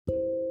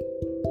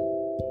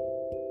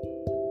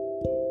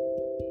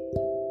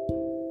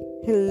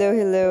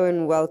Hello,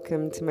 and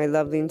welcome to my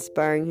lovely,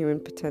 inspiring human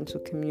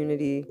potential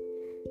community.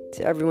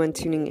 To everyone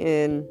tuning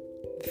in,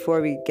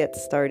 before we get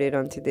started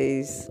on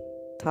today's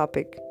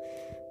topic,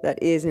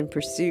 that is in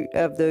pursuit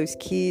of those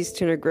keys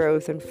to inner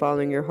growth and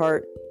following your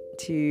heart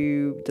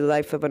to the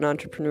life of an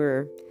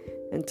entrepreneur,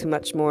 and to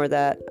much more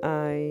that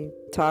I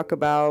talk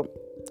about,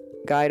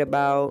 guide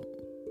about,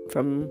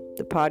 from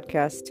the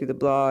podcast to the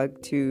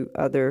blog to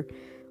other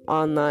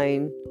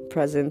online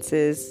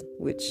presences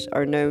which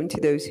are known to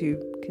those who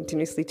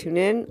continuously tune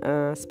in.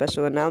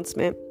 Special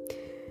announcement: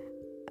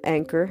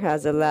 Anchor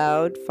has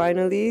allowed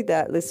finally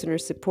that listener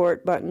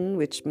support button,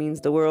 which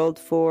means the world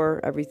for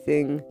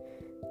everything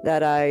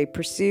that I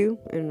pursue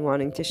and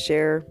wanting to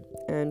share,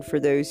 and for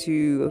those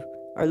who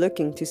are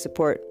looking to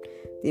support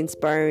the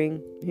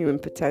inspiring human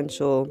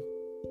potential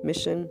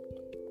mission,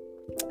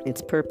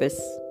 its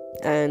purpose,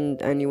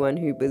 and anyone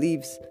who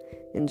believes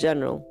in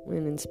general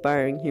in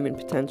inspiring human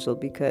potential,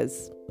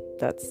 because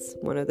that's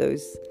one of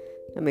those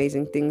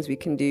amazing things we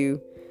can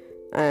do,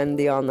 and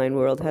the online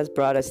world has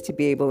brought us to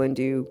be able and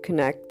do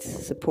connect,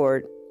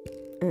 support,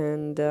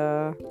 and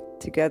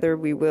together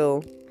we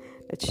will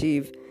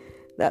achieve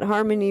that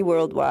harmony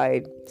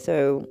worldwide.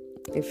 So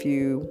if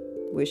you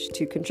wish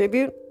to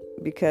contribute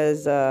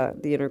because the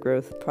inner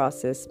growth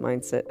process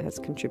mindset has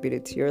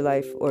contributed to your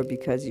life, or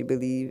because you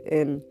believe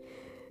in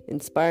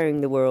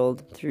inspiring the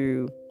world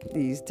through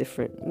these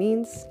different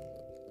means,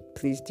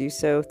 please do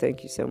so.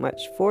 Thank you so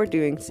much for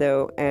doing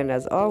so. And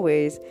as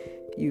always,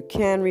 you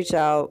can reach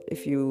out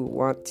if you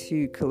want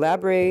to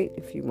collaborate,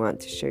 if you want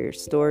to share your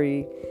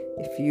story,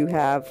 if you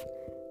have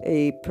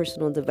a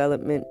personal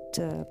development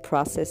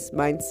process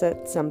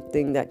mindset,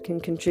 something that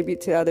can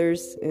contribute to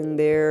others in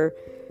their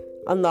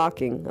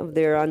unlocking of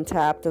their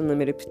untapped,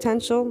 unlimited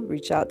potential.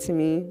 Reach out to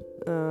me.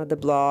 The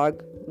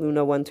blog,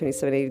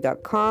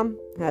 luna12780.com,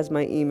 has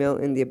my email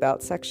in the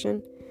About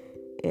section.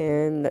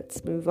 And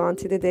let's move on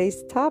to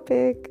today's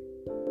topic.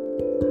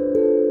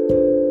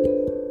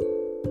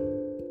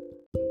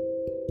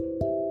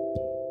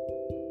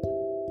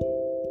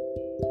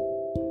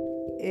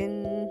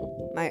 In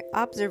my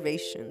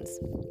observations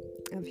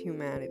of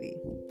humanity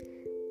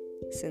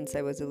since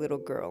I was a little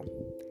girl,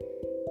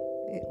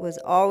 it was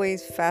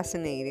always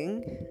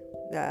fascinating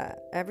that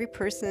every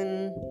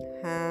person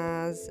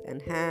has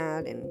and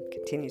had and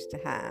continues to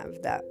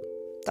have that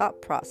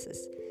thought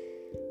process,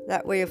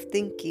 that way of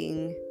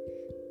thinking,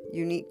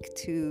 unique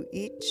to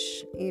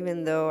each,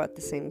 even though at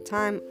the same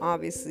time,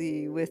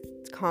 obviously,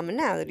 with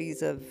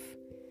commonalities of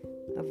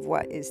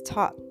what is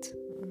taught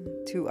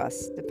to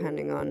us,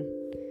 depending on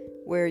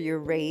where you're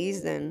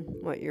raised and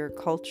what your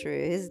culture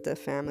is, the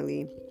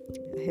family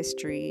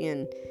history,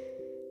 and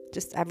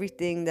just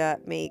everything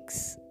that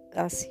makes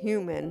us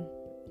human.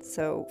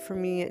 So for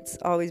me, it's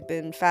always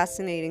been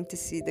fascinating to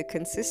see the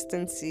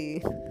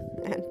consistency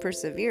and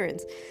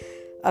perseverance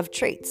of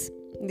traits.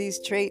 These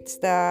traits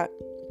that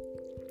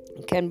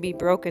can be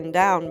broken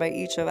down by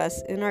each of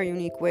us in our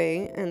unique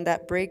way, and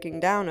that breaking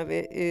down of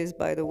it is,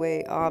 by the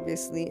way,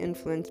 obviously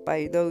influenced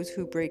by those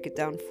who break it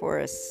down for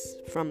us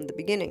from the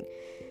beginning.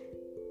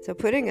 So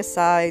putting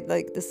aside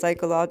like the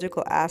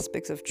psychological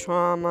aspects of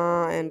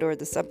trauma and or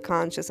the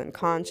subconscious and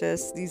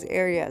conscious, these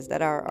areas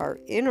that are our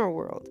inner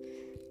world,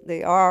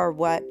 they are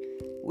what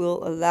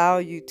will allow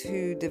you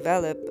to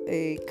develop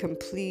a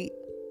complete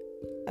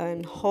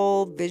and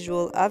whole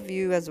visual of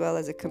you, as well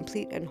as a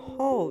complete and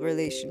whole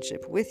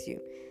relationship with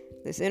you.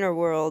 This inner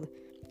world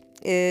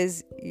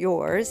is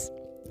yours.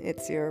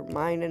 It's your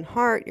mind and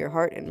heart, your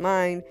heart and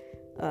mind,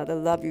 the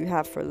love you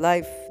have for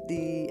life,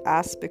 the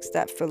aspects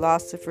that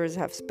philosophers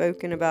have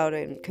spoken about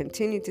and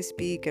continue to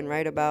speak and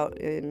write about,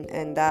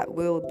 and that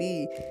will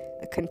be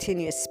a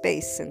continuous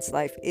space since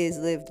life is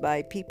lived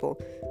by people.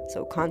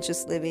 So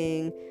conscious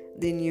living,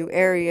 the new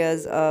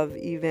areas of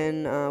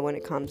even when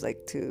it comes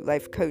like to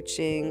life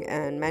coaching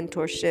and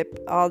mentorship,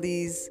 all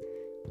these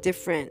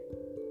different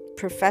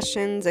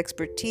professions,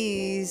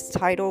 expertise,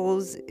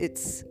 titles,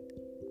 it's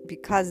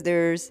because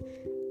there's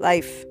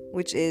life,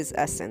 which is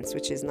essence,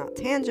 which is not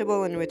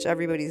tangible, and which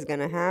everybody's going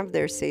to have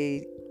their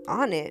say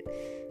on it,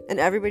 and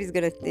everybody's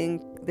going to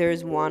think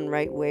there's one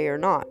right way or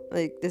not.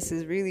 Like, this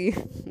is really,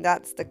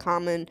 that's the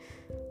common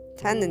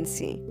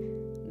tendency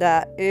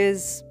that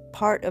is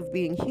part of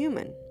being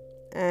human.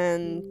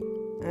 And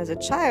as a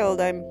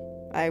child,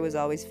 I was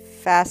always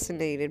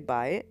fascinated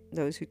by it.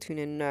 Those who tune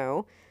in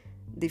know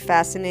the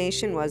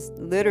fascination was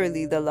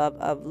literally the love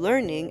of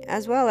learning,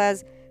 as well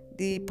as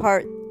the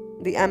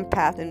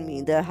empath in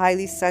me, the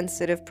highly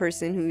sensitive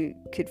person who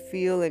could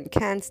feel and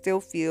can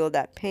still feel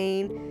that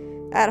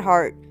pain at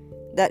heart,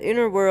 that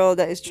inner world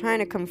that is trying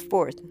to come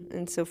forth.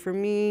 And so for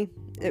me,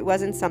 it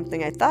wasn't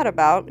something I thought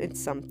about.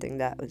 It's something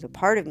that was a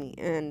part of me.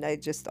 And I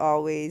just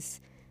always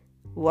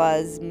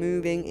was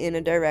moving in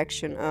a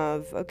direction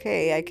of,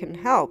 okay, I can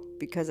help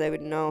because I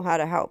would know how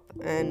to help.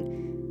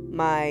 And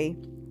my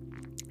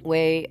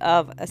way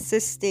of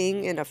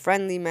assisting in a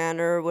friendly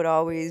manner would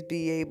always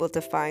be able to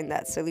find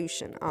that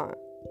solution.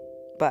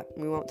 But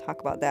we won't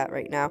talk about that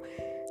right now.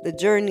 The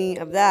journey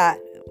of that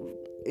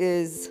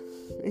is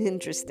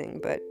interesting,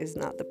 but is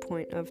not the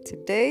point of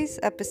today's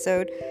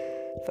episode.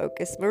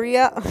 Focus,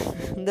 Maria.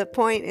 The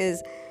point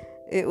is,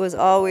 it was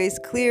always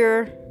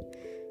clear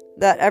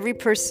that every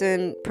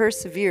person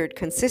persevered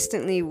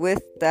consistently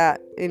with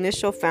that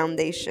initial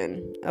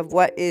foundation of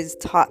what is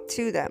taught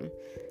to them.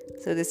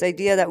 So this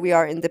idea that we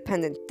are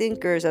independent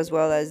thinkers, as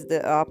well as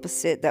the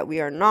opposite, that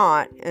we are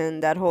not,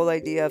 and that whole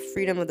idea of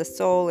freedom of the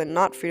soul and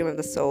not freedom of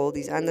the soul,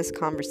 these endless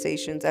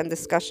conversations and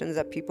discussions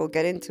that people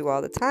get into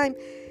all the time,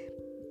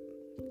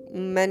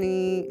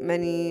 many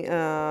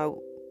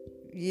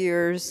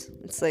years,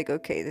 it's like,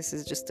 okay, this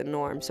is just a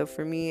norm. So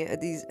for me,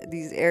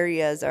 these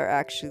areas are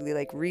actually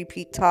like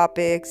repeat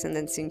topics, and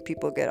then seeing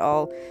people get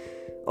all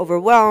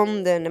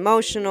overwhelmed and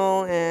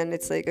emotional, and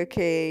it's like,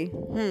 okay,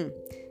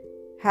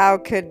 how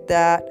could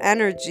that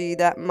energy,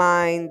 that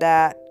mind,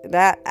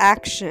 that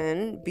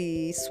action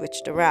be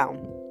switched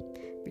around?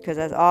 Because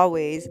as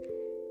always,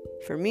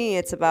 for me,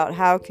 it's about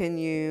how can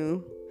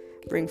you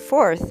bring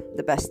forth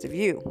the best of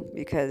you?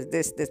 Because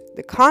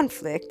the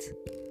conflict,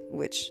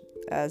 which,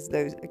 as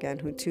those again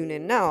who tune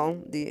in know,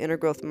 the Inner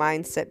Growth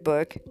Mindset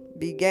book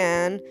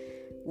began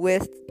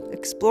with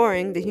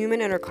exploring the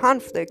human inner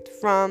conflict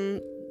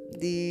from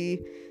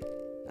the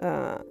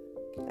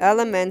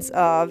elements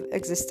of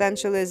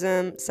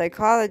existentialism,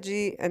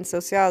 psychology, and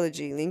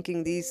sociology,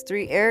 linking these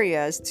three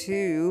areas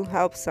to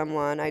help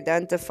someone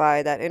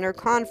identify that inner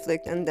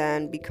conflict and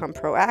then become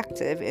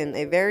proactive in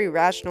a very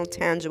rational,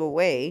 tangible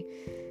way.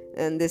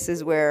 And this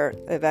is where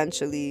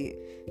eventually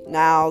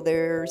now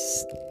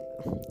there's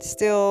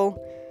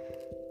still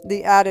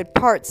the added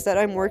parts that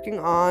I'm working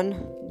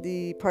on,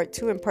 the part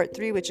 2 and part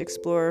 3, which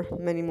explore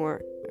many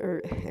more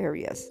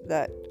areas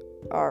that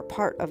are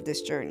part of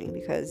this journey,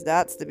 because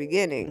that's the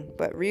beginning.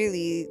 But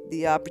really,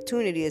 the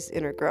opportunity is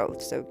inner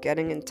growth. So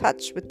getting in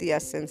touch with the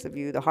essence of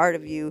you, the heart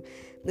of you,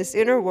 this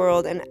inner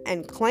world,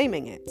 and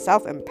claiming it,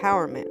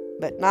 self-empowerment,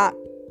 but not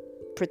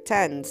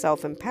pretend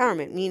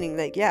self-empowerment, meaning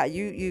like, yeah,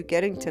 you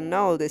getting to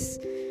know this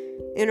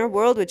inner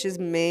world, which is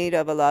made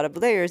of a lot of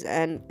layers,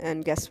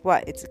 and guess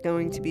what, it's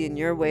going to be in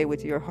your way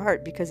with your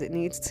heart, because it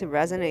needs to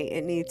resonate,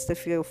 it needs to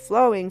feel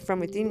flowing from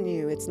within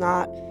you. It's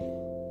not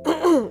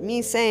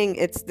me saying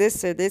it's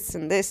this or this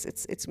and this.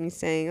 It's me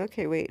saying,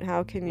 okay, wait,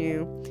 how can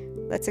you,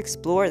 let's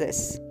explore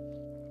this,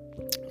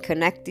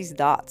 connect these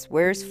dots.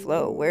 Where's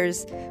flow?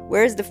 Where's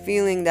the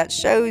feeling that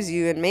shows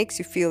you and makes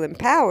you feel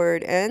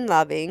empowered and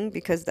loving?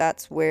 Because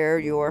that's where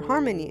your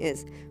harmony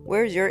is.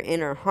 Where's your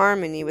inner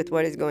harmony with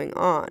what is going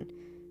on,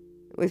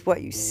 with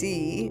what you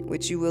see,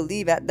 which you will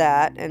leave at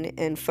that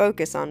and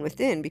focus on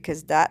within,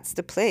 because that's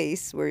the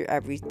place where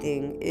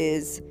everything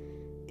is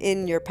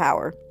in your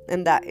power.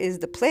 And that is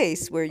the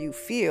place where you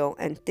feel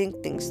and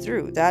think things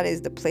through. That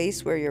is the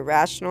place where your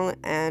rational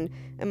and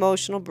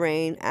emotional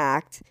brain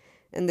act.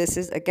 And this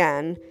is,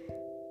 again,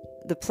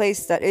 the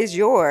place that is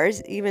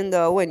yours, even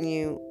though when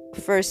you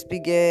first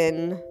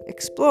begin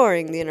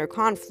exploring the inner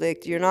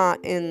conflict, you're not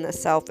in a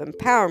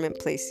self-empowerment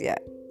place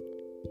yet.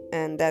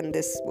 And then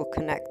this will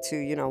connect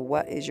to,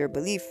 what is your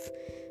belief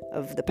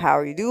of the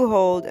power you do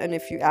hold, and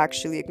if you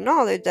actually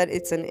acknowledge that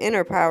it's an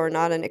inner power,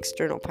 not an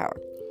external power.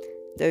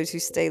 Those who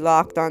stay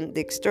locked on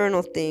the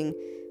external thing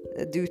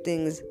do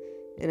things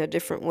in a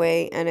different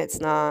way, and it's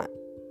not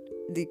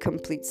the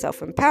complete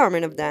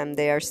self-empowerment of them.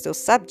 They are still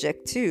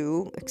subject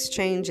to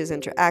exchanges,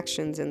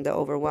 interactions, and the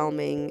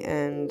overwhelming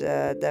and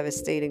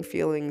devastating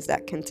feelings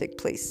that can take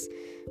place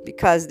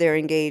because they're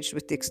engaged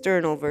with the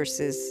external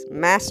versus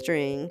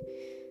mastering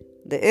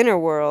the inner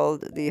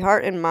world, the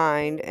heart and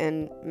mind,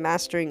 and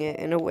mastering it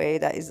in a way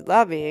that is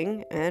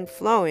loving and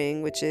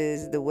flowing, which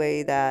is the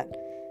way that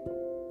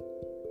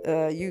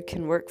you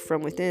can work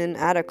from within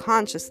at a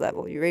conscious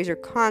level. You raise your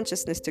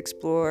consciousness to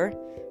explore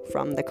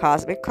from the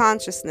cosmic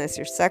consciousness,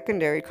 your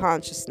secondary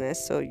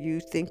consciousness. So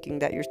you thinking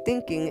that you're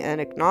thinking and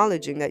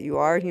acknowledging that you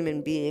are a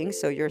human being.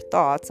 So your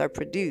thoughts are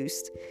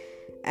produced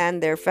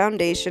and their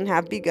foundation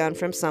have begun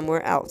from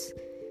somewhere else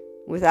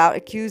without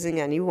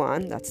accusing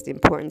anyone. That's the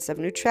importance of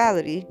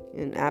neutrality.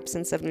 In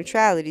absence of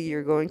neutrality,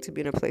 you're going to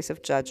be in a place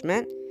of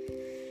judgment.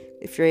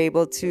 If you're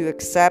able to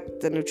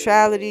accept the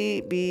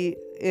neutrality, be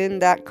in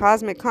that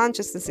cosmic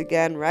consciousness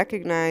again,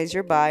 recognize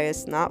your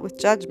bias, not with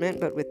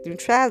judgment, but with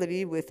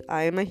neutrality, with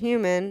I am a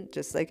human,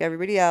 just like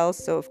everybody else.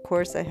 So of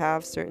course I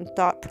have certain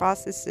thought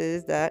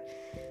processes that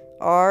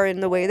are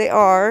in the way they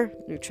are.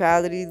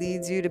 Neutrality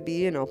leads you to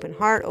be an open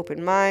heart,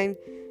 open mind.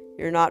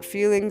 You're not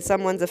feeling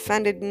someone's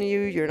offended in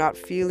you. You're not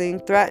feeling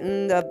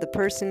threatened of the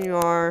person you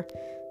are.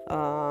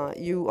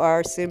 You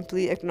are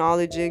simply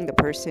acknowledging the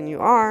person you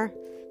are,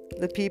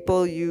 the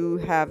people you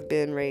have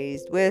been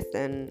raised with,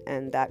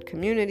 and that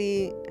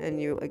community.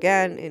 And you,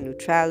 again, in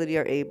neutrality,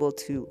 are able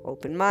to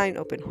open mind,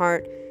 open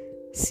heart,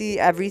 see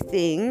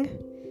everything,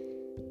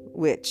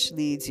 which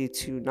leads you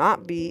to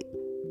not be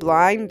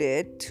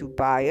blinded to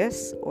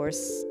bias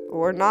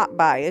or not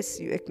bias.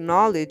 You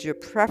acknowledge your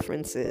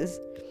preferences.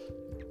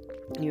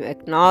 You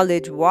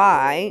acknowledge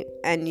why,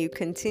 and you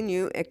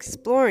continue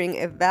exploring,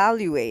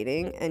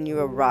 evaluating, and you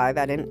arrive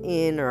at an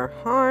inner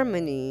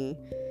harmony.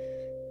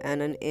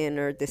 and an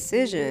inner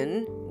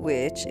decision,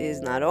 which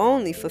is not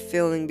only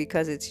fulfilling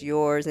because it's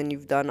yours and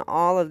you've done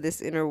all of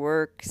this inner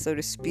work, so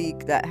to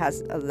speak, that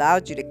has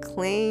allowed you to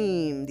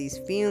claim these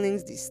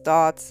feelings, these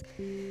thoughts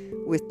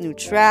with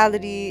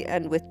neutrality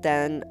and with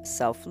then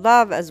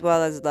self-love, as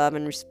well as love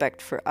and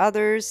respect for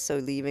others. So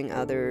leaving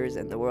others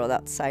and the world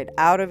outside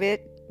out of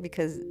it,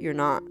 because you're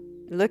not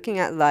looking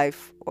at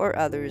life or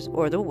others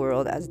or the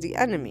world as the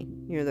enemy.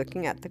 You're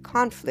looking at the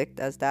conflict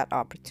as that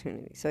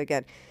opportunity. So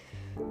again,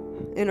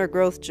 inner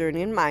growth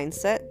journey and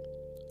mindset,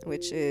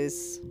 which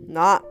is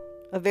not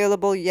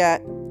available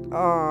yet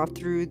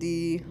through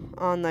the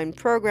online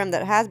program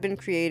that has been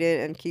created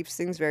and keeps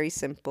things very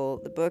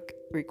simple. The book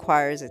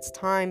requires its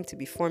time to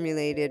be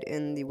formulated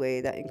in the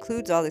way that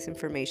includes all this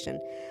information.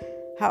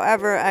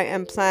 However, I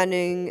am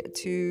planning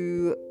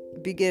to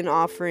begin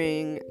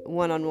offering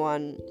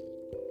one-on-one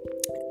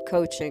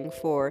coaching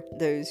for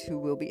those who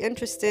will be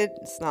interested.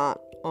 It's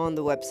not on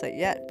the website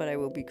yet, but I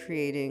will be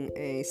creating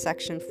a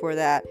section for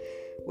that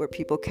where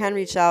people can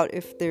reach out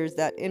if there's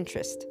that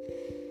interest.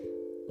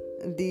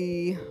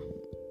 The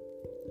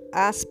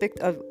aspect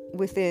of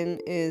within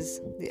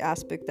is the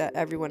aspect that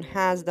everyone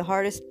has the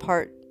hardest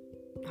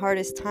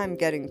time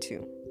getting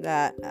to.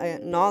 That I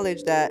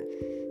acknowledge that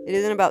it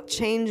isn't about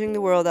changing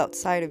the world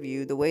outside of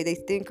you, the way they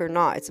think or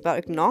not. It's about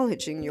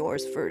acknowledging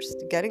yours first,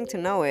 getting to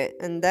know it,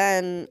 and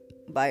then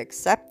by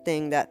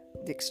accepting that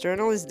the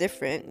external is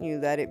different, you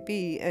let it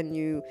be, and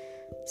you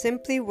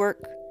simply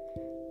work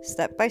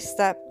step by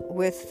step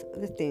with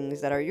the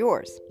things that are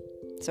yours.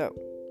 So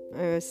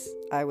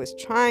I was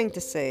trying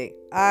to say,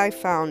 I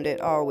found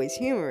it always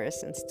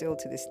humorous, and still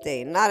to this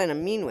day, not in a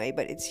mean way,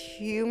 but it's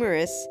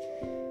humorous,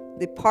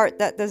 the part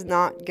that does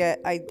not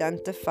get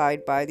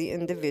identified by the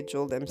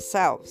individual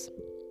themselves.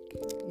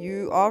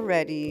 You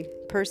already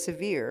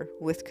persevere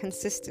with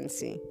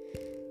consistency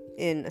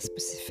in a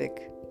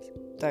specific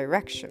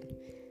direction.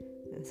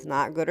 It's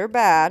not good or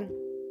bad.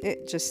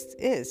 It just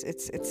is.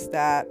 It's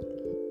that,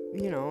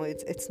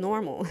 it's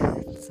normal.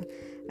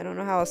 I don't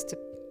know how else to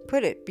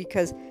put it,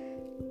 because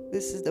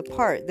this is the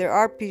part. There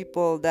are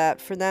people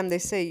that for them, they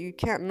say you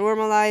can't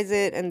normalize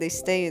it, and they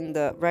stay in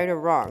the right or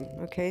wrong.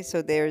 Okay,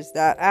 so there's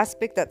that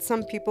aspect that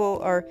some people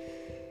are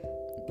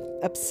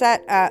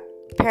upset at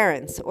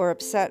parents, or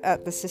upset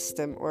at the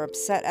system, or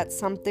upset at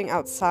something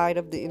outside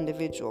of the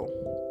individual.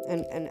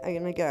 And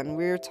again,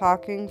 we're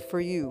talking for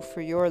you,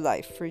 for your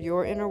life, for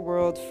your inner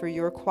world, for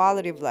your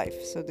quality of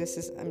life. So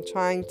I'm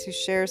trying to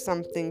share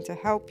something to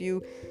help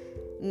you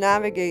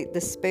navigate the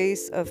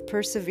space of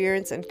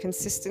perseverance and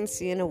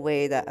consistency in a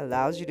way that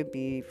allows you to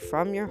be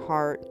from your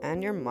heart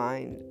and your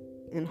mind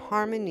in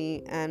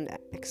harmony and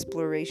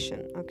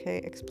exploration.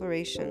 Okay,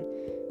 exploration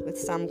with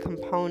some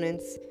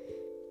components,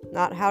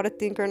 not how to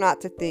think or not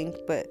to think,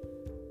 but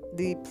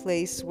the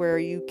place where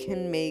you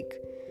can make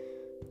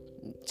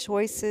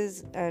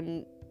choices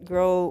and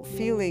grow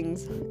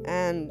feelings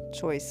and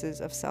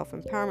choices of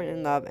self-empowerment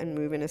and love, and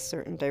move in a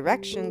certain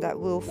direction that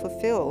will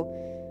fulfill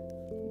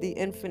the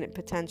infinite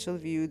potential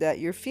of you that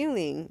you're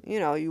feeling,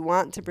 you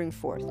want to bring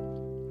forth.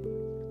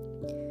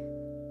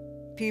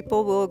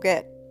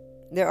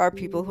 There are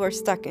people who are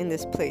stuck in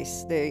this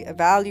place. They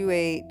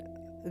evaluate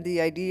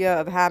the idea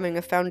of having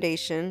a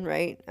foundation,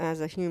 right,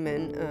 as a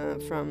human,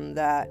 from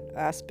that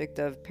aspect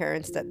of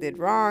parents that did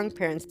wrong,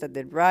 parents that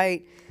did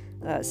right,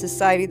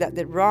 society that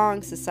did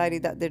wrong, society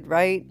that did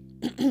right.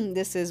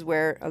 This is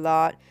where a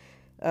lot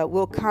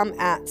will come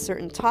at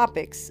certain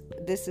topics.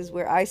 This is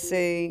where I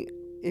say,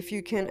 if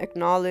you can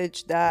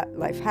acknowledge that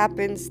life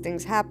happens,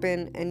 things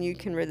happen, and you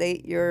can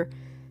relate your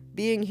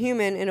being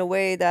human in a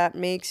way that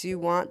makes you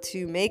want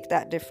to make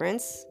that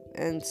difference.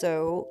 And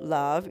so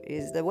love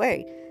is the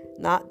way,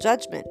 not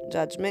judgment.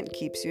 Judgment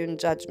keeps you in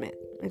judgment.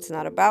 It's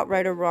not about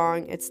right or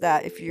wrong. It's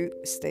that if you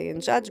stay in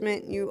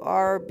judgment, you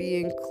are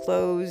being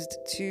closed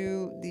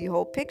to the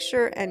whole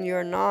picture, and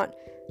you're not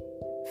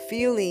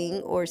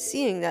feeling or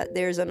seeing that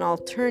there's an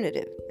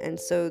alternative. And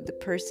so the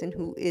person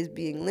who is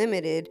being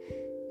limited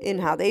in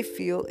how they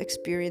feel,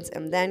 experience,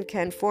 and then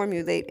can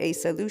formulate a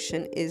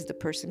solution is the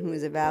person who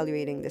is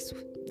evaluating this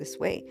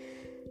way.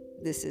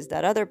 This is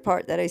that other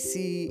part that I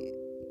see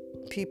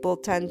people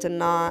tend to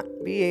not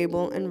be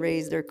able and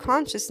raise their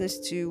consciousness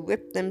to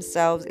whip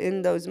themselves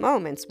in those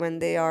moments when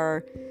they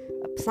are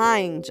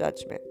applying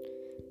judgment.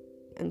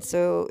 And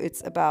so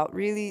it's about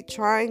really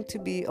trying to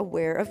be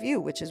aware of you,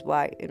 which is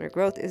why inner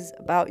growth is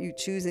about you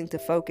choosing to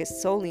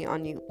focus solely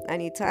on you.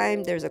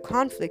 Anytime there's a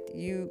conflict,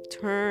 you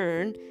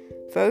turn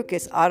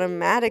focus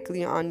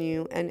automatically on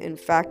you, and in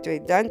fact to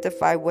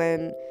identify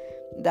when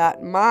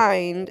that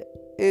mind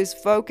is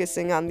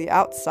focusing on the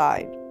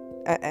outside.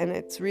 And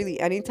it's really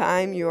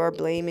anytime you are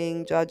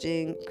blaming,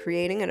 judging,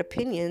 creating an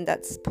opinion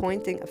that's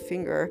pointing a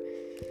finger.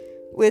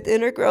 With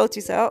inner growth,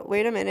 you say, oh,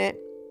 wait a minute,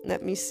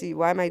 let me see,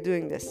 why am I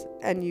doing this?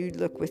 And you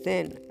look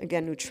within.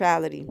 Again,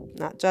 neutrality,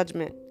 not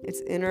judgment.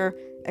 It's inner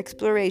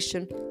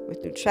exploration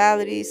with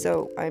neutrality.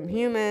 So I'm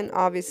human.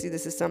 Obviously,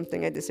 this is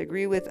something I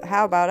disagree with.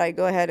 How about I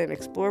go ahead and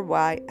explore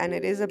why? And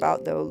it is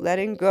about, though,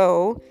 letting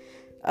go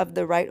of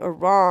the right or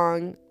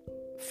wrong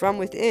from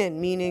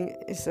within, meaning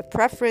it's a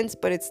preference,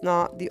 but it's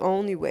not the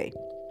only way.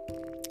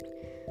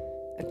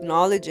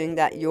 Acknowledging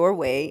that your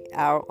way,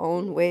 our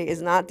own way,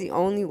 is not the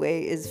only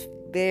way is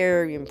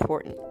very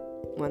important.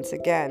 Once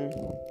again,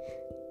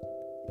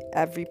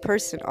 every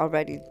person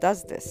already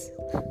does this.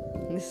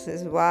 This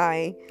is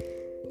why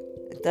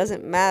it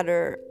doesn't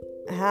matter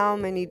how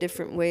many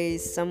different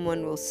ways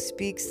someone will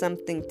speak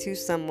something to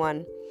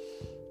someone.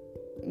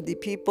 The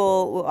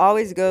people will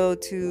always go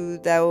to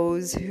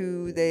those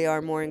who they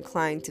are more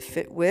inclined to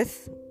fit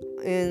with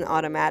in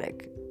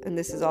automatic. And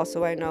this is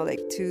also, I know,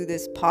 like to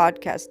this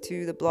podcast,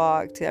 to the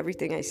blog, to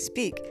everything I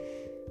speak,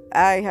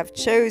 I have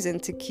chosen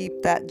to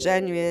keep that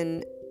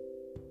genuine,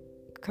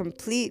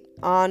 complete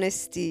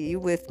honesty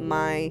with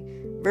my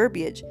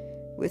verbiage,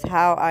 with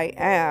how I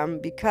am,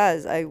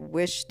 because I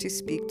wish to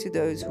speak to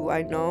those who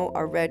I know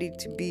are ready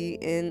to be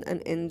in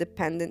an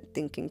independent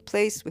thinking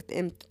place with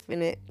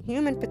infinite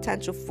human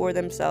potential for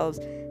themselves,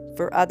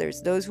 for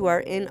others, those who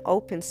are in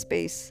open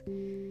space,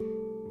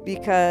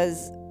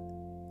 because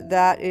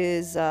that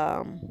is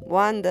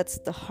one, that's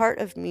the heart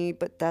of me,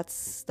 but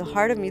that's the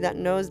heart of me that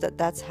knows that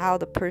that's how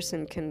the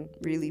person can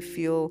really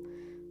feel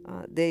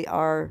they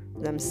are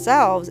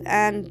themselves,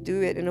 and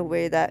do it in a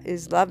way that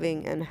is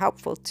loving and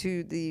helpful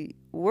to the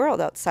world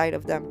outside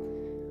of them.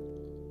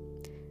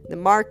 The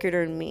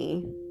marketer in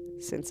me,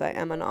 since I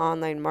am an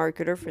online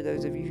marketer, for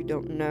those of you who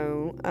don't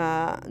know,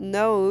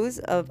 knows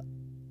of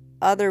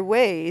other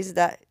ways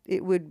that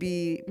it would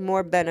be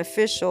more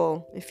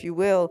beneficial, if you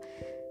will,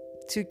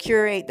 to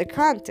curate the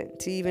content,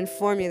 to even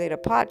formulate a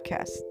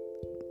podcast.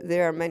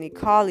 There are many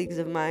colleagues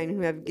of mine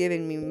who have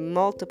given me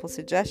multiple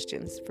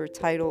suggestions for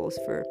titles,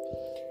 for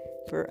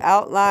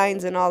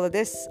outlines and all of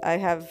this. I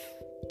have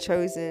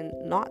chosen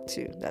not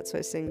to. That's why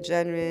I'm saying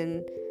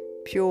genuine,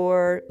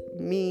 pure,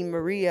 me,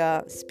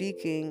 Maria,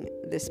 speaking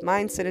this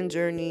mindset and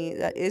journey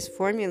that is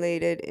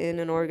formulated in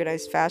an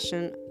organized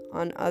fashion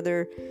on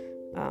other,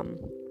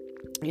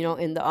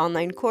 in the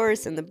online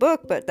course and the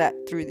book, but that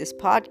through this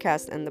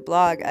podcast and the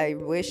blog, I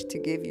wish to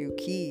give you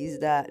keys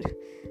that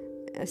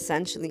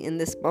essentially in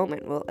this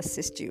moment will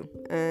assist you.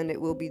 And it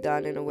will be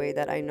done in a way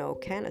that I know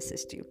can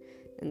assist you.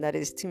 And that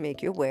is to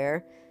make you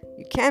aware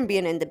you can be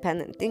an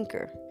independent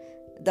thinker.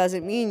 It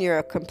doesn't mean you're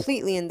a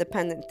completely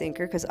independent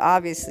thinker, because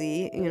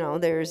obviously,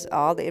 there's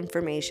all the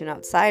information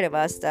outside of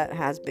us that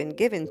has been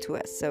given to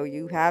us. So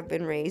we have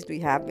been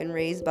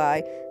raised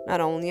by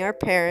not only our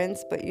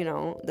parents, but,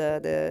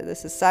 the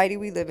society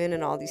we live in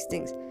and all these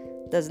things.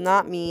 Does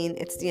not mean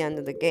it's the end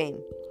of the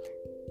game.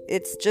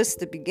 It's just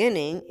the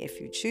beginning if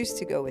you choose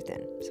to go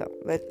within. So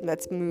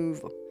let's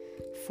move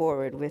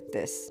forward with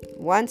this.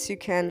 Once you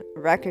can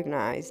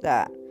recognize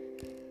that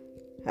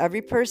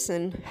every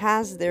person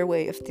has their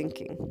way of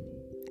thinking,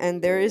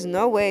 and there is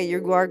no way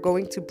you are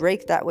going to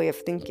break that way of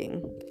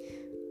thinking,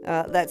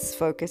 let's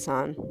focus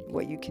on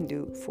what you can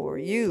do for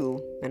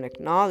you and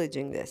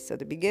acknowledging this. So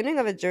the beginning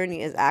of a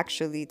journey is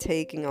actually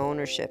taking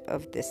ownership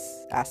of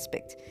this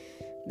aspect.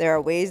 There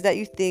are ways that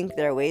you think,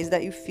 there are ways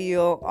that you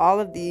feel. All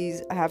of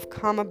these have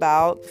come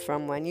about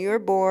from when you were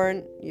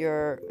born.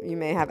 You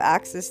may have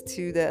access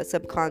to the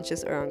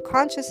subconscious or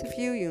unconscious of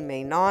you. You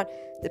may not.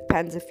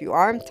 Depends if you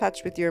are in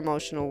touch with your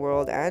emotional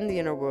world and the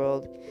inner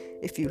world,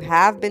 if you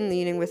have been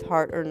leading with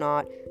heart or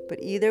not. But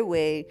either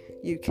way,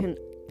 you can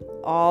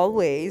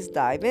always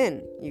dive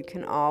in. You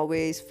can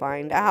always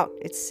find out.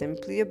 It's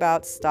simply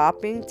about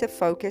stopping to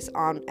focus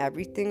on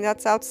everything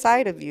that's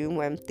outside of you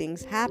when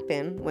things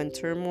happen, when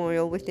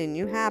turmoil within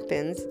you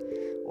happens,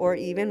 or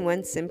even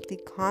when simply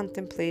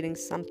contemplating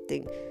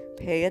something.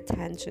 Pay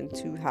attention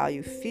to how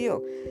you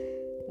feel.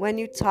 When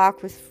you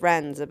talk with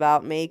friends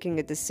about making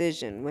a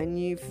decision, when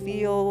you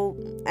feel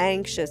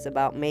anxious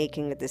about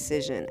making a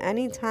decision,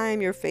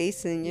 anytime you're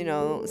facing,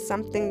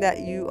 something that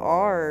you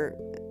are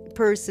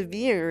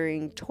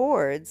persevering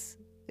towards,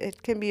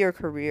 it can be your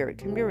career, it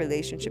can be a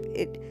relationship,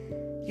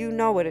 you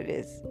know what it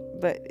is,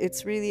 but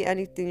it's really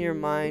anything your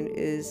mind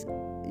is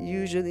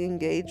usually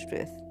engaged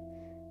with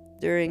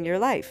during your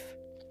life.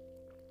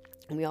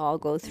 We all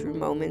go through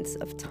moments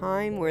of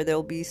time where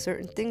there'll be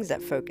certain things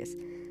that focus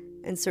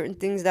and certain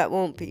things that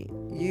won't be.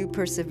 You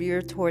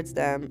persevere towards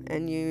them,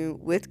 and you,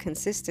 with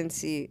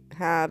consistency,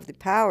 have the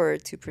power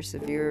to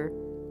persevere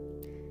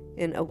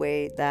in a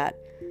way that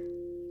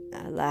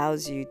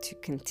allows you to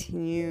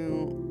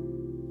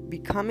continue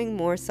becoming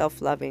more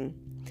self-loving,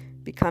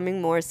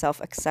 becoming more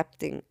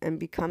self-accepting, and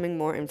becoming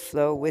more in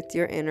flow with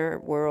your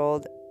inner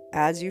world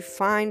as you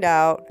find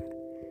out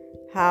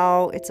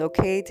how it's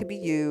okay to be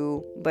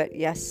you. But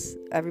yes,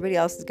 everybody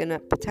else is going to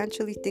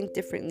potentially think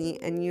differently,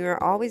 and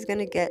you're always going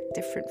to get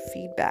different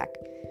feedback.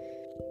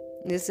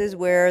 This is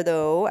where,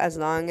 though, as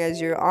long as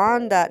you're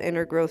on that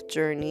inner growth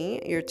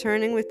journey, you're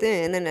turning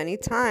within, and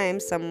anytime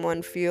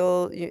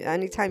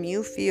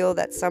you feel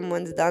that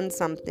someone's done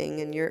something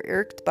and you're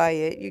irked by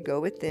it, you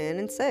go within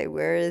and say,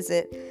 where is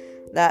it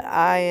that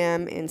I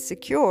am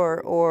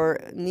insecure, or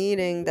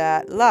needing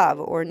that love,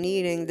 or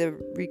needing the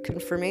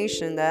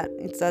reconfirmation that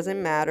it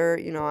doesn't matter,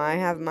 I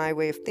have my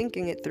way of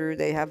thinking it through,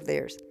 they have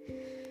theirs.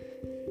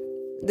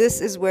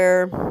 this is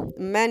where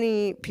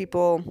many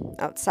people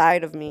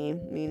outside of me,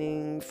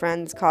 meaning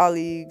friends,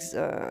 colleagues,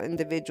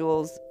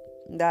 individuals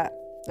that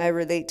I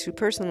relate to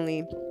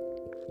personally,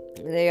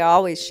 they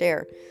always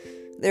share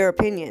their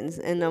opinions,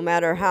 and no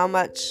matter how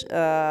much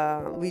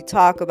we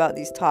talk about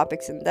these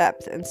topics in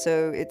depth. And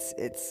so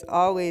it's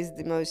always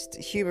the most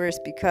humorous,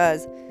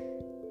 because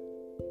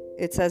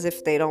it's as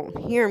if they don't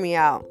hear me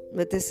out,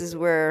 but this is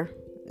where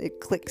it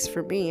clicks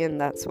for me, and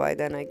that's why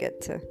then I get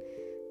to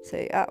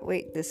say,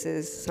 wait, this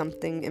is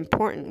something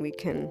important.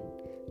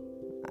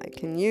 I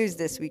can use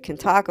this, we can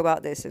talk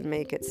about this and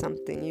make it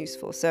something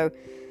useful. So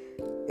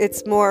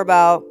it's more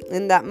about,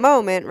 in that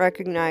moment,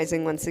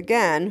 recognizing once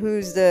again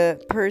who's the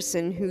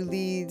person who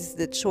leads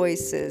the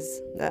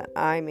choices that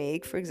I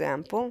make, for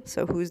example.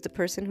 So who's the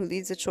person who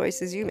leads the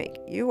choices you make?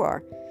 You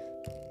are.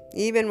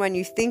 Even when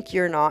you think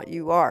you're not,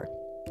 you are.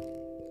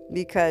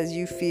 Because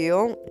you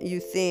feel, you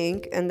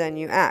think, and then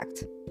you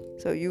act.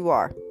 So you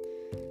are.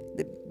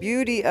 The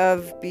beauty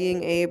of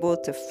being able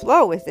to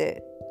flow with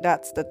it,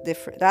 that's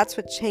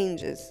what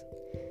changes.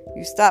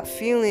 You stop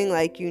feeling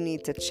like you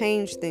need to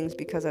change things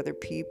because other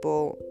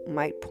people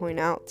might point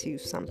out to you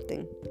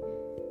something.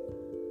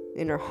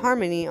 Inner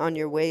harmony on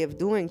your way of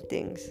doing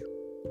things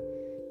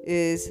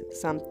is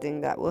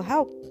something that will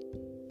help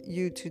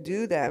you to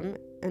do them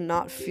and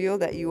not feel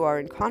that you are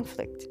in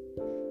conflict,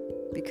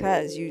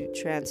 because you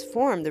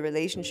transform the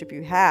relationship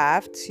you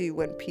have to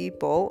when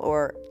people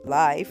or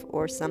life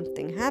or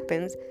something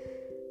happens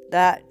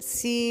that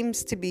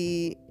seems to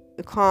be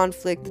a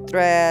conflict, a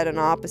threat, an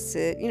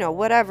opposite,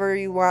 whatever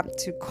you want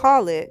to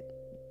call it.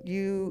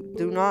 You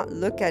do not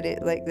look at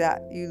it like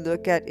that. You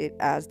look at it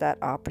as that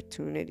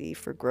opportunity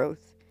for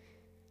growth,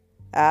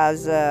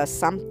 as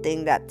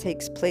something that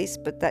takes place,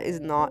 but that is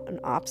not an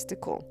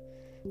obstacle.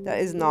 That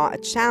is not a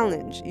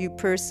challenge. You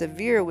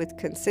persevere with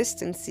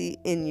consistency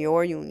in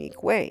your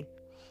unique way.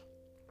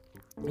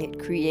 It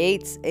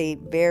creates a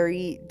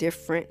very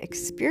different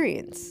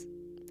experience,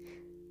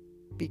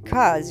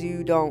 because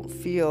you don't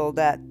feel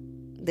that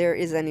there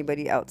is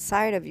anybody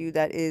outside of you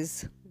that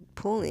is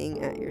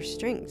pulling at your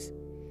strings.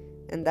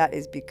 And that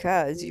is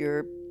because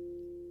you're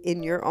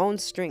in your own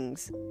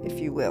strings, if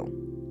you will.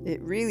 It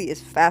really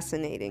is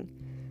fascinating.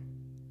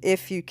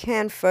 If you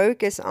can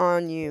focus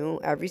on you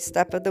every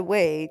step of the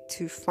way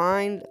to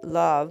find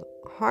love,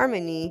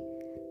 harmony,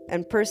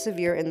 and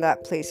persevere in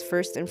that place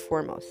first and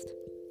foremost.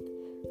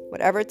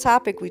 Whatever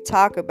topic we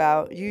talk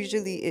about,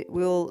 usually it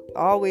will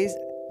always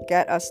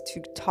get us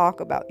to talk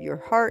about your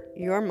heart,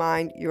 your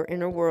mind, your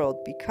inner world,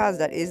 because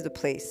that is the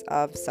place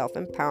of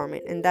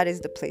self-empowerment, and that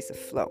is the place of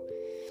flow.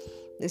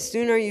 The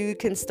sooner you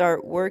can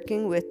start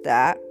working with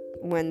that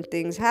when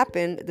things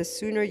happen, the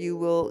sooner you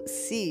will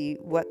see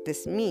what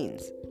this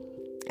means,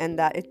 and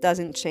that it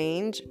doesn't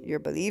change your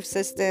belief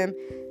system,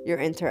 your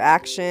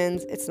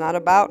interactions. It's not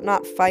about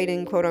not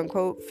fighting, quote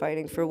unquote,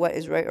 fighting for what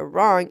is right or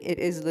wrong. It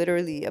is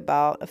literally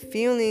about a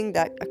feeling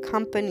that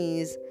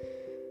accompanies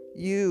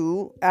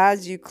you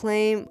as you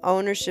claim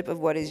ownership of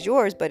what is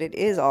yours, but it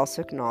is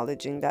also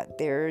acknowledging that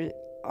there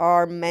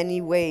are many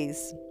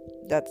ways.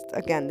 That's,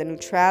 again, the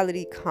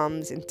neutrality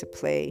comes into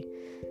play.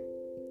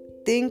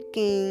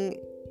 Thinking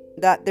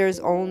that there's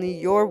only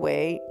your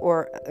way,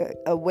 or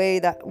a way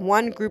that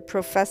one group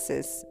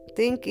professes,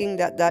 thinking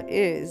that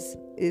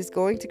is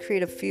going to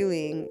create a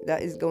feeling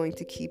that is going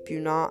to keep you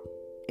not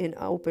in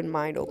open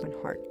mind, open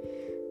heart.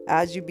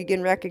 As you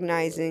begin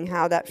recognizing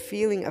how that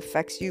feeling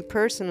affects you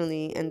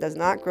personally and does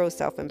not grow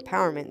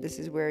self-empowerment, this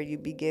is where you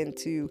begin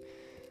to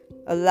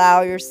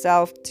allow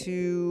yourself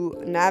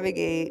to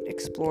navigate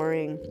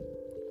exploring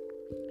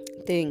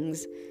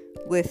things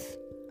with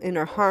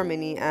inner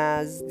harmony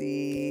as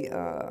the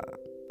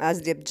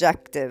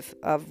objective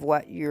of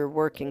what you're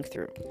working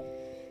through.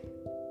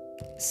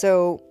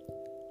 So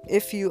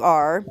if you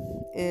are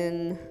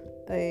in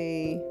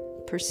a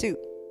pursuit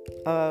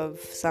of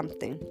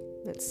something,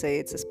 let's say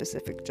it's a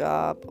specific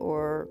job,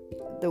 or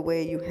the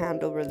way you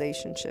handle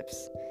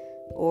relationships,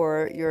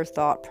 or your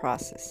thought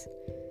process,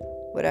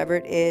 whatever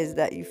it is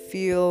that you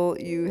feel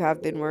you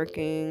have been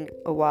working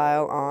a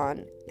while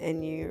on,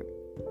 and you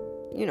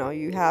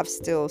have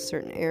still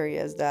certain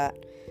areas that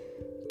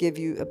give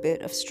you a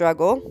bit of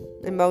struggle,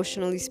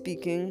 emotionally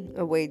speaking,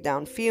 a weighed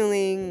down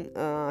feeling,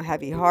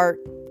 heavy heart,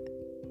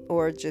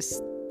 or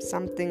just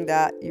something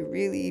that you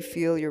really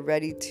feel you're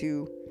ready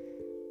to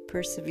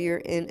persevere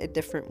in a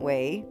different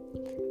way.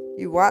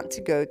 You want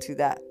to go to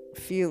that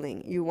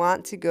feeling. You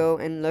want to go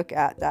and look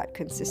at that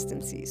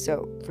consistency.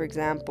 So, for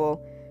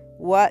example,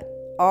 what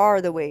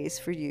are the ways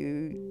for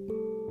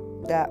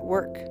you that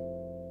work?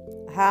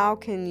 How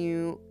can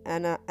you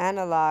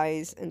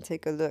analyze and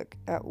take a look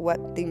at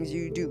what things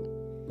you do?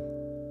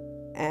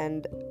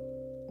 And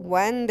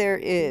when there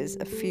is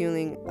a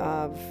feeling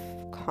of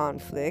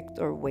conflict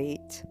or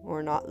weight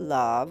or not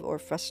love or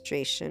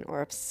frustration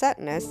or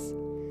upsetness,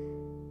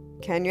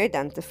 can you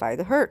identify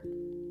the hurt,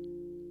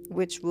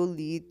 which will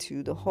lead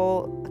to the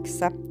whole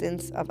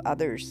acceptance of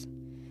others?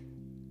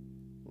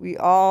 We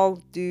all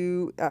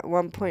do at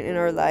one point in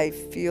our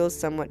life feel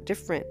somewhat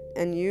different,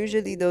 and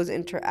usually those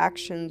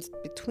interactions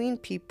between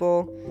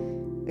people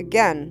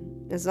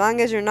again, as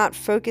long as you're not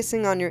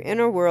focusing on your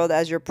inner world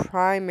as your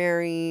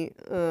primary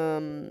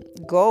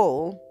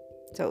goal,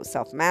 so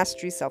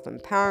self-mastery,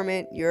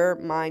 self-empowerment, your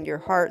mind, your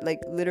heart, like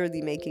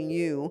literally making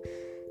you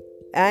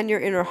and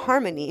your inner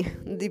harmony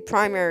the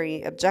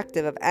primary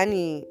objective of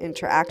any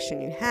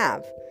interaction you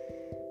have,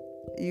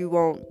 you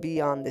won't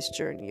be on this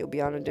journey. You'll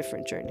be on a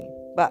different journey.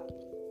 But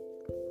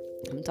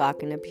I'm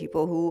talking to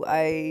people who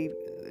I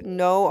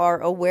know are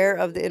aware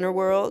of the inner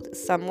world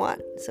somewhat.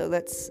 So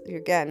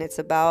it's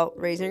about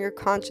raising your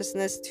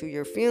consciousness to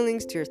your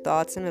feelings, to your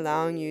thoughts, and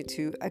allowing you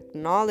to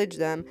acknowledge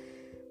them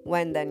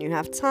when then you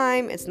have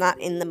time. It's not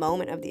in the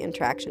moment of the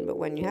interaction, but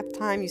when you have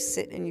time, you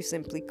sit and you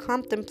simply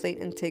contemplate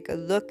and take a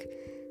look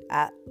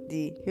at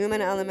the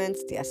human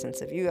elements, the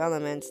essence of you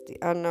elements, the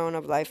unknown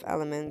of life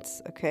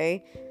elements,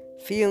 okay?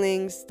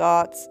 Feelings,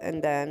 thoughts,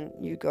 and then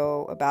you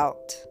go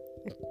about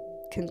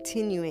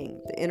continuing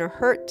the inner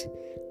hurt,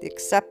 the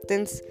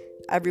acceptance.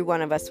 Every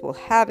one of us will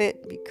have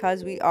it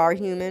because we are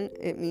human.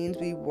 It means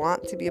we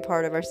want to be a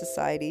part of our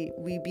society.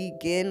 We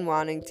begin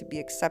wanting to be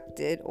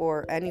accepted,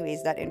 or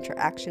anyways, that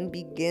interaction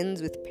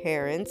begins with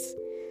parents.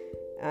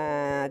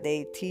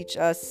 They teach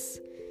us,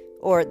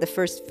 or the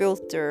first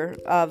filter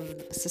of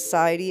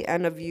society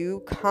and of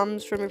you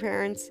comes from your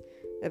parents.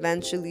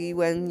 Eventually,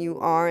 when you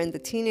are in the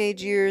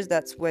teenage years,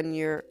 that's when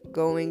you're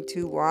going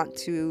to want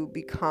to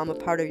become a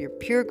part of your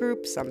peer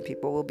group. Some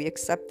people will be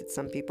accepted,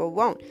 some people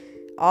won't.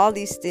 All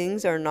these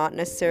things are not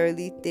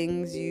necessarily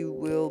things you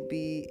will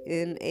be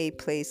in a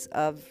place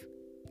of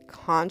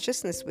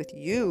consciousness with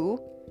you.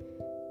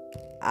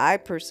 I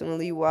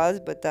personally was,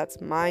 but that's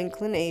my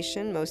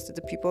inclination. Most of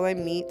the people I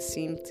meet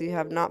seem to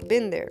have not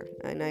been there.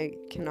 And I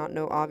cannot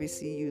know,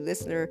 obviously, you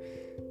listener,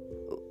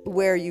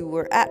 where you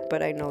were at,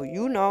 but I know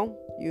you know.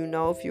 You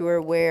know if you were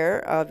aware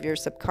of your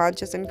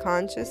subconscious and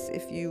conscious,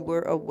 if you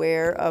were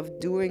aware of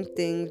doing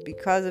things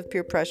because of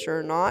peer pressure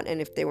or not, and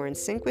if they were in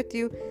sync with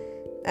you,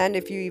 and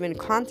if you even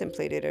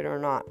contemplated it or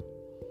not.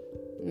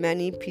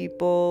 Many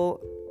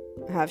people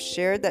have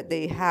shared that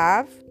they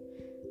have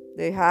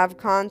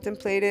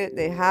contemplated,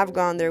 they have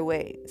gone their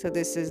way. So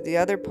this is the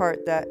other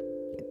part that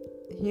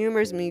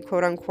humors me,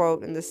 quote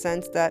unquote, in the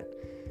sense that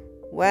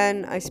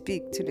when I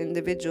speak to an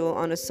individual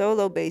on a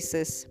solo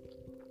basis,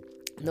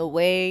 the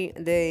way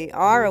they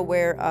are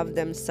aware of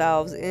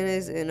themselves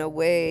is in a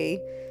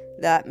way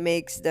that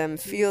makes them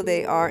feel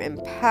they are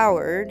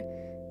empowered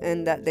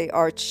and that they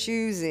are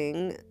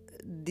choosing.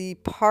 The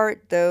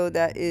part, though,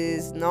 that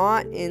is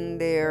not in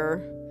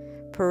their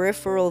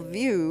peripheral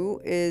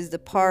view is the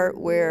part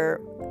where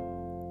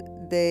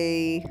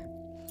they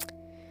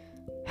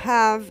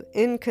have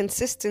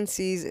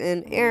inconsistencies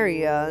in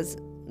areas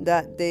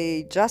that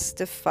they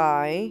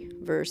justify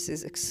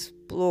versus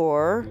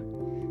explore,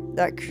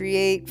 that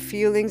create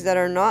feelings that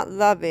are not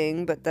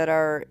loving but that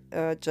are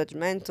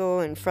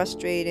judgmental and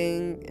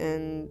frustrating,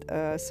 and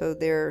so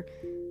they're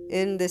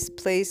in this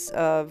place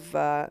of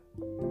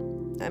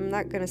I'm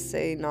not gonna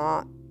say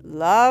not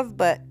love,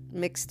 but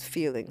mixed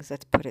feelings,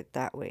 let's put it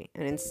that way.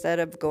 And instead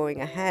of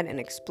going ahead and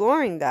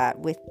exploring that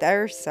with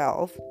their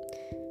self,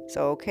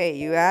 so okay,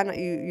 you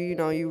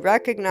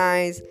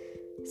recognize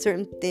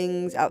certain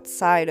things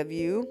outside of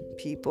you,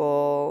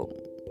 people,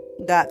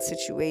 that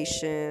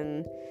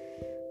situation,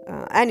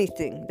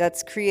 anything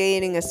that's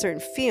creating a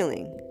certain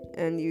feeling,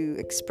 and you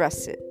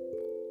express it.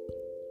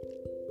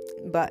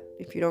 But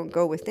if you don't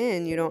go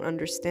within, you don't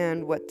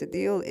understand what the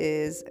deal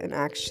is and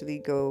actually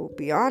go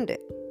beyond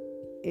it.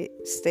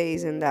 It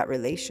stays in that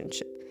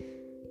relationship.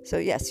 So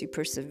yes, you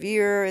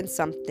persevere in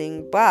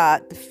something,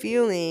 but the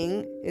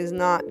feeling is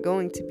not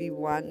going to be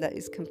one that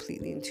is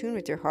completely in tune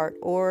with your heart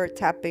or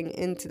tapping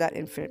into that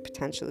infinite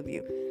potential of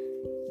you.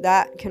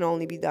 That can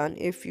only be done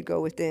if you go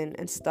within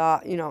and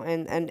stop,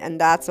 and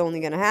that's only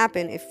going to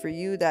happen if for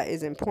you that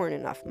is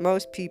important enough.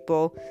 Most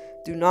people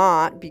do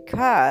not,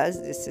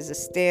 because this is a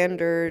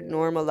standard,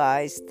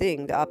 normalized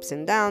thing. The ups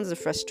and downs, the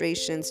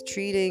frustrations,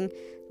 treating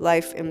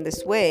life in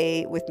this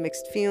way with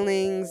mixed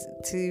feelings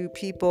to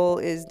people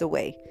is the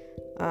way.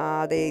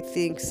 They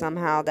think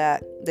somehow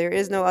that there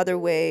is no other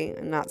way,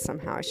 not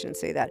somehow, I shouldn't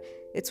say that.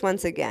 It's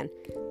once again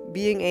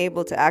being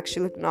able to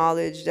actually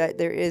acknowledge that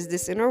there is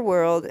this inner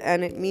world,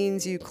 and it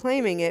means you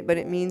claiming it, but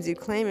it means you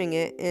claiming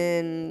it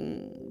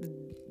in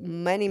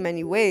many,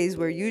 many ways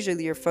where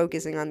usually you're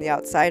focusing on the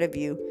outside of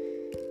you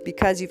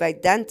because you've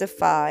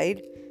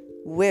identified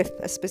with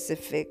a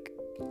specific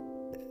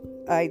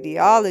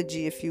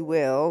ideology, if you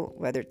will,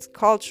 whether it's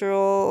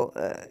cultural,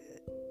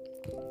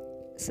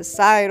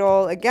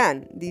 societal,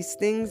 again, these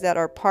things that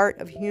are part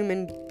of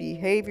human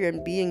behavior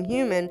and being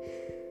human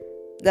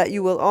that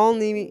you will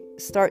only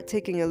start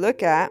taking a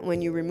look at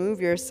when you remove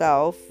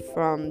yourself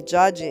from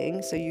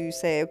judging. So you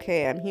say,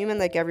 okay, I'm human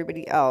like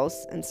everybody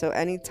else. And so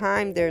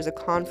anytime there's a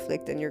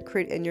conflict and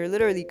you're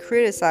literally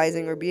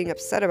criticizing or being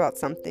upset about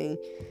something,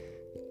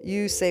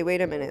 you say,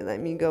 wait a minute, let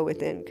me go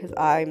within, because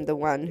I'm the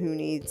one who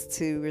needs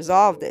to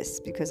resolve this,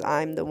 because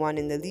I'm the one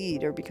in the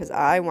lead, or because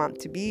I want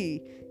to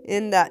be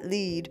in that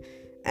lead.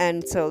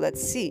 And so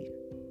let's see.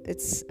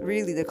 It's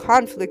really, the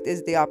conflict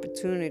is the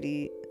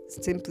opportunity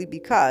simply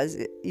because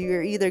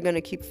you're either going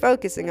to keep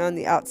focusing on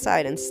the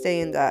outside and stay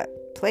in that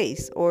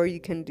place, or you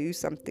can do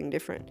something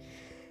different.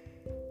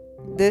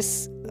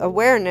 This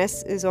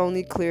awareness is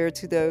only clear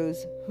to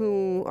those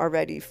who are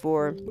ready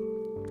for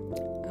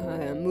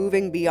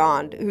moving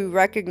beyond, who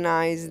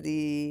recognize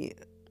the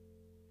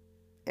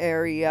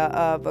area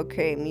of,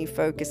 okay, me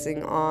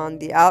focusing on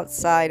the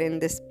outside in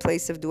this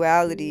place of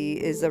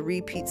duality is a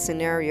repeat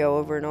scenario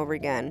over and over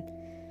again.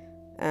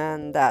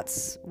 And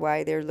that's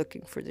why they're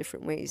looking for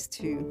different ways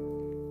to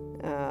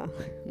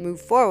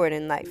move forward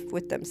in life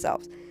with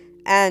themselves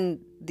and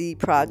the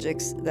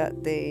projects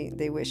that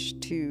they wish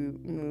to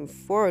move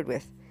forward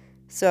with.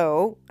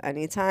 So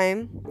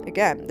anytime,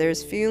 again,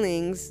 there's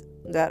feelings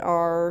that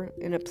are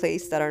in a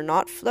place that are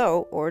not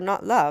flow or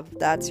not love,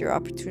 that's your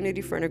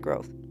opportunity for inner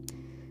growth.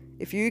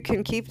 If you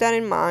can keep that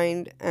in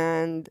mind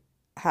and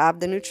have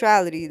the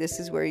neutrality, this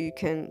is where you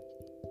can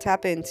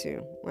tap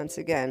into, once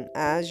again,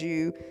 as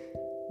you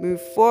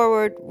move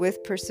forward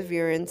with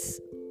perseverance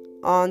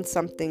on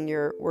something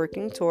you're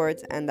working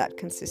towards and that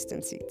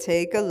consistency.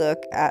 Take a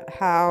look at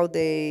how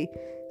they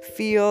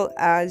feel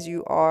as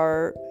you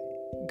are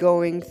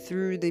going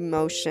through the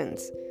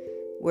motions.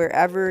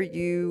 Wherever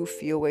you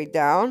feel weighed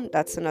down,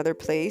 that's another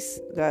place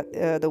that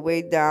the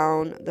weighed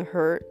down, the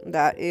hurt,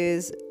 that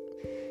is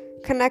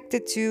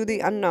connected to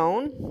the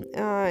unknown.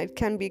 It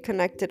can be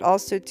connected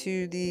also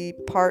to the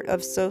part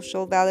of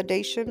social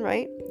validation,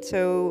 right?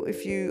 So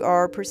if you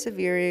are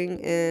persevering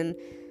in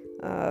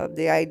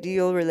the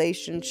ideal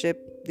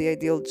relationship, the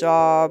ideal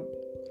job,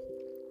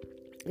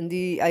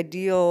 the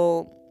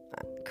ideal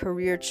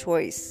career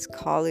choice,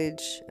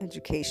 college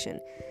education,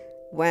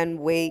 when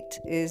weight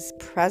is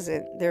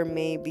present, there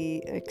may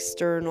be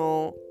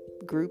external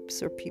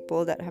groups or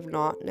people that have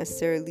not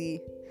necessarily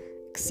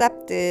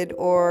accepted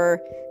or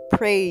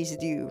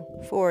praised you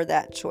for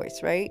that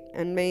choice, right?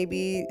 And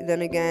maybe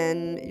then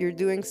again, you're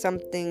doing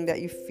something that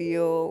you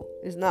feel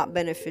is not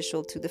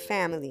beneficial to the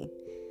family,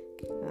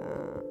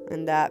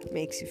 and that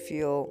makes you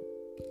feel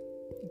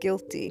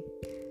guilty.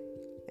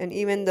 And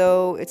even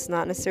though it's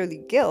not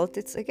necessarily guilt,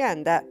 it's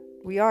again that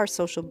we are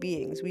social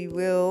beings. We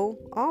will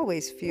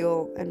always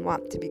feel and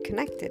want to be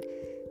connected.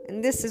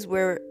 And this is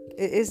where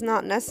it is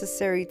not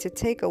necessary to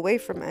take away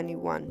from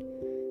anyone.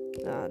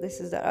 This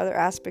is the other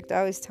aspect I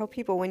always tell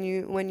people. When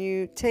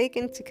you take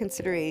into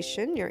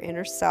consideration your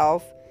inner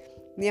self,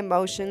 the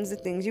emotions, the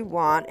things you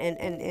want,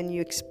 and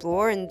you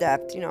explore in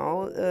depth,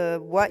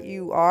 what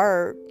you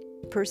are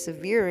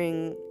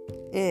persevering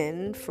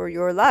in for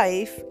your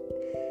life,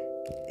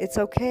 it's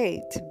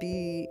okay to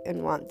be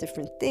and want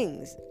different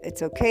things.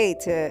 It's okay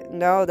to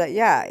know that,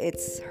 yeah,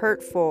 it's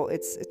hurtful.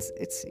 It's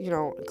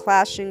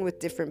clashing with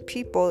different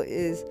people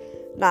is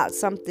not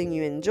something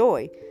you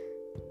enjoy.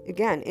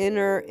 Again,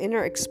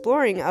 inner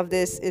exploring of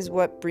this is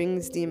what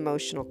brings the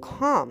emotional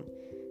calm,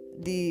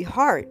 the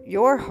heart,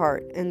 your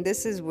heart. And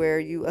this is where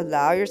you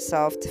allow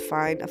yourself to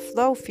find a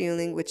flow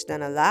feeling, which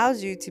then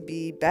allows you to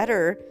be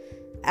better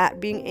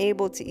at being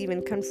able to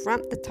even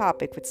confront the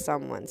topic with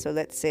someone. So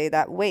let's say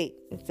that weight,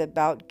 it's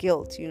about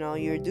guilt.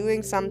 You're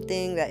doing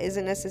something that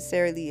isn't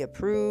necessarily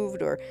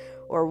approved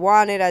or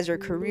wanted as your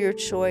career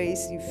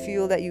choice. You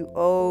feel that you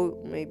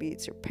owe, maybe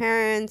it's your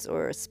parents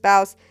or a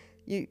spouse,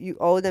 you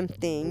owe them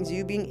things.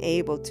 You being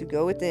able to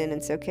go within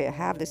and say, okay, I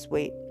have this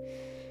weight,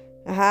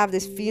 I have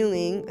this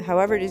feeling,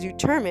 however it is you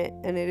term it,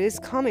 and it is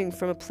coming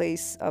from a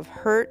place of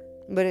hurt,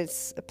 but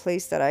it's a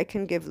place that I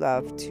can give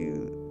love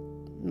to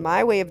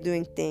my way of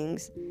doing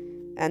things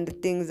and the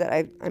things that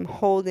I'm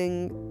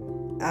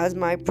holding as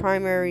my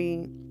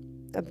primary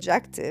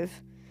objective.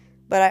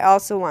 But I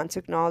also want to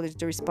acknowledge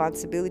the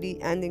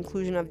responsibility and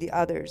inclusion of the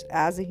others.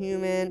 As a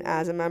human,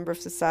 as a member of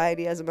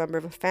society, as a member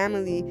of a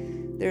family,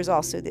 there's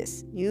also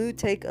this. You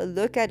take a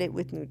look at it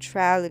with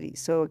neutrality.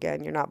 So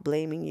again, you're not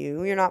blaming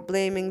you, you're not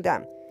blaming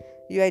them.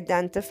 You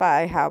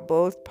identify how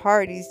both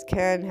parties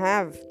can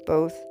have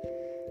both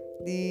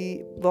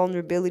the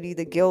vulnerability,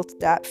 the guilt,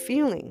 that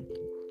feeling.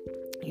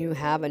 You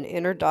have an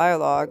inner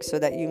dialogue so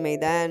that you may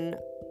then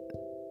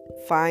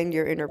find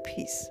your inner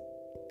peace.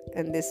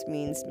 And this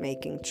means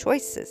making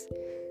choices.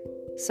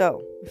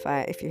 So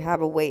if you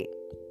have a weight,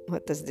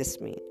 what does this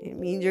mean? It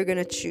means you're going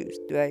to choose.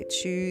 Do I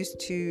choose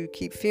to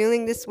keep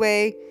feeling this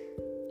way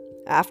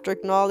after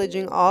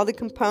acknowledging all the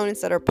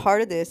components that are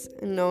part of this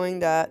and knowing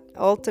that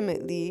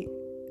ultimately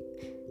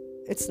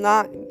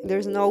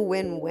there's no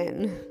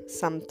win-win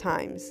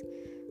sometimes.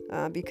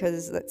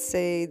 Because let's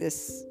say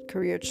this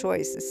career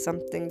choice is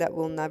something that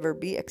will never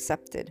be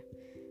accepted,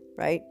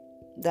 right?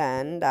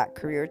 Then that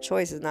career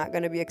choice is not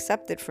going to be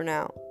accepted for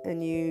now.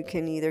 And you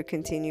can either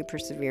continue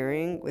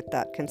persevering with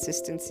that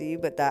consistency,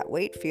 but that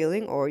weight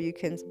feeling, or you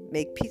can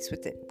make peace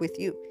with it, with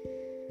you.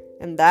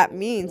 And that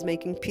means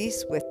making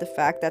peace with the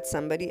fact that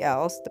somebody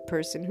else, the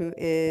person who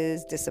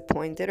is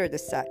disappointed or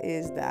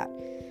is that.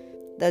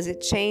 Does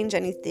it change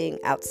anything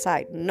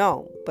outside?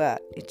 No,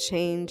 but it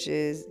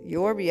changes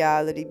your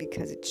reality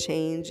because it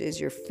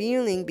changes your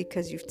feeling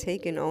because you've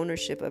taken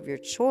ownership of your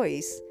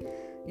choice.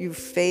 You've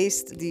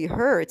faced the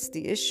hurts,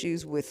 the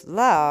issues with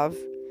love,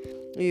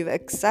 You've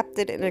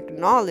accepted and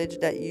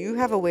acknowledged that you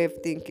have a way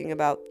of thinking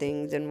about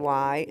things and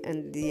why,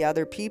 and the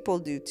other people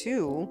do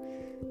too.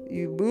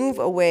 You move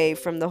away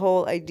from the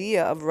whole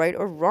idea of right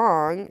or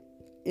wrong,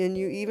 and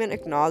you even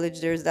acknowledge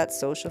there's that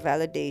social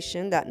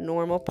validation, that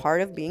normal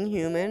part of being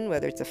human,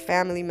 whether it's a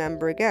family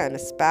member, again, a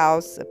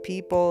spouse, a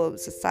people,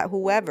 society,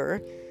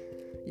 whoever.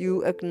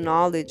 You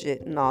acknowledge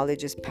it.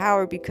 Knowledge is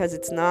power because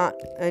it's not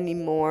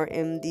anymore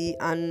in the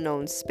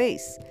unknown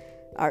space.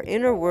 Our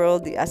inner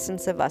world, the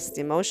essence of us,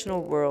 the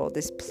emotional world,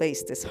 this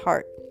place, this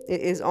heart,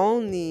 it is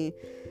only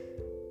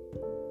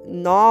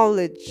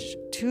knowledge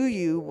to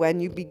you when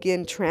you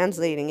begin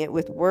translating it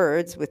with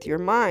words, with your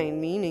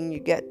mind, meaning you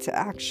get to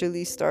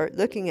actually start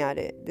looking at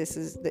it. This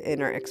is the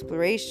inner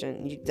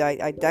exploration. You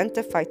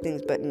identify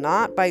things, but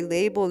not by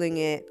labeling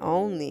it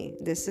only.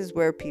 This is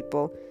where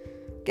people,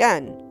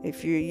 again,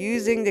 if you're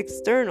using the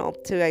external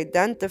to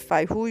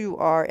identify who you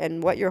are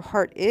and what your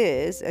heart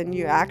is, and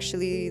you're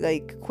actually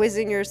like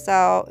quizzing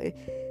yourself,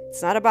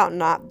 it's not about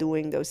not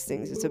doing those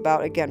things. It's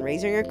about, again,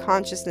 raising your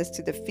consciousness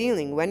to the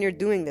feeling. When you're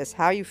doing this,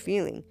 how are you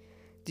feeling?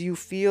 Do you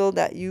feel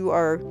that you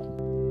are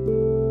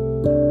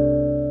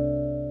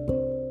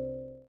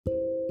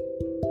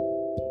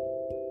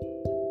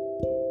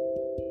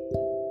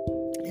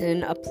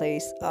in a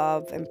place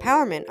of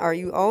empowerment? Are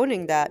you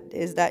owning that?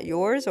 Is that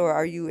yours, or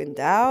are you in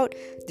doubt?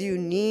 Do you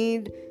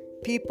need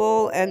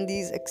people and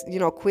these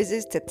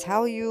quizzes to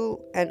tell you?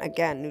 And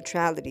again,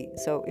 neutrality.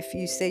 So if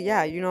you say,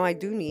 yeah,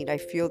 I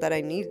feel that I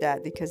need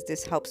that because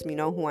this helps me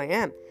know who I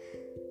am.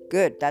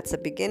 Good, that's a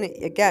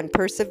beginning. Again,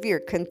 persevere,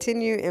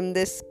 continue in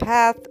this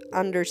path,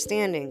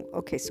 understanding,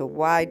 okay, so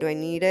why do I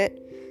need it?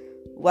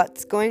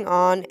 What's going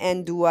on,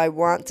 and do I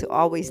want to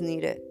always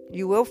need it?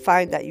 You will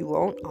find that you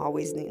won't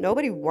always need.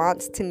 Nobody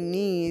wants to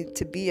need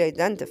to be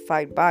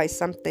identified by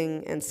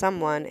something and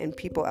someone and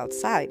people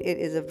outside. It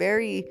is a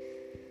very,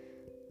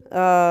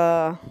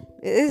 it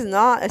is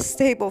not a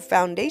stable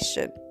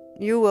foundation.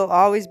 You will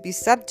always be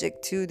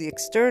subject to the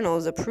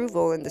external's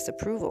approval and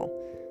disapproval.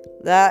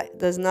 That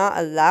does not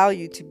allow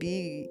you to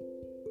be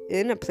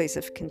in a place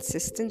of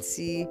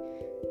consistency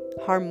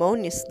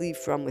harmoniously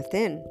from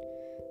within.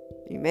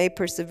 You may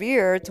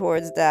persevere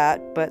towards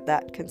that, but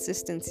that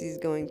consistency is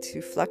going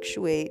to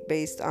fluctuate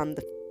based on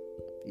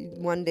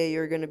one day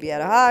you're going to be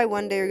at a high,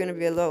 one day you're going to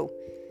be a low.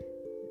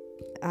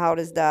 How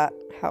does that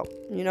help?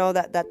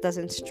 That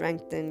doesn't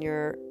strengthen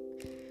your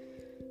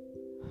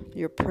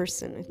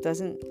person. It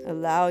doesn't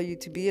allow you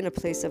to be in a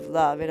place of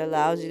love. It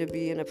allows you to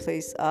be in a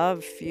place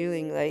of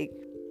feeling like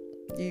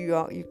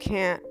you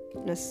can't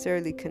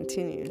necessarily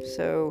continue.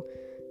 So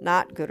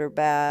not good or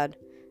bad.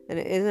 And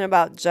it isn't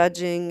about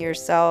judging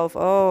yourself,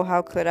 oh,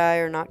 how could I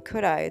or not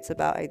could I? It's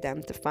about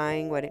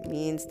identifying what it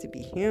means to be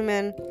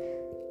human.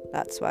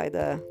 That's why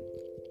the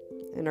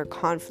inner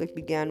conflict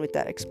began with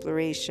that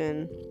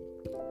exploration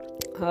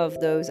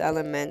of those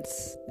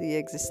elements, the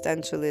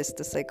existentialist,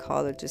 the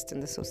psychologist,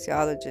 and the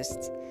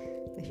sociologist.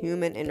 The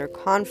human inner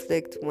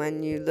conflict,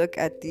 when you look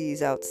at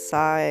these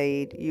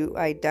outside, you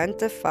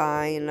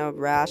identify in a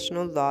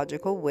rational,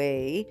 logical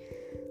way.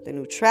 The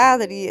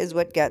neutrality is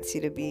what gets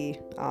you to be,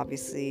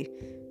 obviously,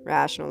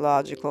 rational,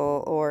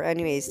 logical, or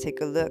anyways,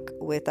 take a look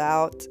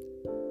without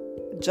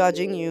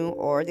judging you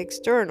or the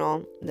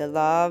external, the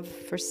love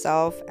for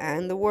self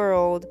and the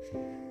world,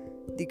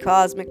 the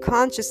cosmic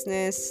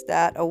consciousness,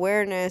 that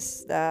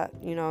awareness, that,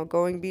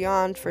 going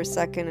beyond for a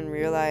second and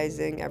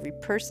realizing every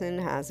person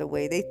has a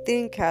way they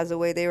think, has a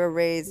way they were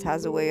raised,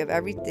 has a way of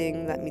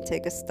everything. Let me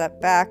take a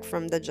step back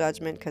from the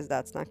judgment because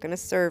that's not going to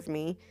serve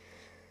me.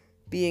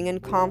 Being in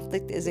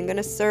conflict isn't going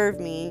to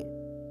serve me.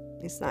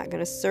 It's not going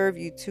to serve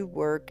you to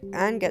work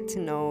and get to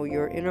know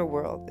your inner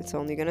world. It's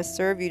only going to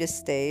serve you to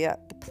stay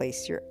at the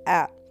place you're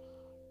at.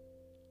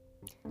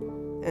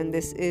 And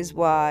this is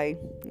why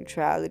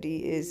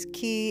neutrality is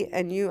key,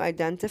 and you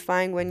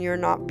identifying when you're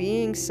not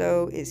being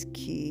so is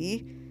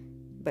key.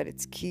 But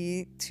it's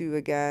key to,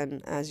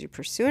 again, as you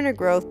pursue inner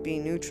growth, be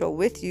neutral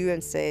with you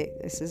and say,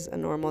 this is a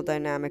normal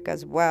dynamic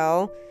as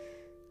well,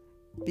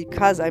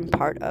 because I'm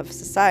part of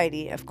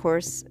society. Of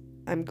course,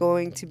 I'm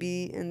going to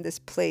be in this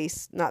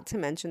place, not to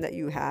mention that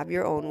you have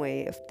your own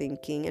way of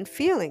thinking and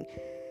feeling.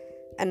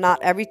 And not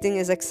everything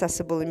is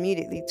accessible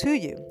immediately to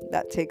you.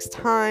 That takes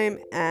time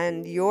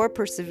and your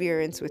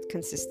perseverance with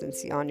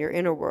consistency on your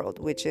inner world,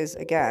 which is,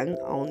 again,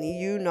 only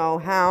you know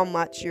how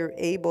much you're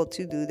able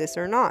to do this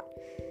or not.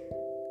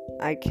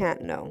 I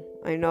can't know.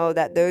 I know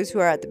that those who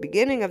are at the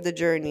beginning of the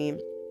journey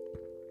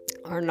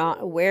are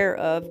not aware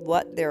of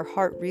what their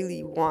heart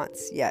really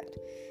wants yet.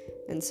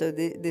 And so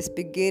this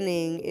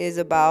beginning is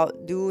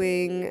about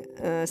doing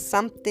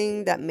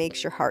something that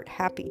makes your heart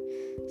happy.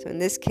 So in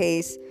this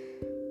case,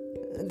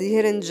 the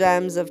hidden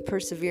gems of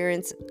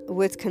perseverance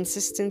with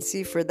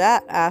consistency for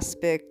that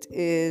aspect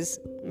is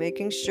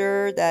making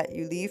sure that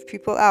you leave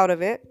people out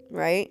of it,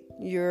 right?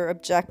 Your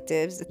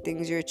objectives, the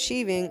things you're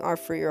achieving, are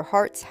for your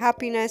heart's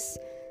happiness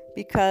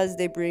because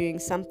they bring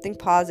something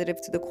positive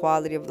to the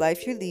quality of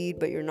life you lead,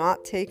 but you're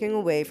not taking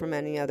away from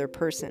any other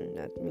person.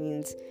 That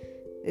means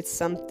it's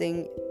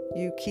something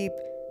you keep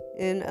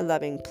in a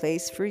loving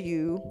place for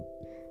you,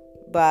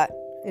 but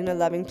in a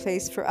loving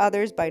place for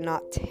others by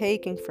not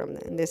taking from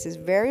them. And this is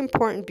very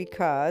important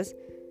because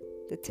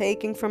the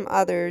taking from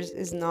others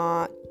is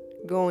not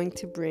going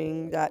to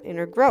bring that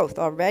inner growth.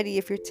 Already,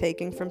 if you're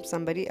taking from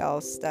somebody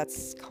else,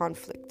 that's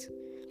conflict.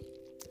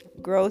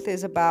 Growth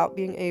is about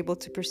being able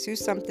to pursue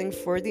something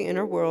for the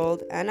inner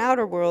world and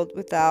outer world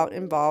without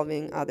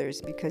involving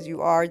others, because you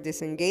are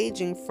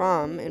disengaging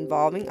from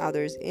involving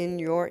others in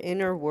your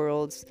inner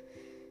worlds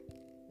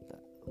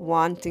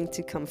wanting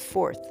to come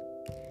forth.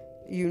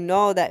 You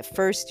know that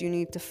first you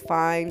need to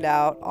find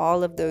out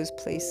all of those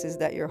places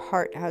that your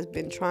heart has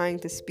been trying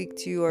to speak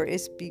to you, or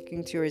is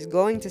speaking to you, or is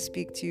going to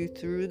speak to you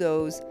through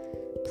those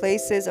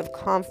places of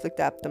conflict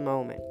at the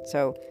moment.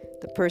 So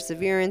the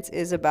perseverance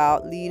is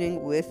about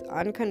leading with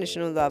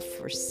unconditional love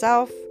for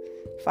self,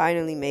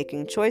 finally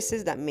making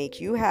choices that make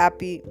you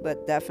happy,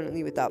 but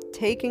definitely without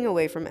taking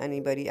away from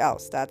anybody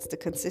else. That's the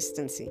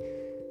consistency.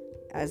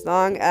 As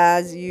long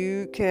as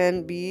you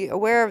can be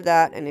aware of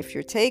that, and if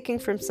you're taking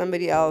from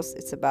somebody else,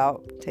 it's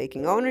about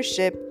taking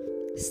ownership,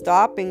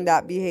 stopping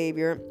that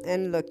behavior,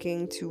 and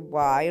looking to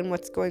why and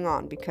what's going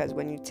on. Because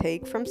when you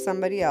take from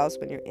somebody else,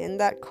 when you're in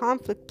that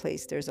conflict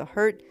place, there's a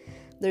hurt,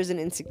 there's an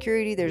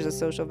insecurity, there's a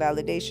social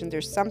validation,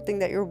 there's something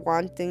that you're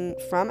wanting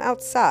from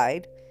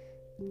outside.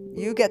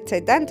 You get to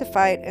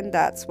identify it, and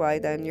that's why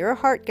then your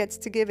heart gets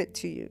to give it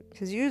to you,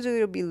 because usually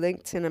it'll be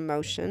linked to an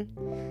emotion.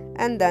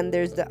 And then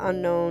there's the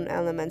unknown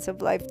elements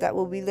of life that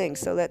will be linked.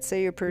 So let's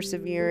say you're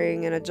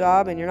persevering in a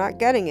job and you're not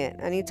getting it.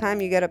 Anytime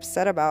you get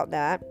upset about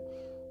that,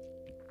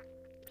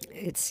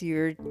 it's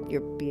you're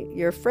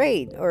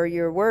afraid, or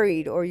you're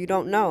worried, or you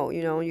don't know,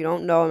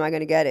 am I going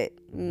to get it?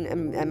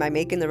 Am I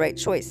making the right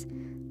choice?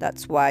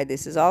 That's why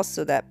this is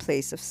also that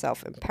place of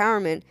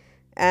self-empowerment.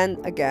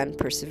 And again,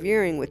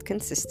 persevering with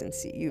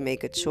consistency. You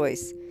make a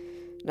choice.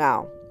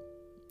 Now,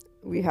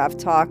 we have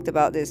talked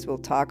about this. We'll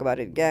talk about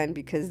it again,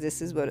 because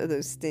this is one of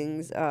those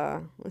things.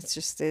 It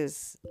just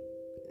is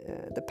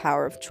the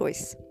power of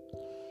choice.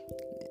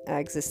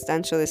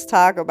 Existentialists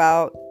talk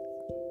about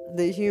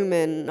the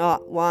human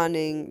not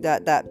wanting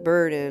that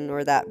burden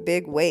or that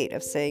big weight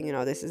of saying,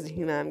 this is the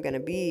human I'm going to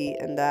be,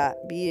 and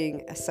that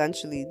being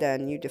essentially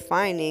then you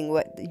defining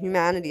what the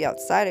humanity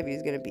outside of you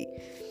is going to be.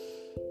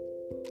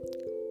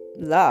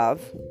 Love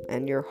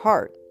and your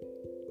heart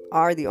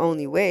are the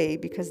only way,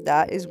 because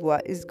that is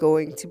what is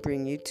going to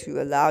bring you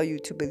to allow you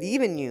to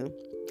believe in you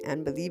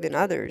and believe in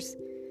others,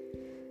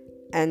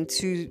 and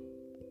to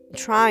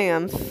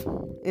triumph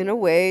in a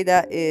way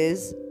that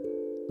is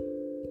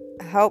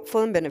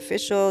helpful and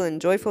beneficial and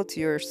joyful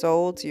to your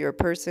soul, to your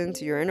person,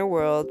 to your inner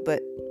world,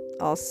 but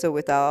also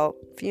without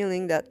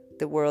feeling that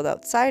the world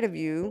outside of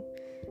you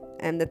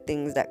and the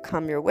things that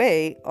come your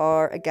way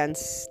are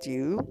against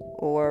you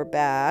or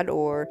bad,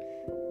 or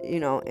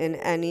in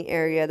any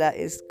area that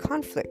is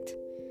conflict.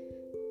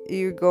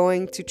 You're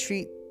going to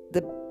treat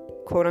the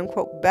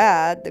quote-unquote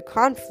bad, the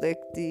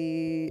conflict,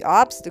 the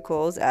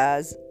obstacles,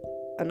 as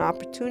an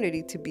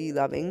opportunity to be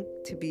loving,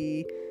 to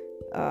be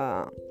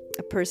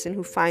a person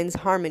who finds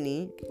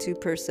harmony, to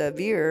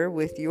persevere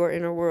with your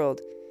inner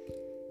world.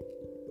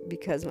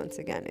 Because once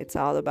again, it's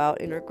all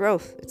about inner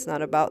growth. It's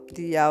not about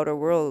the outer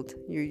world.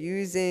 You're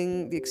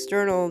using the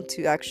external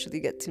to actually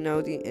get to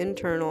know the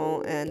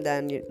internal, and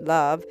then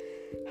love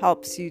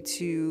helps you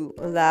to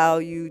allow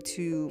you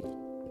to,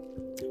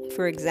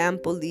 for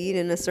example, lead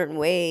in a certain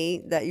way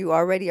that you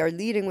already are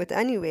leading with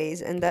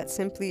anyways, and that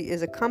simply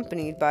is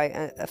accompanied by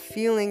a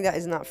feeling that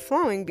is not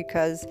flowing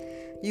because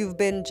you've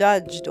been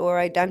judged or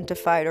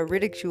identified or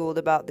ridiculed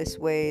about this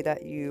way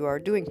that you are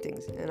doing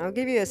things. And I'll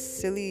give you a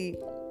silly,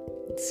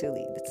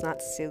 it's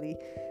not silly,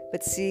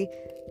 but see,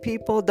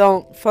 people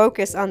don't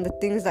focus on the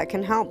things that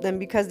can help them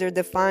because they're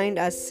defined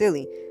as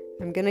silly.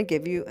 I'm going to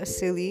give you a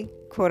silly,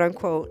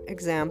 quote-unquote,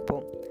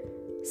 example.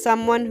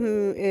 Someone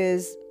who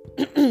is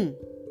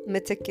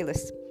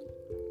meticulous.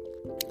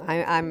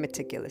 I'm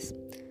meticulous,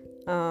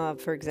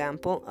 for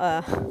example.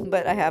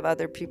 But I have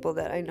other people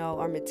that I know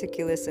are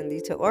meticulous and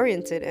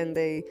detail-oriented, and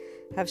they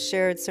have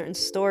shared certain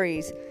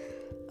stories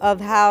of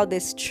how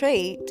this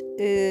trait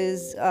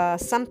is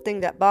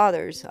something that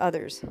bothers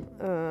others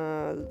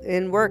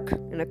in work,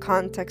 in a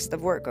context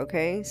of work,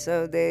 okay?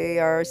 So they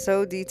are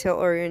so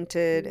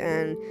detail-oriented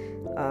and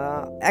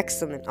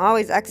excellent,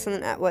 always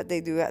excellent at what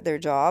they do at their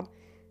job,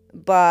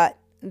 but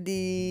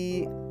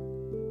the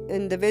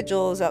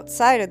individuals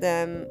outside of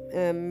them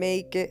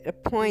make it a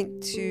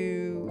point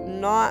to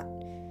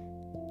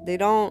they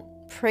don't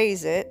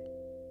praise it.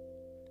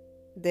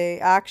 They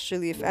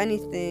actually, if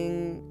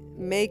anything,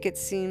 make it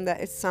seem that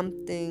it's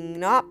something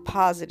not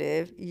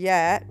positive,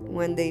 yet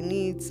when they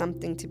need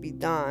something to be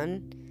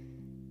done,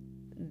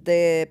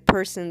 the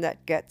person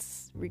that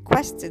gets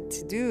requested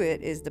to do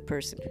it is the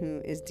person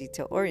who is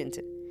detail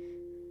oriented.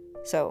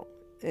 So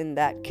in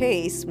that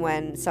case,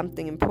 when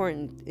something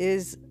important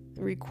is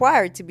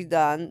required to be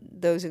done,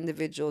 those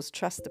individuals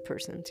trust the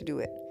person to do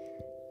it,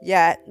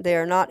 yet they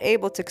are not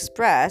able to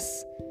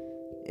express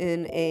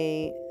in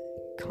a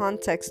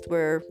context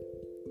where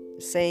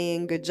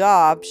saying good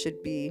job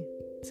should be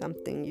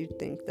something you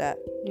think that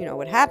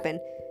would happen,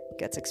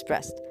 gets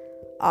expressed.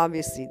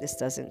 obviously this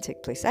doesn't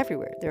take place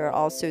everywhere. There are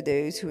also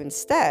those who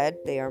instead,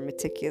 they are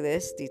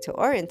meticulous,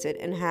 detail-oriented,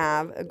 and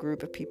have a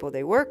group of people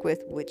they work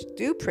with which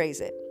do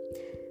praise it.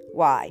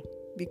 Why?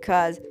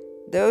 Because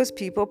those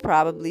people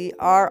probably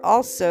are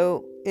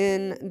also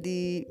in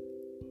the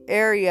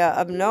area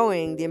of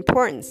knowing the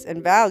importance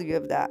and value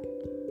of that.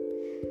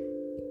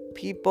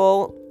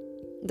 People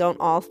don't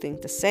all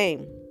think the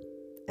same.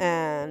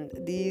 And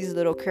these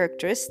little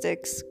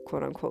characteristics,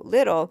 quote unquote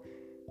little,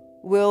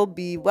 will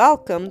be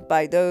welcomed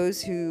by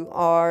those who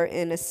are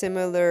in a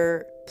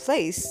similar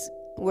place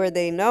where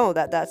they know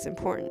that that's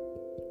important.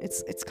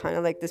 It's kind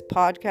of like this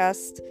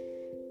podcast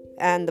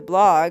and the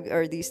blog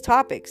or these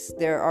topics.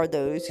 There are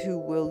those who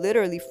will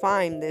literally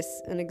find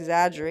this an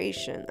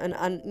exaggeration, an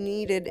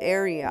unneeded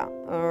area,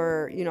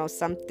 or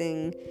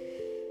something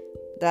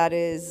that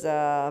is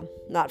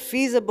not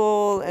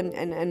feasible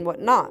and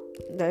whatnot.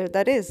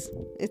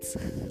 It's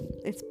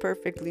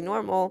perfectly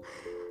normal,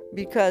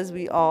 because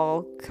we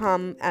all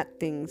come at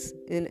things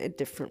in a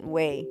different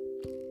way.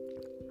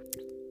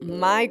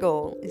 My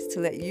goal is to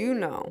let you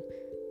know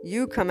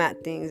you come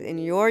at things in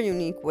your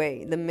unique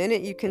way. The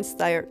minute you can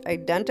start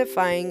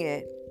identifying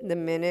it, the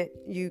minute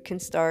you can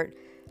start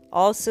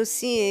also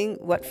seeing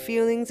what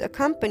feelings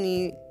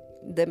accompany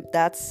them,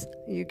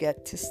 you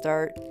get to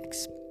start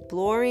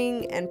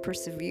exploring and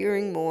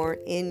persevering more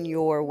in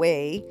your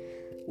way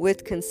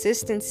with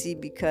consistency,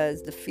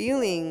 because the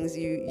feelings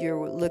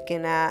you're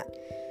looking at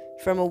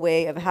from a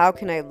way of how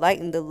can I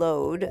lighten the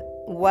load,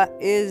 what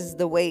is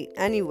the weight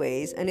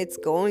anyways, and it's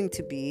going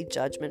to be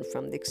judgment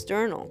from the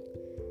external.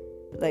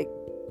 Like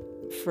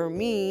for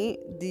me,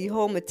 the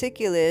whole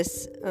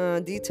meticulous,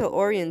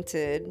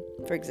 detail-oriented,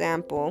 for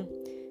example,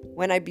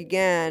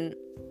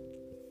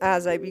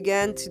 as I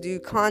began to do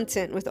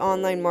content with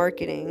online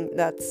marketing,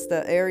 that's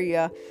the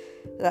area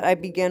that I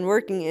began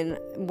working in.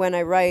 When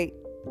I write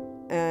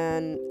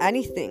and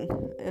anything,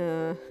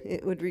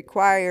 it would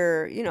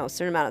require, a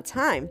certain amount of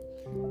time.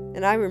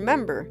 And I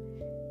remember,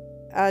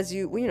 as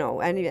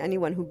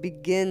anyone who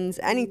begins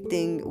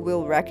anything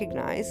will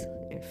recognize,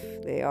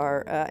 if they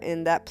are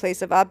in that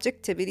place of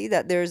objectivity,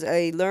 that there's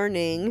a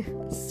learning,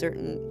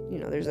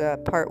 there's a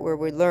part where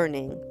we're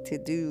learning to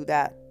do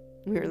that.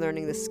 We're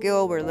learning the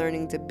skill, we're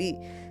learning to be.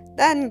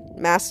 Then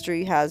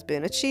mastery has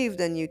been achieved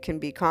and you can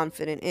be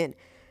confident in.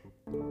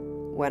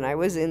 When I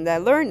was in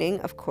that learning,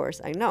 of course,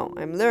 I know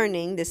I'm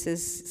learning. This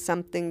is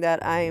something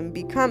that I am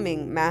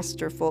becoming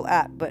masterful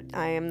at, but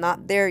I am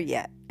not there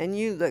yet. And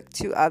you look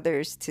to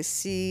others to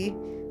see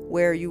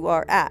where you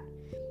are at.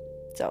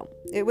 So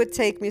it would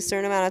take me a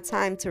certain amount of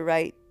time to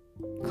write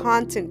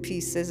content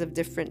pieces of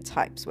different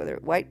types, whether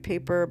white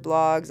paper,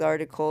 blogs,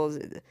 articles,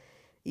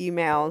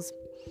 emails.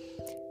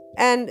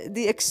 And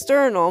the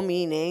external,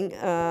 meaning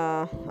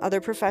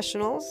other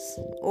professionals,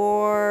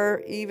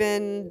 or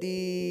even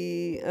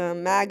the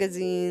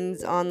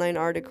magazines, online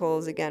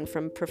articles, again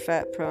from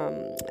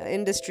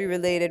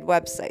industry-related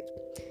websites,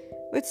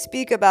 would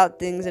speak about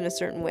things in a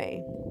certain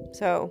way.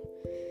 So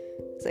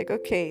it's like,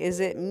 okay, is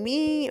it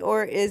me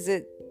or is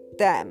it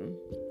them?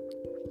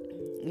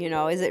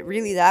 Is it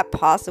really that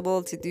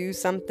possible to do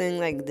something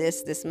like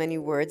this many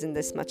words in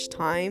this much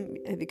time?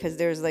 Because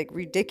there's like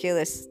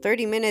ridiculous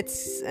 30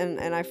 minutes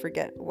and I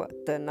forget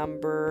what the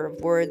number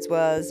of words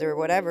was or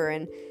whatever.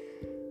 And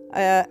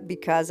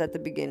because at the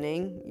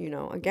beginning,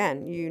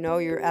 again,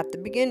 you're at the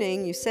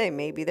beginning, you say,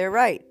 maybe they're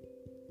right.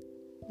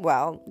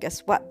 Well,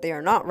 guess what? They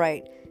are not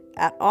right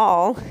at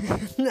all.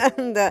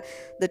 And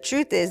the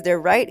truth is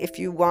they're right if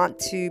you want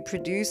to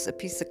produce a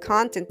piece of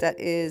content that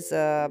is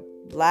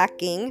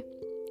lacking.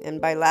 And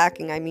by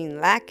lacking, I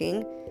mean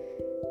lacking.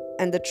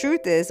 And the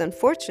truth is,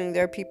 unfortunately,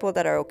 there are people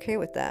that are okay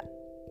with that.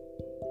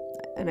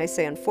 And I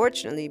say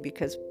unfortunately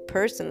because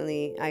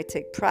personally, I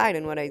take pride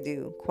in what I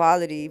do.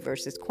 Quality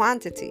versus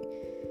quantity.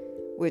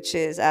 Which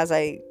is, as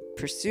I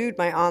pursued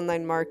my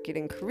online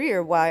marketing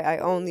career, why I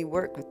only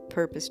work with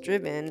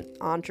purpose-driven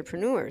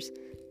entrepreneurs.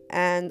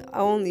 And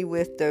only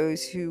with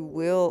those who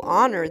will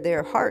honor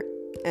their heart.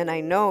 And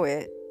I know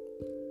it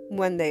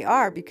when they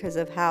are, because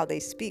of how they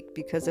speak,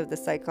 because of the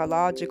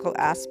psychological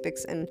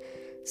aspects and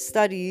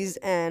studies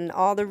and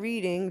all the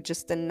reading,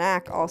 just the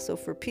knack also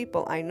for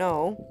people. I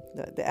know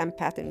the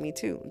empath in me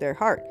too, their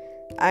heart.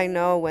 I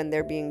know when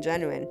they're being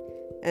genuine,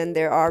 and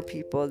there are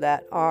people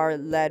that are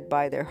led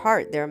by their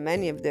heart. There are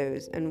many of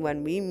those, and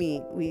when we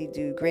meet, we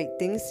do great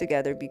things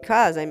together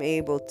because I'm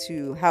able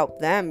to help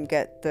them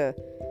get the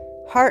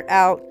heart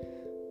out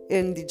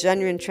in the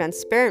genuine,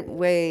 transparent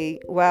way,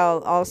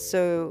 while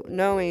also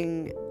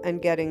knowing and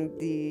getting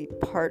the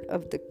part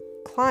of the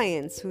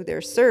clients who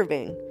they're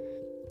serving.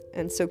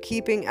 And so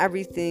keeping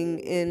everything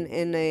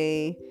in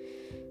a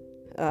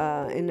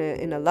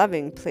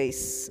loving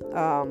place,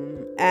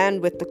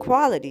 and with the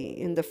quality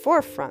in the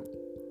forefront.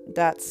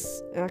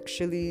 That's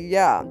actually,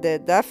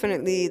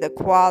 definitely the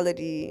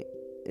quality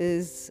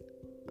is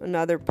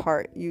another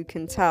part. You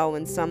can tell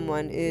when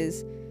someone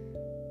is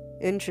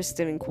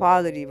interested in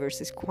quality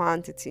versus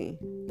quantity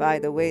by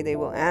the way they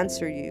will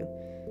answer you,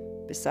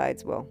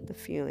 besides, well, the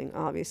feeling,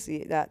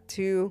 obviously, that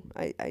too.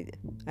 I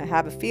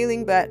have a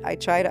feeling, but I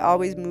try to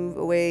always move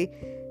away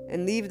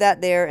and leave that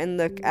there and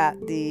look at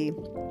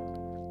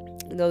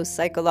those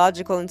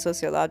psychological and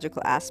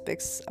sociological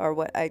aspects are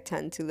what I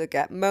tend to look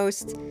at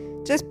most,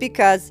 just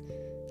because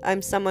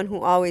I'm someone who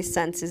always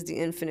senses the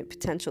infinite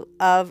potential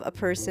of a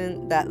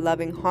person, that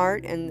loving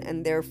heart,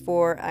 and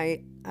therefore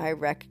I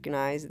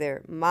recognize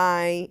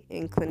my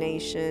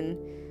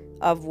inclination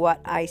of what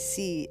I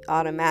see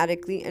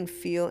automatically and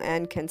feel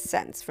and can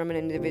sense from an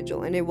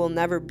individual. And it will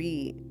never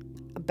be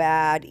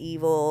bad,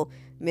 evil,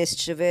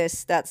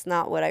 mischievous. That's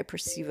not what I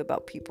perceive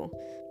about people.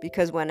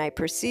 Because when I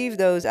perceive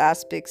those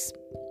aspects,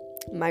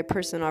 my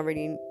person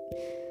already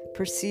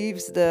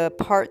perceives the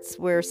parts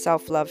where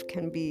self-love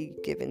can be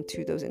given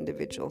to those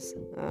individuals.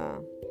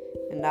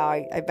 And now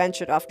I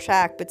ventured off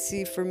track, but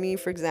see, for me,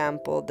 for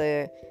example,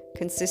 the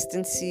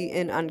consistency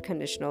in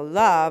unconditional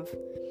love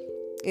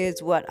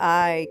is what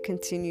I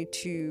continue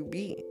to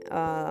be.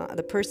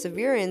 The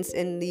perseverance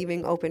in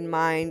leaving open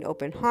mind,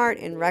 open heart,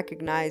 and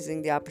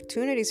recognizing the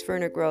opportunities for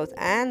inner growth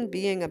and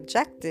being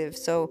objective.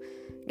 So,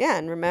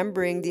 again,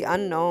 remembering the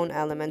unknown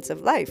elements of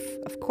life.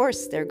 Of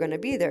course, they're going to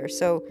be there.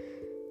 So,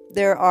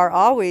 there are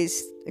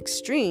always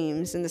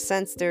extremes in the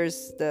sense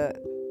there's the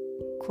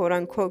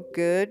quote-unquote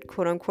good,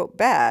 quote-unquote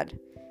bad.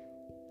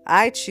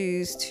 I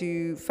choose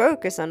to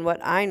focus on what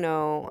I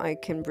know I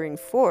can bring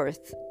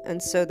forth.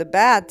 And so the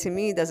bad to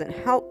me doesn't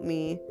help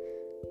me,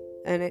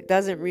 and it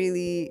doesn't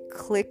really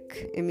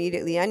click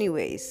immediately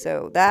anyway.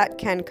 So that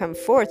can come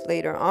forth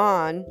later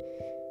on,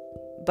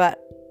 but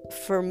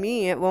for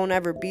me, it won't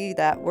ever be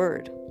that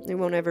word. It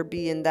won't ever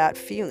be in that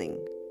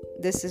feeling.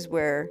 This is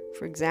where,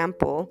 for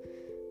example,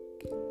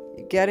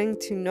 getting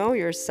to know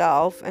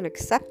yourself and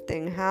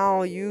accepting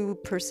how you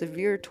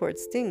persevere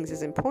towards things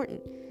is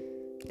important.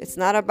 It's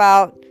not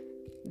about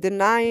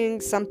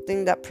denying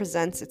something that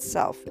presents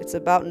itself. It's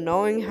about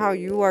knowing how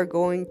you are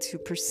going to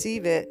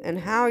perceive it and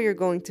how you're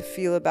going to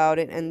feel about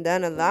it, and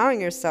then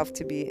allowing yourself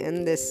to be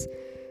in this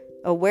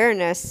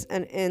awareness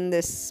and in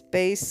this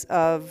space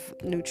of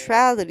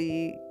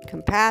neutrality,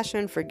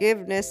 compassion,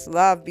 forgiveness,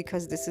 love,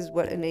 because this is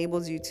what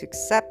enables you to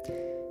accept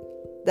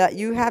that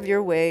you have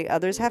your way,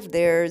 others have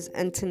theirs,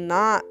 and to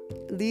not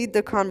lead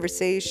the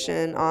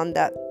conversation on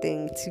that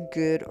thing to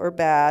good or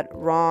bad,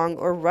 wrong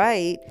or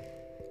right.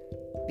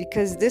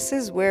 Because this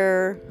is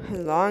where, as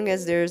long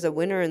as there's a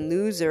winner and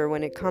loser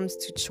when it comes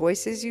to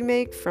choices you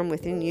make from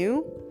within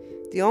you,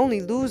 the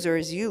only loser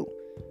is you.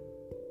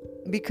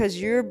 Because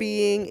you're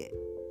being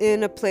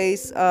in a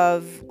place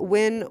of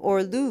win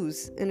or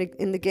lose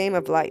in the game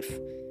of life.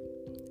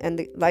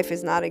 And life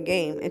is not a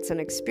game, it's an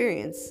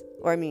experience.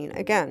 Or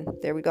again,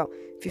 there we go.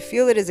 If you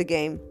feel it is a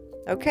game,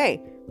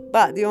 okay.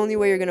 But the only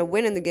way you're going to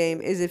win in the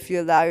game is if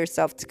you allow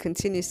yourself to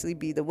continuously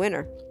be the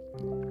winner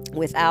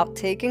without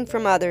taking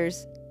from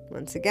others.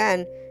 Once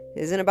again,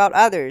 it isn't about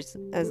others.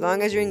 As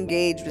long as you're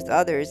engaged with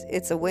others,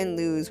 it's a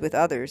win-lose with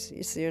others.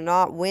 So you're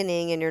not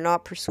winning and you're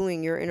not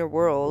pursuing your inner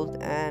world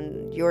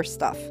and your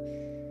stuff.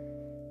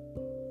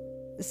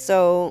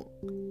 So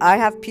I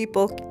have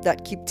people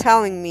that keep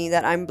telling me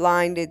that I'm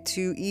blinded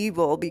to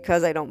evil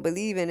because I don't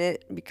believe in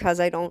it, because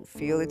I don't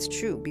feel it's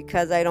true,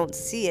 because I don't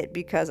see it,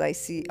 because I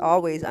see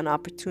always an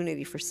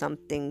opportunity for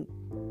something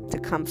to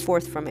come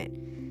forth from it.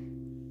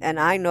 And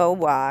I know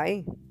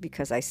why,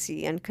 because I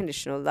see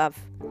unconditional love.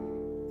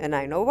 And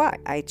I know why.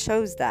 I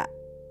chose that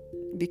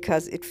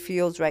because it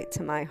feels right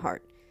to my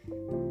heart.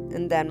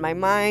 And then my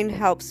mind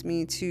helps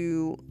me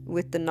to,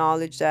 with the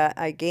knowledge that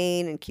I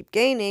gain and keep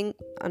gaining,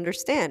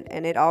 understand.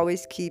 And it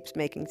always keeps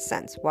making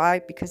sense.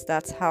 Why? Because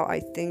that's how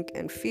I think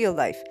and feel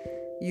life.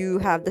 You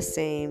have the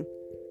same.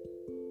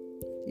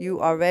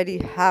 You already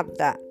have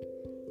that.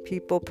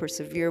 People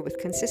persevere with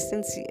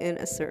consistency in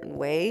a certain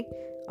way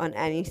on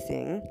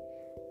anything.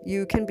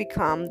 You can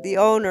become the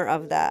owner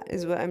of that,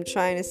 is what I'm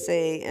trying to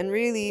say. And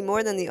really,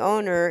 more than the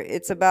owner,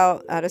 it's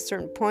about, at a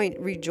certain point,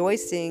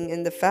 rejoicing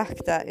in the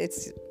fact that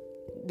it's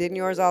been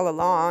yours all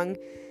along,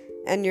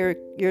 and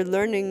you're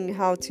learning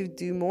how to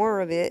do more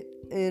of it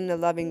in a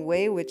loving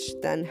way, which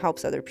then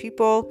helps other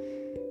people.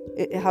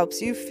 It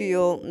helps you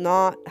feel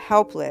not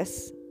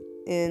helpless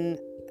in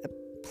a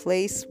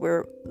place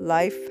where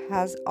life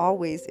has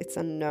always its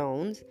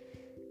unknowns.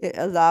 It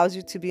allows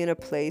you to be in a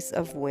place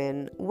of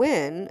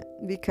win-win,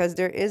 because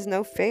there is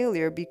no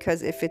failure.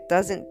 Because if it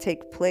doesn't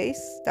take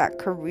place, that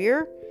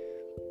career,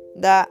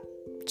 that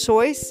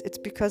choice, it's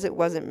because it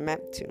wasn't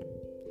meant to.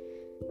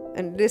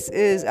 And this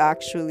is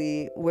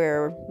actually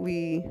where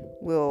we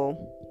will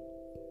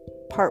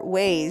part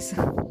ways,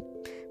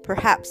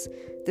 perhaps,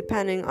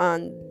 depending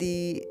on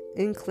the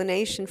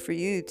inclination for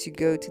you to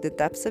go to the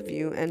depths of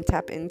you and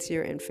tap into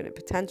your infinite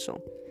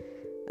potential.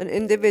 An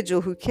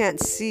individual who can't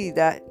see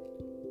that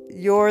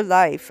your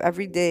life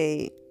every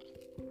day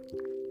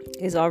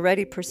is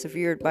already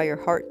persevered by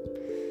your heart,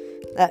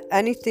 that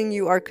anything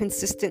you are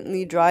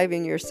consistently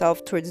driving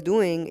yourself towards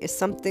doing is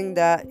something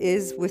that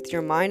is with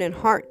your mind and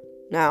heart.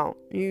 Now,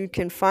 you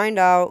can find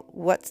out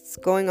what's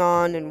going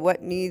on and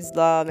what needs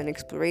love and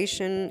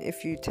exploration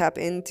if you tap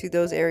into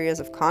those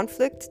areas of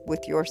conflict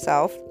with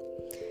yourself.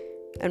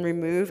 and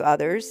remove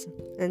others,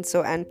 and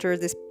so enter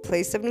this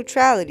place of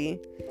neutrality,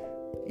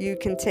 you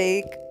can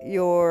take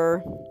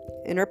your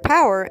inner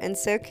power and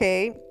say,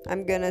 okay,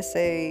 I'm going to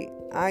say,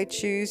 I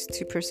choose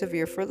to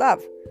persevere for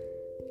love.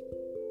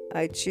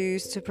 I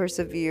choose to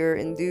persevere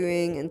in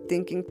doing and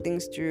thinking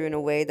things through in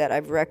a way that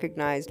I've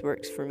recognized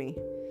works for me.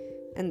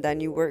 And then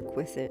you work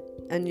with it.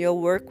 And you'll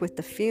work with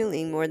the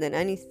feeling more than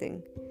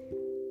anything,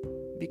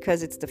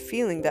 because it's the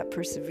feeling that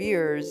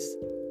perseveres.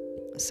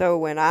 So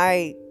when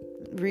I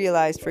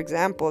realized, for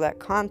example, that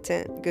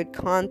good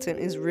content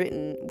is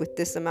written with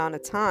this amount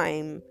of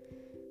time,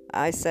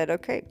 I said,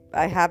 okay,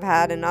 I have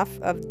had enough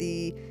of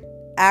the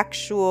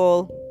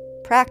actual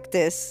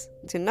practice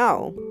to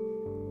know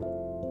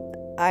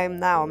I am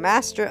now a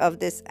master of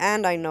this,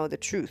 and I know the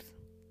truth.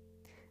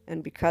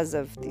 And because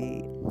of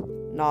the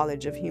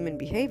knowledge of human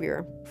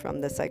behavior from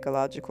the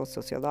psychological,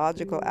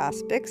 sociological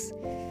aspects,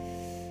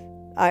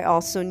 I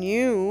also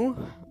knew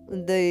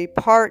the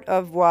part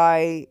of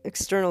why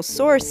external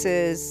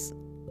sources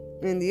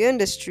in the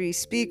industry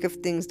speak of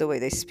things the way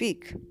they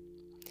speak.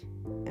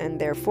 And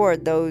therefore,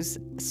 those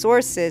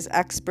sources,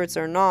 experts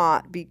or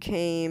not,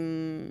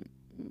 became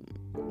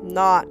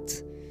not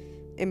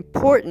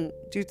important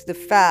due to the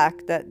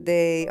fact that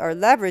they are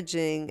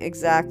leveraging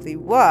exactly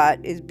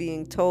what is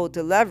being told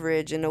to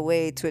leverage in a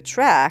way to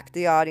attract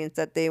the audience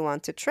that they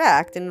want to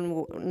attract,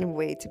 and in a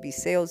way to be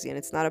salesy. And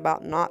it's not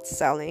about not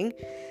selling.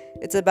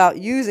 It's about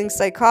using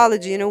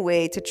psychology in a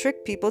way to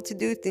trick people to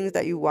do things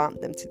that you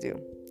want them to do.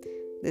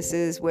 This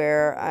is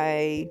where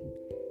I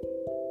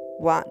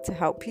want to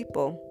help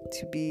people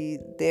to be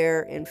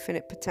their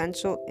infinite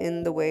potential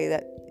in the way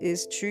that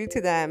is true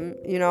to them,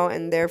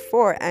 and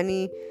therefore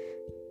any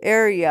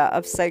area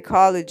of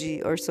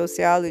psychology or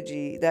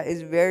sociology that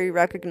is very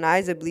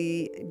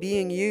recognizably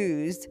being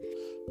used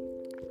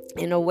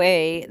in a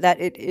way that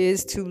it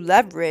is to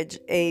leverage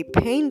a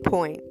pain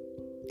point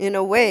in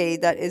a way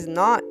that is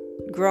not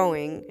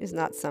growing is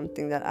not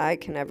something that I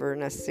can ever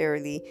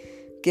necessarily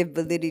give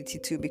validity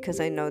to, because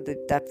I know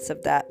the depths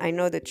of that. I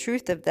know the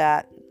truth of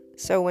that.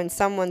 So when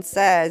someone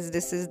says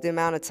this is the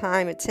amount of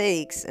time it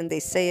takes, and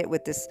they say it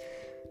with this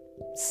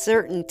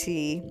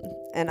certainty,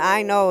 and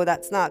I know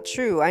that's not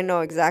true, I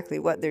know exactly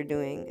what they're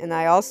doing. And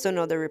I also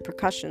know the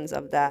repercussions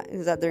of that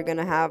is that they're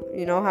gonna have,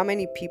 how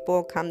many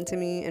people come to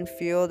me and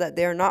feel that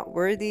they're not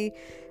worthy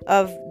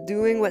of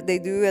doing what they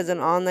do as an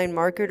online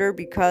marketer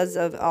because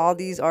of all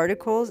these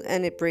articles.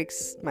 And it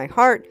breaks my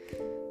heart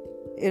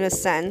in a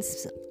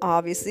sense,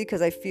 obviously,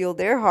 because I feel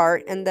their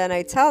heart. And then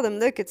I tell them,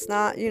 look, it's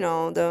not,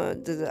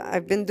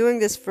 I've been doing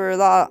this for a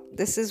lot.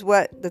 This is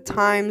what the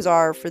times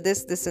are for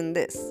this, this, and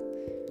this.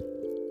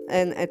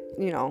 And,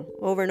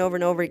 over and over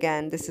and over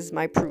again, this is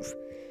my proof.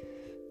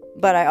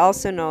 But I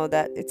also know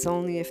that it's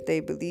only if they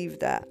believe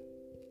that.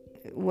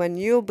 When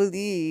you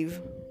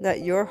believe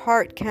that your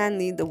heart can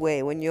lead the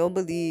way, when you'll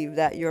believe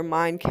that your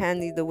mind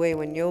can lead the way,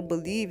 when you'll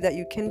believe that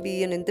you can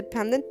be an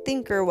independent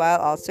thinker while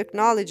also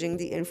acknowledging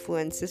the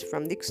influences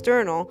from the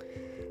external,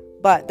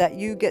 but that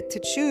you get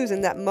to choose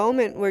in that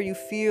moment where you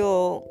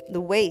feel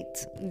the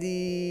weight,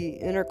 the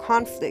inner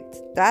conflict,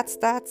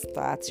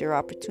 that's your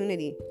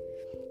opportunity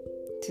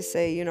to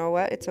say, you know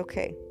what, it's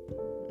okay.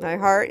 My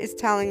heart is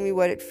telling me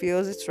what it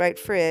feels it's right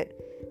for it,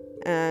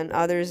 and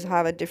others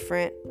have a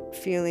different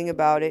feeling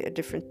about it, a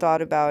different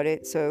thought about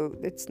it, so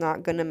it's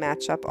not going to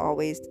match up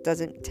always. It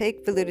doesn't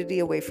take validity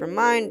away from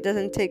mine, it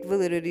doesn't take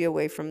validity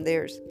away from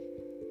theirs.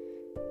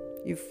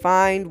 You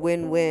find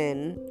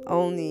win-win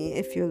only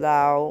if you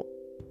allow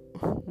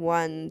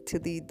one to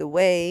lead the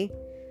way.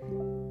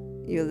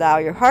 You allow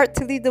your heart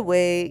to lead the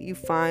way. You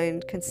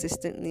find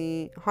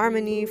consistently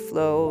harmony,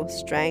 flow,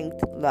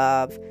 strength,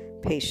 love,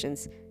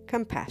 patience,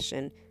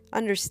 compassion,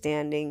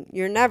 understanding.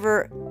 You're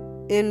never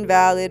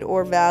invalid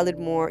or valid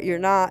more.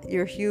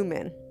 You're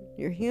human.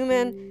 You're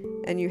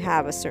human, and you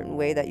have a certain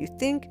way that you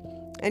think,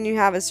 and you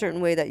have a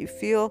certain way that you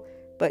feel,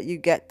 but you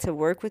get to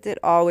work with it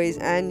always,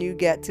 and you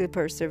get to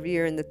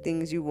persevere in the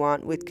things you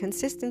want with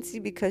consistency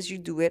because you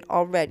do it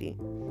already.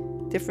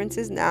 Difference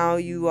is now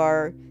you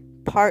are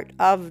part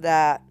of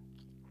that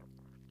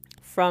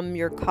from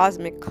your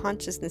cosmic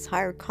consciousness,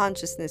 higher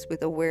consciousness,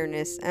 with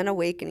awareness and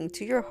awakening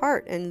to your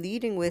heart and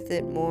leading with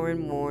it more and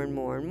more and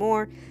more and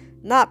more.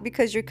 Not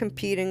because you're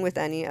competing with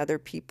any other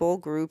people,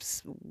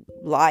 groups,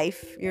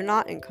 life. You're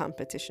not in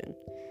competition.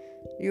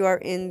 You are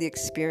in the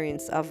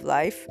experience of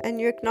life,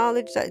 and you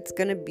acknowledge that it's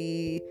going to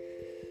be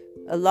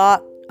a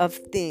lot of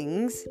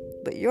things,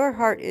 but your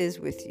heart is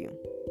with you.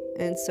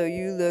 And so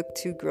you look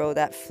to grow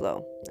that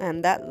flow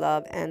and that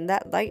love and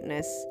that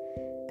lightness.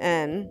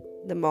 And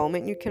the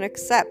moment you can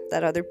accept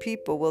that other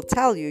people will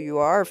tell you you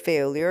are a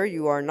failure,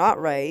 you are not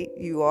right,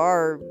 you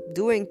are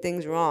doing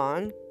things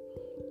wrong,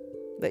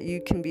 but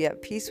you can be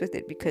at peace with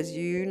it because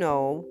you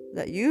know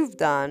that you've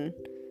done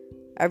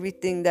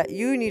everything that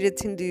you needed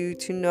to do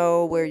to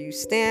know where you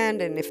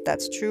stand and if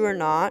that's true or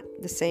not,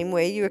 the same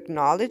way you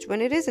acknowledge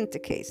when it isn't the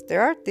case.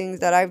 There are things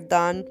that I've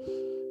done,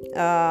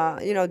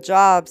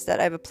 jobs that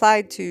I've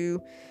applied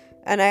to,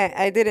 and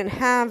I didn't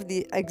have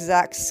the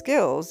exact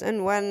skills.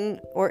 And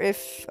when, or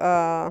if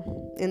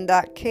in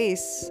that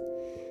case,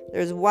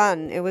 There's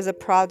one. It was a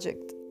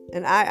project,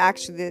 and I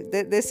actually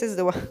this is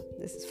the one.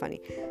 This is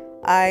funny.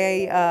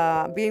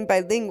 I being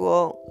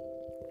bilingual,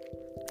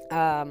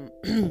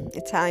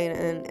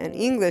 Italian and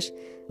English,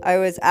 I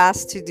was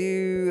asked to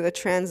do a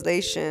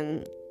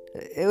translation.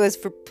 It was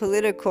for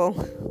political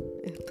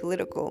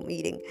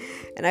meeting,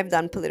 and I've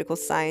done political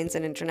science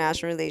and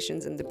international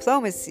relations and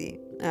diplomacy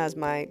as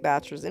my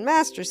bachelor's and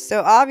master's.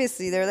 So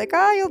obviously they're like,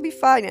 oh, you'll be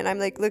fine. And I'm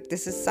like, look,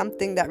 this is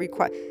something that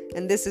requires,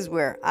 and this is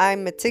where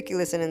I'm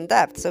meticulous and in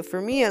depth. So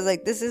for me, I was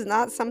like, this is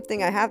not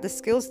something I have the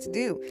skills to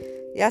do.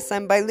 Yes,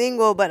 I'm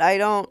bilingual, but I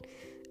don't.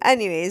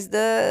 Anyways,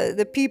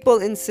 the people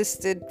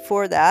insisted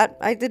for that.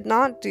 I did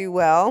not do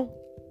well.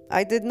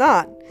 I did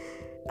not.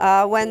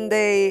 When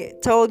they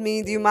told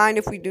me, do you mind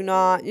if we do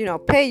not,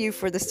 pay you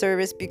for the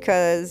service,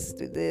 because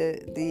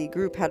the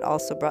group had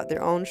also brought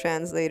their own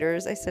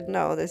translators, I said,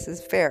 no, this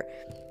is fair.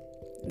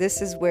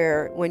 This is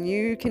where, when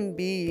you can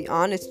be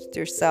honest with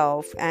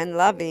yourself and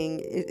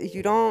loving,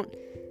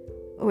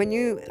 when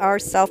you are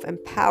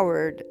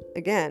self-empowered,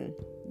 again,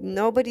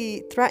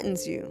 nobody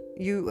threatens you.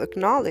 You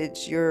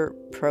acknowledge your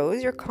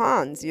pros, your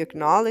cons, you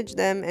acknowledge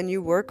them and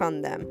you work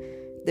on them.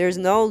 There's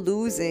no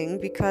losing,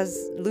 because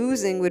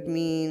losing would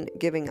mean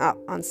giving up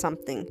on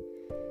something.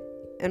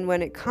 And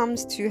when it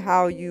comes to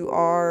how you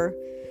are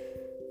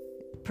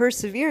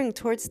persevering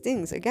towards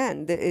things,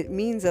 again, it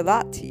means a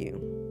lot to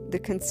you. The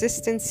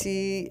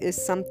consistency is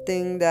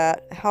something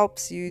that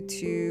helps you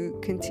to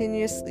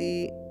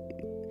continuously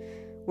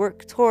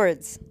work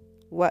towards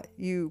what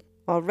you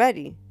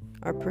already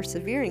are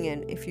persevering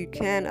in. If you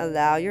can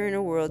allow your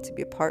inner world to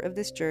be a part of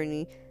this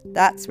journey,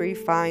 that's where you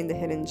find the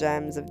hidden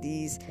gems of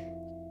these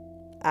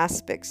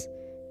aspects.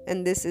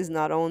 And this is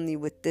not only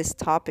with this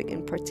topic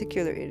in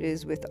particular, it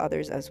is with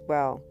others as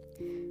well.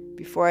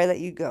 Before I let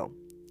you go,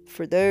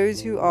 for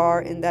those who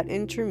are in that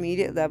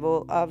intermediate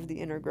level of the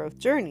inner growth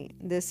journey,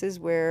 this is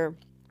where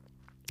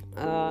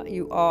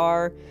you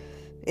are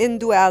in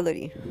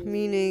duality,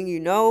 meaning you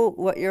know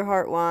what your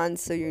heart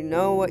wants, so you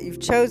know what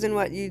you've chosen,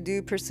 what you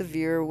do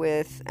persevere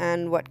with,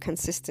 and what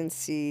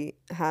consistency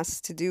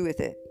has to do with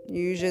it.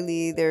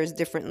 Usually there's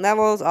different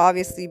levels,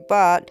 obviously,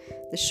 but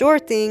the sure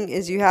thing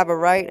is you have a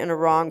right and a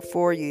wrong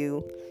for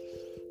you.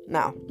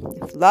 Now,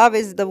 if love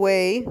is the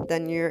way,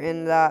 then you're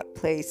in that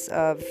place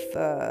of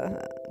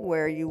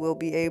where you will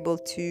be able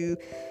to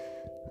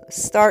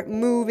start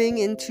moving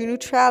into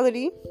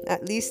neutrality,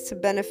 at least to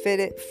benefit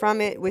it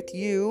from it with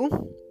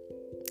you.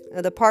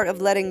 The part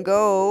of letting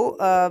go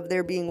of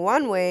there being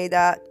one way,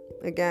 that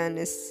again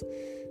is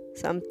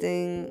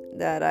something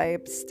that I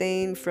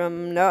abstain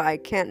from. No, I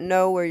can't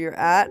know where you're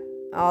at.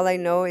 All I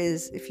know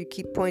is if you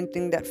keep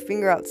pointing that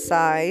finger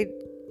outside,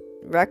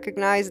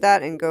 recognize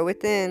that and go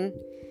within,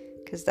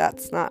 because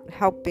that's not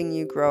helping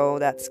you grow.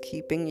 That's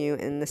keeping you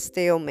in the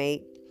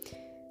stalemate.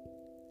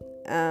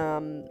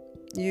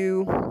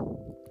 You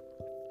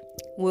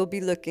will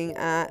be looking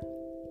at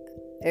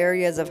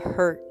areas of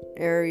hurt,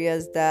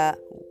 areas that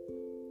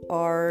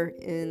are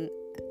in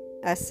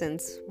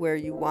essence where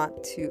you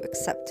want to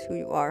accept who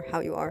you are, how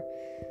you are.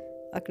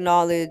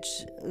 Acknowledge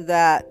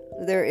that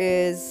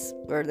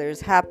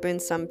there's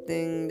happened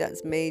something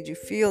that's made you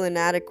feel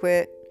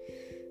inadequate,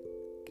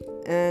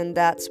 and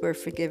that's where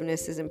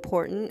forgiveness is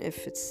important.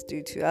 If it's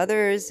due to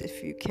others,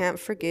 if you can't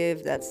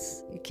forgive,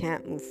 you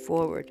can't move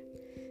forward.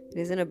 It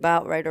isn't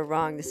about right or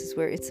wrong. This is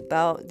where it's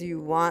about, do you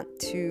want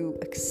to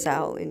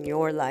excel in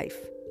your life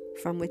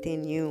from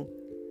within you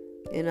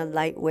in a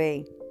light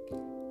way?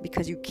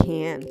 Because you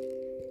can.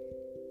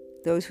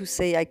 Those who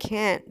say I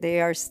can't, they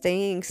are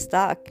staying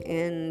stuck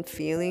in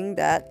feeling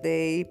that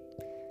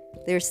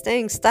they're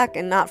staying stuck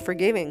and not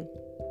forgiving.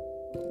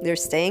 They're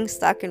staying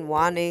stuck in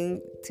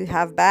wanting to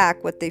have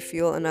back what they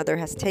feel another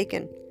has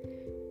taken.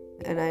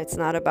 And it's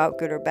not about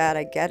good or bad.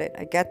 I get it.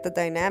 I get the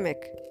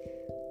dynamic.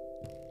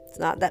 It's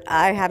not that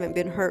I haven't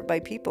been hurt by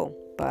people,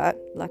 but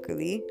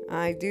luckily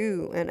I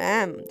do and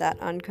am that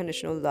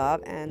unconditional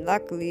love, and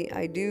luckily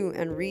I do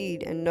and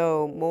read and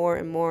know more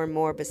and more and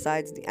more,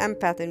 besides the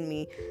empath in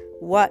me,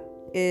 what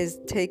is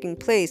taking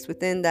place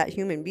within that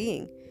human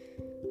being.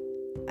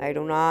 I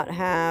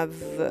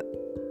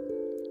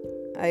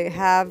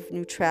have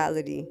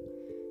neutrality.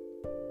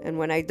 And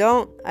when I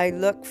don't, I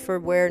look for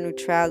where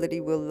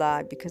neutrality will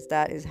lie, because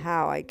that is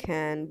how I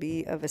can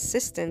be of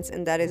assistance,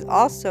 and that is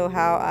also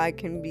how I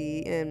can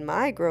be in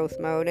my growth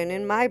mode and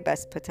in my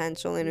best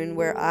potential and in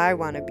where I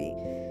want to be.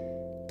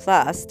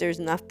 Plus, there's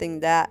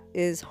nothing that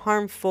is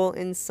harmful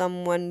in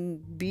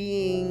someone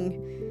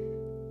being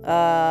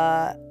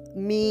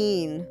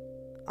mean.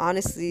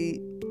 Honestly,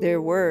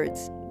 their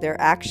words,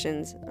 their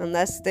actions,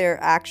 unless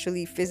they're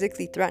actually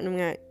physically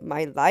threatening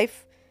my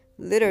life,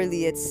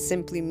 literally, it's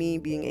simply me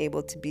being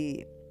able to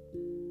be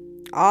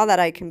all that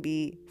I can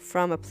be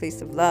from a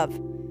place of love.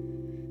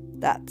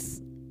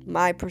 That's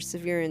my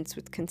perseverance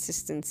with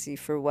consistency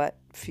for what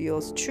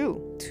feels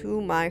true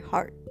to my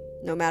heart,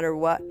 no matter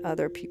what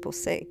other people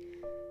say.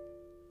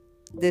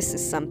 This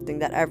is something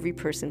that every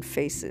person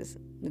faces.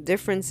 The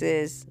difference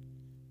is,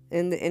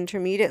 in the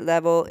intermediate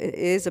level, it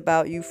is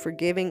about you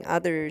forgiving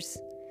others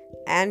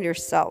and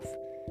yourself.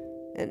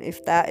 And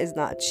if that is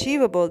not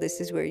achievable, this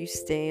is where you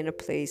stay in a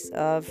place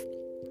of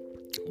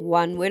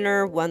one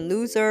winner, one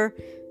loser.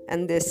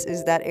 And this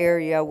is that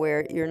area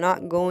where you're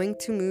not going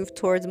to move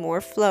towards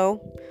more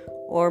flow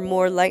or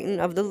more lighten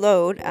of the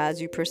load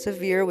as you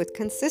persevere with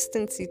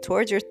consistency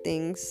towards your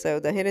things. So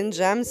the hidden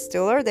gems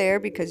still are there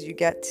because you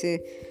get to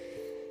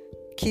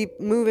keep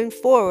moving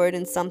forward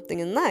in something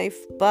in life,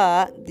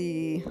 but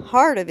the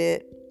heart of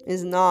it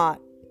is not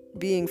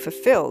being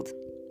fulfilled.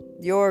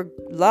 Your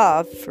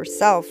love for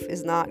self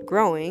is not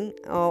growing,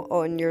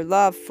 and your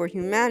love for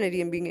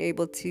humanity and being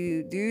able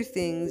to do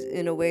things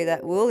in a way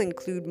that will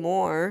include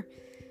more.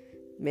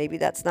 Maybe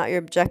that's not your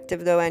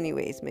objective though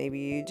anyways. Maybe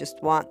you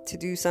just want to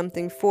do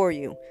something for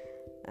you.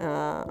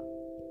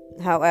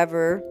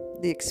 However,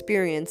 the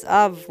experience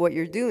of what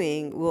you're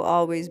doing will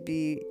always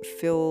be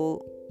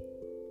filled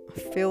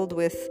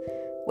with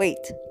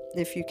weight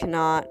if you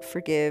cannot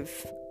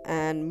forgive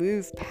and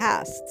move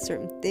past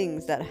certain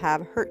things that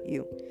have hurt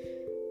you.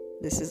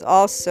 This is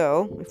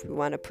also, if we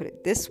want to put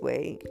it this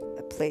way,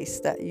 a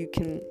place that you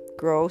can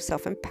grow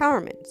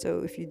self-empowerment. So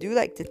if you do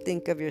like to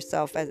think of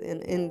yourself as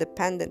an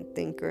independent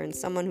thinker and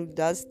someone who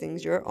does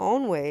things your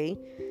own way,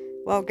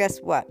 well, guess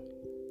what?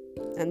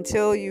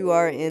 Until you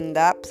are in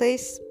that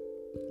place,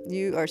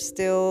 you are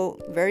still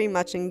very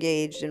much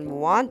engaged in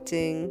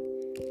wanting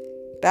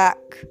back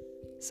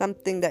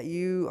something that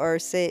you are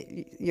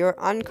your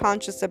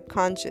unconscious,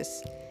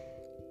 subconscious.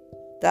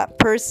 That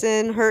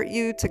person hurt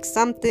you, took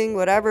something,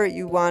 whatever,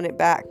 you want it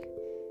back.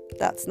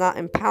 That's not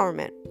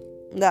empowerment.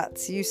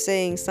 That's you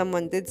saying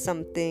someone did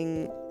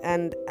something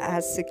and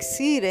has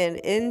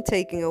succeeded in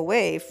taking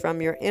away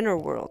from your inner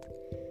world.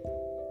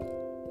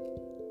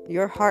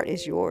 Your heart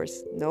is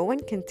yours. No one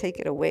can take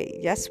it away.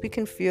 Yes, we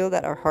can feel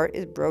that our heart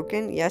is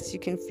broken. Yes, you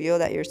can feel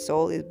that your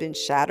soul has been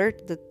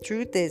shattered. The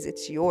truth is,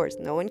 it's yours.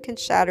 No one can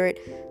shatter it.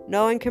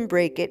 No one can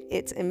break it.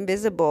 It's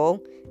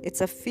invisible.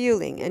 It's a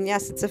feeling. And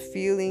yes, it's a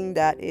feeling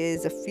that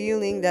is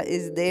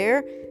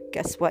there.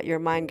 Guess what? Your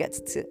mind gets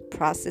to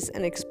process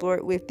and explore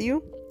it with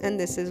you. And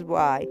this is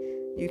why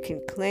you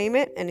can claim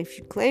it. And if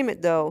you claim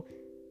it, though,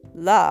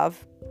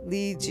 love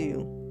leads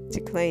you to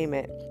claim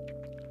it.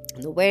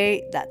 The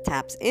way that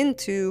taps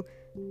into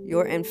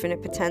your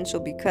infinite potential,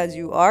 because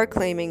you are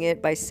claiming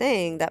it by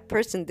saying that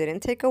person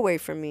didn't take away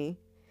from me.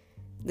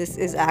 This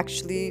is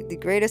actually the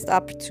greatest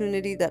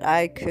opportunity that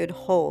I could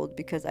hold,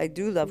 because I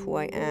do love who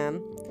I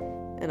am,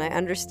 and I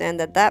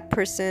understand that that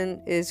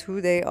person is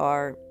who they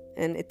are,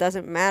 and it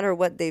doesn't matter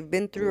what they've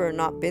been through or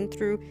not been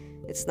through.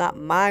 It's not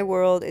my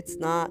world. It's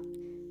not.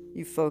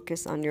 You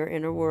focus on your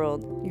inner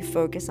world. You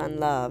focus on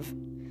love.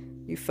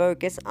 You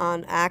focus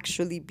on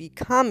actually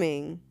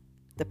becoming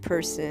the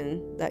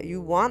person that you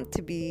want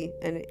to be,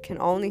 and it can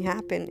only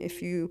happen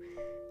if you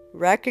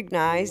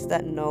recognize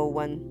that no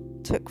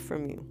one took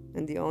from you.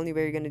 And the only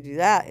way you're going to do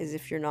that is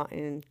if you're not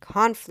in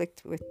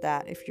conflict with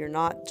that, if you're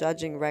not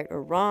judging right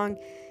or wrong,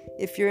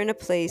 if you're in a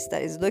place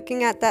that is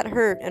looking at that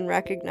hurt and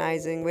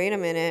recognizing, wait a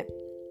minute,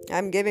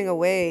 I'm giving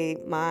away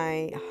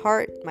my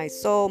heart, my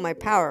soul, my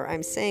power.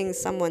 I'm saying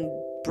someone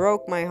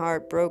broke my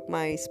heart, broke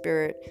my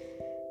spirit.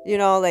 You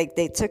know, like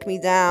they took me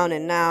down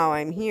and now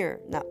I'm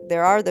here. Now,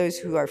 there are those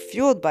who are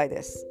fueled by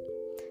this.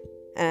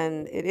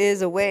 And it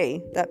is a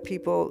way that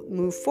people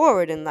move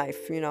forward in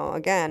life. You know,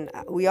 again,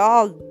 we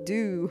all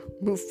do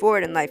move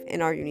forward in life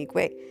in our unique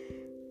way.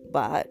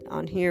 But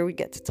on here, we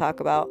get to talk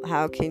about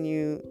how can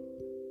you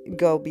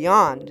go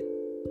beyond.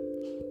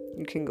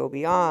 You can go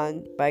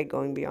beyond by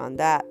going beyond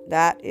that.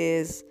 That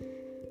is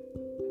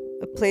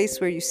a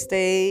place where you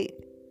stay,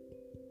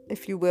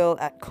 if you will,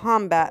 at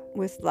combat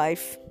with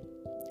life.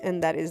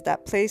 And that is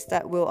that place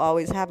that will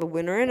always have a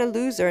winner and a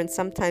loser. And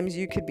sometimes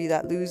you could be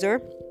that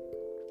loser.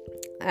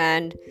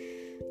 And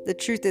the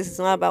truth is, it's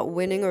not about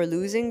winning or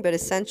losing, but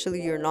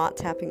essentially you're not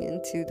tapping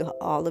into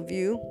all of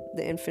you,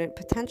 the infinite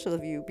potential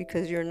of you,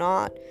 because you're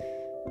not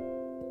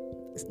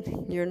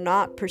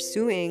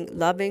pursuing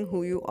loving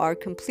who you are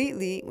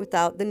completely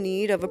without the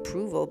need of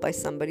approval by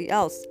somebody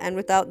else, and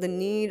without the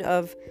need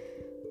of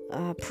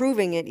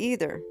proving it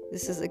either.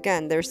 This is,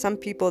 again, there's some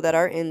people that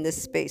are in this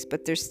space,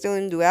 but they're still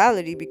in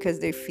duality because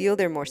they feel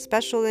they're more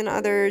special than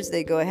others.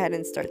 They go ahead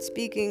and start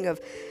speaking of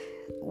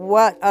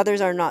what others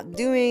are not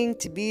doing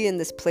to be in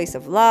this place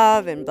of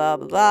love and blah,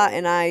 blah, blah.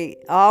 And I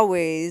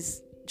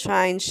always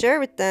try and share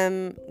with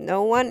them,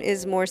 no one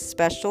is more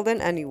special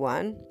than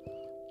anyone.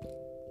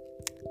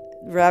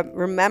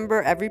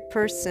 Remember, every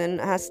person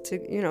has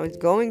to, is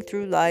going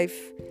through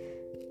life.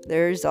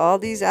 There's all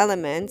these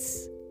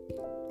elements.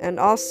 And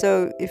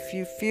also, if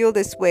you feel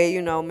this way,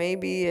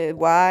 maybe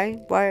why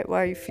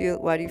do you feel,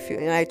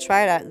 and I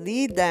try to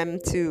lead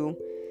them to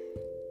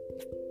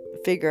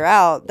figure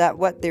out that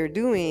what they're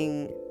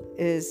doing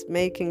is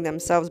making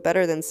themselves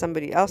better than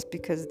somebody else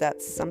because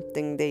that's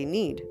something they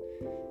need.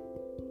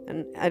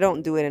 And I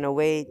don't do it in a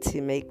way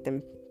to make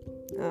them,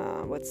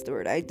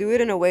 I do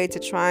it in a way to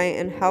try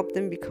and help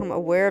them become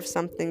aware of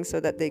something so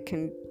that they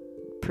can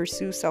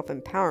pursue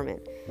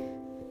self-empowerment.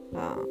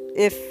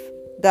 If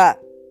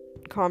that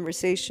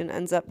conversation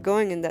ends up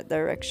going in that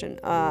direction.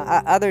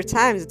 At other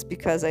times, it's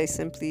because I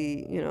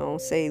simply,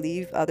 say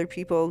leave other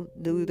people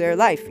do their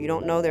life. You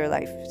don't know their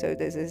life. So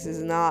this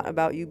is not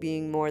about you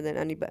being more than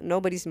anybody.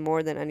 Nobody's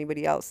more than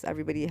anybody else.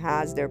 Everybody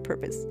has their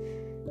purpose.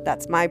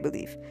 That's my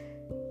belief.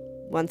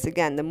 Once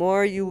again, the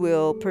more you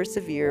will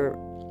persevere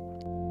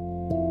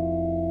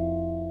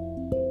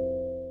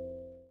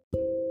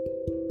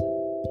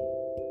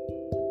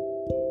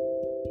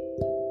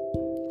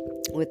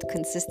with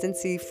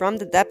consistency from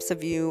the depths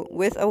of you,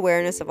 with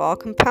awareness of all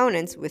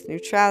components, with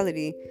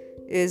neutrality,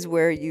 is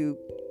where you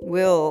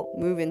will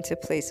move into a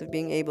place of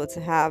being able to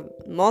have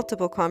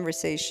multiple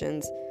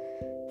conversations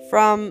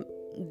from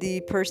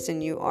the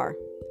person you are,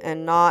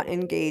 and not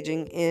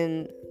engaging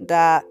in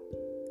that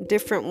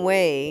different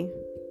way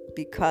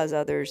because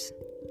others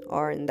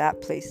are in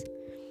that place.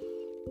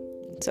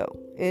 So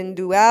in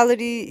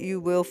duality, you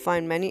will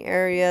find many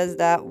areas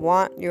that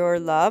want your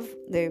love.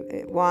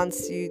 It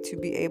wants you to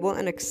be able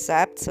and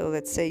accept. So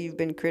let's say you've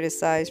been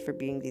criticized for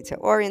being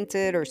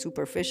detail-oriented or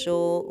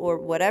superficial or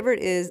whatever it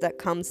is that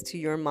comes to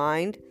your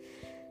mind.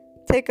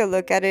 Take a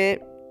look at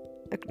it.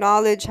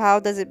 Acknowledge, how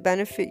does it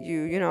benefit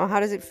you? How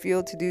does it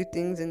feel to do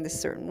things in this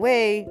certain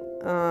way?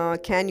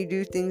 Can you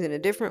do things in a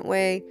different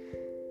way?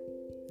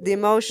 The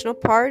emotional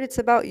part, it's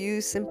about you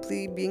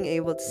simply being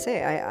able to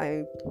say,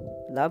 I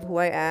love who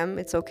I am.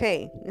 It's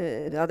okay.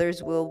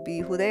 Others will be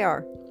who they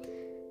are.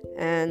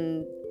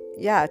 And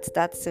yeah, it's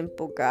that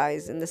simple,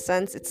 guys. In the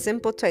sense, it's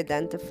simple to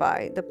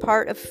identify. The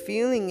part of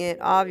feeling it,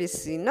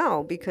 obviously,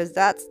 no, because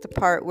that's the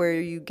part where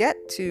you get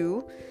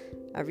to.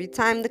 Every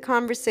time the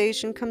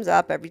conversation comes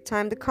up, every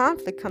time the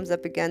conflict comes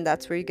up again,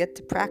 that's where you get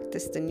to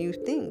practice the new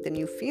thing, the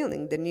new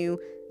feeling, the new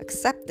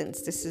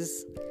acceptance. This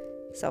is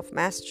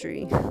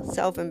self-mastery,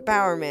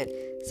 self-empowerment,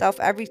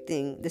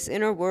 self-everything. This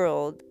inner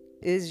world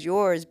is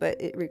yours,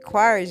 but it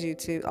requires you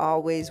to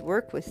always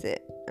work with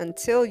it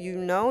until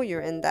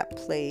you're in that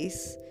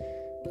place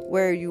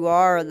where you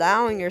are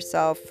allowing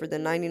yourself for the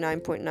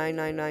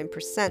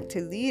 99.999%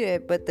 to lead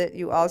it, but that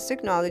you also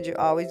acknowledge you're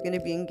always going to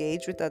be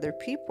engaged with other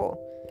people.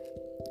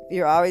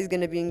 You're always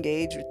going to be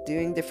engaged with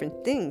doing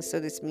different things. So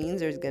this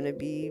means there's going to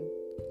be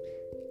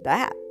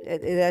that.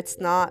 That's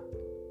not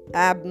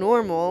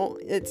abnormal.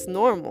 It's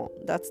normal.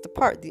 That's the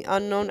part. The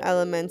unknown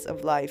elements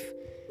of life.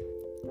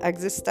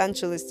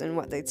 Existentialists and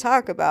what they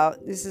talk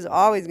about, this is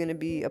always going to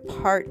be a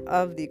part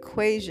of the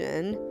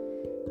equation.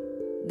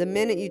 The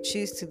minute you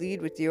choose to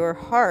lead with your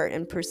heart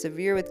and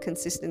persevere with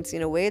consistency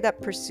in a way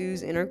that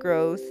pursues inner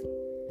growth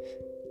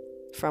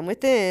from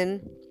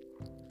within,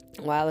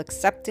 while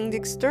accepting the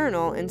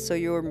external, and so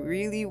you're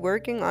really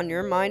working on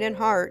your mind and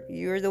heart,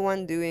 you're the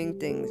one doing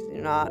things.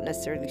 You're not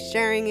necessarily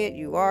sharing it.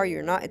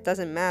 You're not. It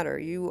doesn't matter.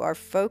 You are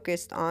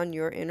focused on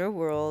your inner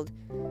world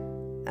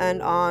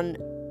and on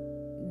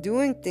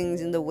doing things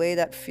in the way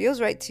that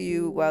feels right to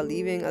you while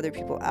leaving other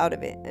people out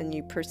of it. And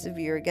you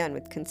persevere again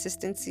with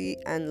consistency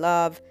and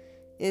love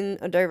in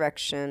a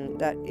direction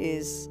that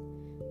is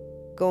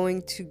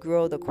going to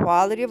grow the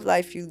quality of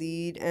life you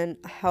lead and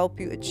help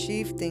you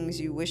achieve things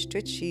you wish to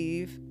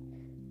achieve.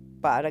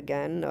 But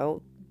again,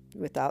 no,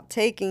 without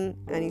taking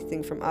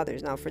anything from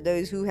others. Now, for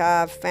those who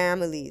have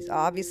families,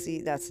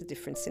 obviously that's a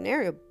different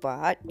scenario,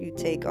 but you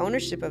take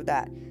ownership of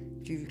that.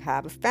 If you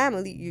have a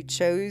family, you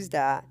chose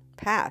that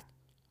path.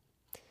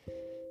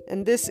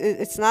 And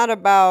it's not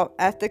about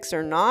ethics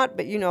or not,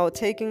 but,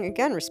 taking,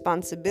 again,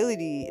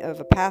 responsibility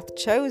of a path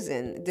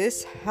chosen.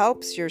 This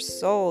helps your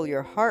soul,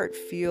 your heart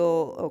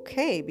feel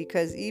okay,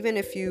 because even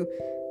if you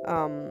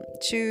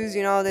choose,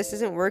 this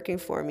isn't working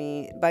for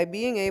me, by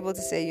being able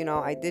to say,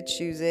 I did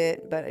choose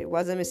it, but it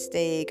was a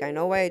mistake. I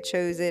know why I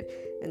chose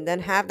it. And then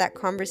have that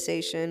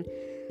conversation.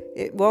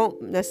 It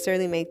won't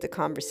necessarily make the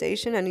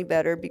conversation any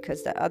better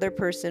because that other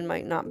person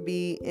might not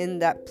be in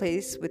that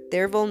place with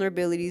their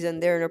vulnerabilities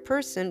and their inner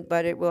person,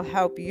 but it will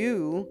help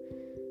you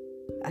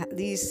at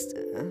least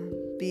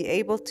be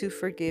able to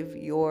forgive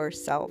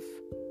yourself.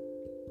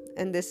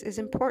 And this is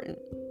important.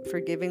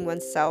 Forgiving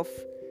oneself,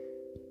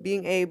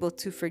 being able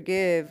to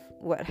forgive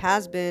what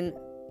has been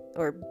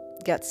or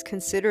gets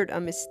considered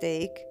a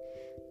mistake,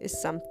 is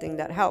something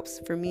that helps.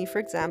 For me, for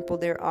example,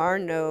 there are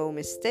no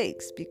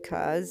mistakes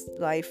because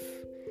life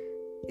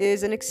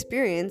is an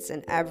experience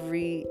and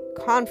every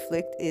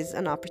conflict is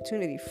an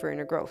opportunity for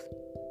inner growth.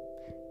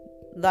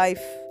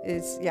 Life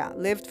is,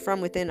 lived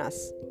from within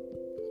us.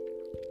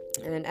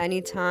 And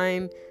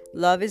anytime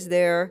love is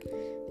there,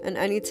 and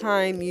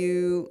anytime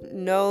you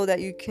know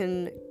that you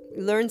can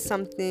learn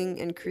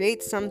something and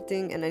create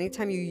something, and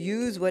anytime you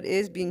use what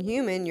is being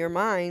human, your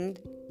mind,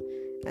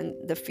 and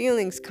the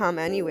feelings come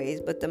anyways,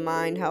 but the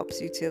mind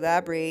helps you to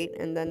elaborate,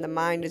 and then the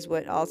mind is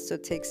what also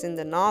takes in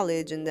the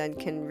knowledge and then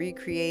can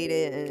recreate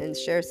it and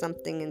share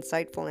something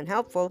insightful and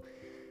helpful.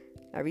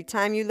 Every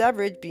time you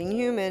leverage being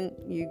human,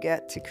 you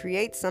get to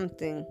create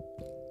something.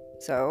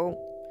 So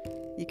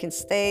you can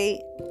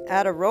stay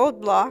at a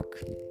roadblock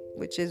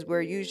which is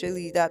where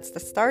usually that's the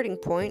starting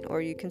point.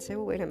 Or you can say,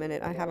 well, wait a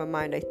minute, I have a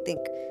mind, I think.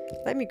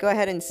 Let me go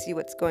ahead and see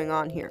what's going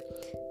on here.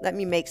 Let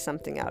me make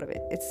something out of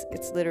it.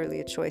 It's literally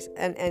a choice.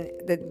 And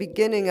the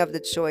beginning of the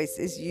choice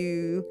is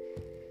you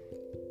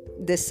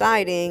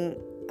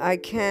deciding, I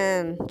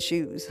can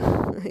choose.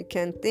 I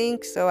can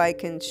think, so I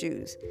can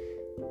choose.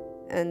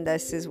 And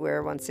this is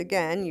where, once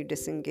again, you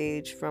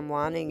disengage from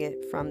wanting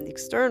it from the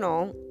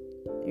external.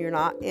 You're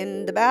not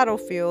in the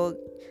battlefield.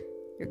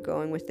 You're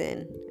going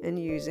within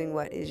and using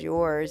what is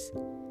yours.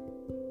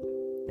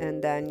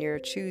 And then you're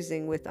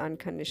choosing with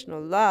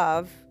unconditional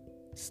love,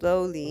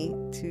 slowly,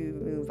 to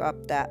move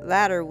up that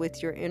ladder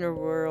with your inner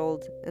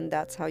world. And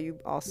that's how you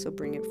also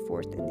bring it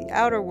forth in the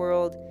outer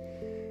world.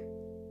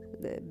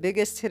 The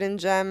biggest hidden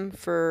gem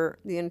for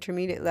the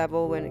intermediate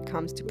level when it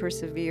comes to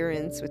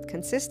perseverance with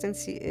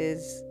consistency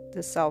is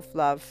the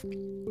self-love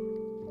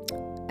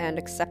and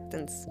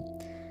acceptance.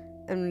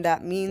 And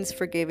that means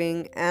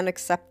forgiving and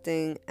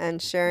accepting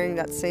and sharing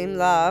that same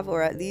love,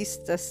 or at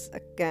least this,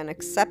 again,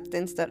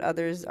 acceptance that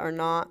others are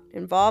not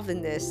involved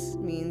in this,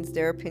 means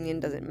their opinion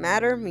doesn't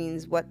matter,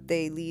 means what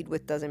they lead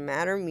with doesn't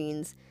matter,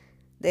 means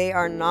they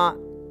are not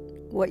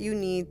what you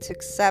need to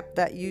accept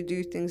that you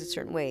do things a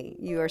certain way.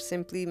 You are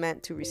simply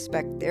meant to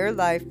respect their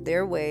life,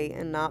 their way,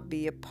 and not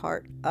be a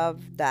part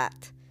of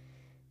that.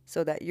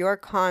 So that your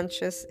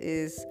conscious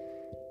is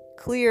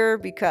clear,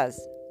 because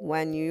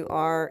when you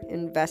are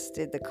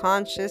invested, the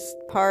conscious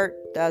part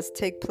does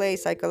take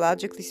place,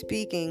 psychologically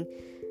speaking.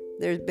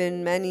 There's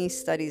been many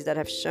studies that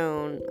have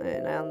shown,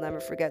 and I'll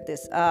never forget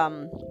this.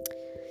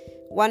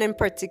 One in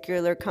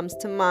particular comes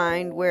to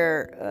mind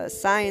where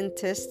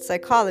scientists,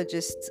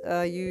 psychologists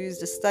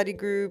used a study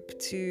group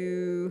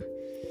to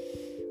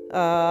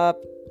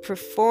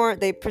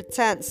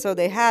pretend. So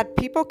they had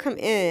people come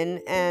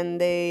in and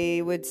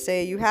they would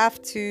say, you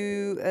have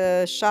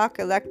to shock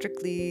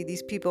electrically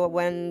these people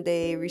when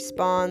they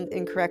respond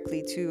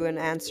incorrectly to an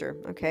answer,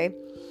 okay?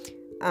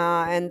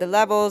 And the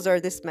levels are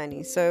this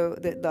many. So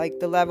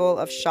the level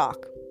of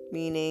shock,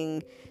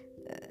 meaning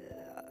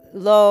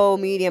low,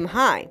 medium,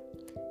 high.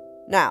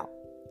 Now,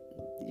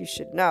 you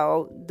should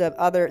know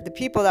the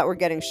people that were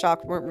getting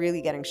shocked weren't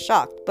really getting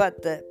shocked,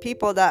 but the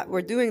people that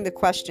were doing the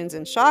questions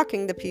and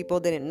shocking the people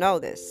didn't know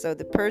this. So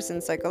the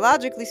person,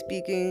 psychologically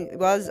speaking,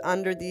 was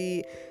under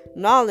the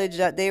knowledge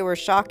that they were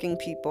shocking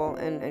people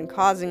and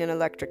causing an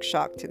electric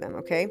shock to them,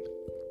 okay?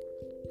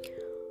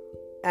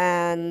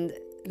 And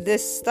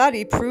this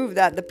study proved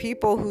that the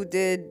people who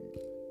did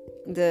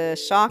the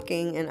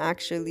shocking and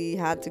actually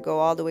had to go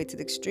all the way to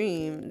the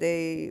extreme,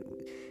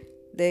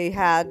 they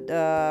had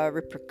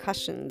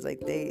repercussions.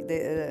 Like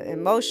they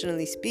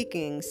emotionally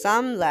speaking,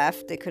 some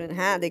left. They couldn't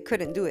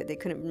do it. They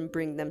couldn't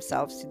bring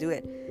themselves to do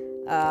it.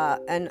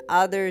 And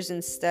others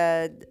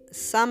instead,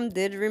 some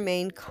did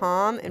remain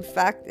calm. In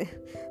fact,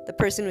 the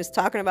person who was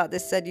talking about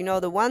this said,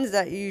 the ones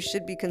that you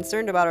should be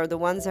concerned about are the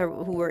ones who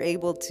were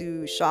able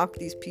to shock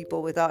these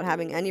people without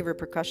having any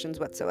repercussions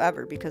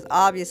whatsoever, because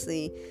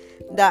obviously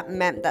that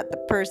meant that the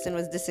person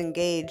was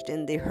disengaged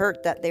in the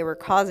hurt that they were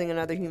causing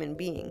another human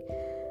being.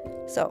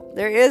 So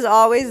there is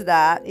always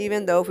that,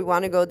 even though if we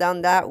want to go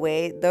down that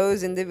way,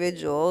 those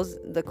individuals,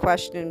 the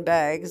question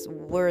begs,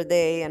 were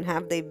they and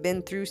have they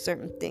been through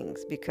certain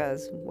things?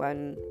 Because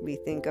when we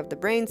think of the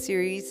brain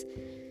series,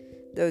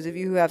 those of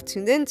you who have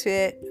tuned into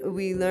it,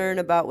 we learn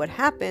about what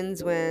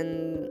happens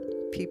when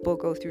people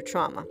go through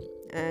trauma.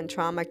 And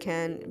trauma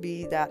can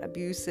be that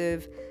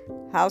abusive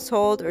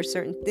household or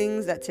certain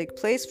things that take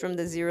place from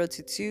the 0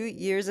 to 2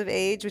 years of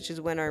age, which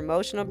is when our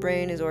emotional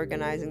brain is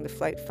organizing the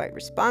flight, fight,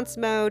 response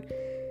mode.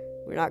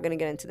 We're not going to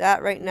get into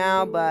that right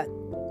now, but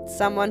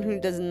someone who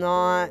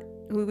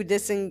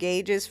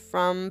disengages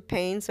from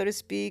pain, so to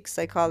speak,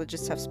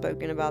 psychologists have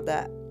spoken about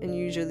that. And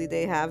usually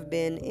they have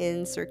been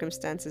in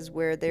circumstances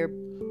where they're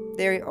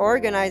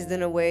organized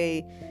in a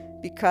way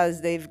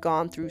because they've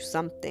gone through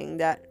something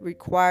that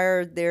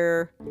required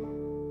their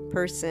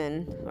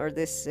person or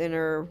this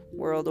inner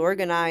world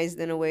organized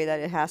in a way that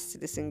it has to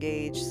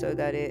disengage so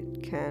that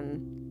it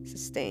can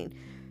sustain.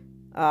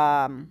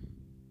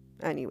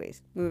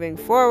 Anyways, moving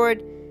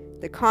forward,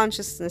 the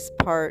consciousness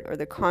part, or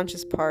the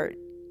conscious part,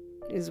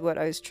 is what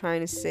I was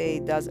trying to say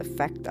does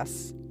affect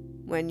us.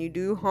 When you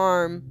do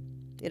harm,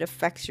 it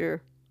affects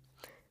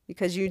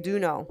because you do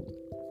know.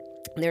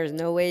 There's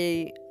no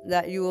way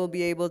that you will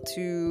be able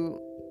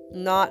to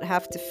not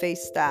have to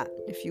face that,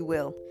 if you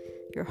will.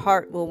 Your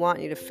heart will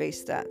want you to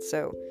face that.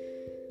 So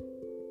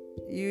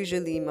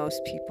usually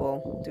most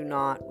people do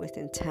not, with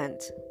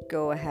intent,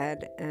 go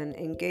ahead and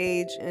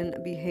engage in a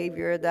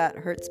behavior that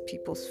hurts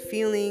people's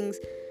feelings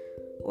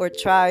or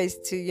tries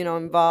to,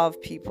 involve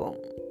people.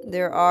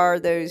 There are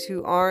those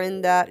who are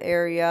in that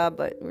area,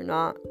 but we're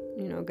not,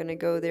 going to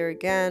go there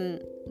again.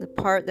 The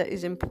part that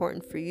is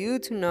important for you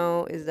to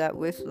know is that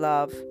with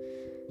love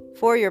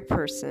for your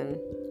person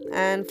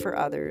and for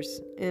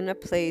others, in a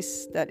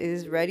place that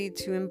is ready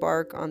to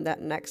embark on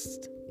that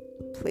next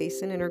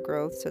place in inner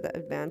growth, so that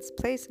advanced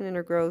place in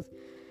inner growth,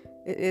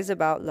 it is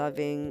about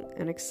loving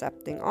and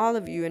accepting all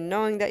of you and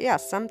knowing that,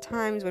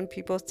 sometimes when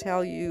people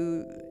tell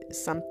you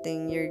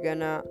something, you're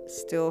gonna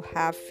still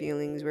have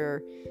feelings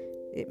where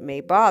it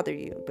may bother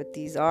you. But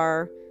these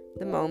are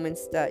the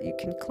moments that you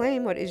can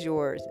claim what is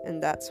yours.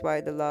 And that's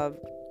why the love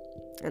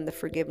and the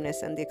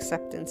forgiveness and the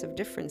acceptance of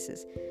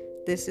differences.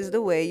 This is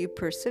the way you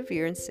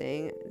persevere in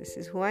saying, this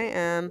is who I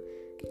am.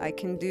 I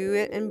can do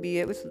it and be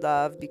it with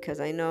love, because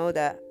I know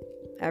that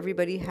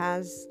everybody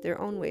has their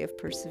own way of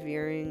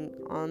persevering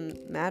on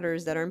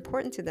matters that are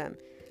important to them.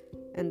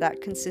 And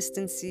that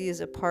consistency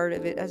is a part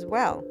of it as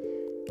well.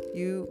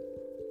 You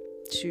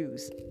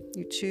choose.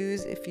 You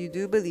choose if you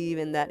do believe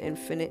in that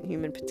infinite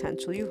human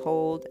potential you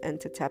hold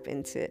and to tap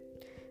into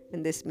it.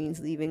 And this means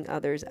leaving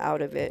others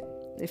out of it.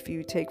 If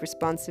you take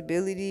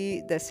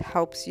responsibility, this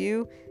helps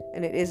you.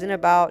 And it isn't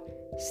about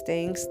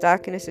staying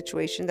stuck in a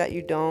situation that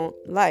you don't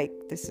like.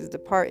 This is the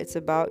part. It's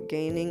about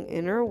gaining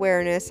inner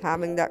awareness,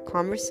 having that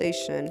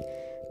conversation,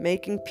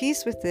 making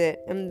peace with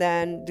it, and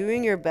then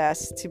doing your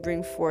best to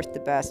bring forth the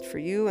best for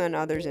you and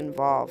others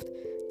involved.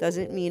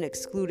 Doesn't mean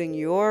excluding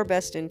your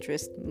best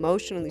interest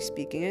emotionally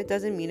speaking. It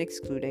doesn't mean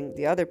excluding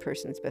the other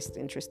person's best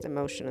interest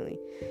emotionally.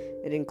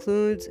 It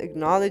includes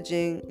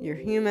acknowledging you're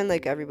human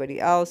like everybody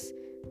else.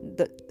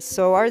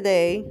 So are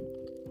they.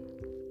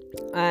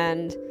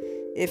 And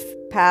if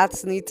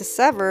paths need to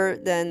sever,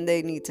 then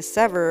they need to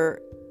sever.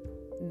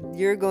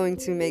 You're going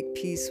to make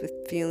peace with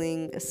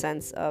feeling a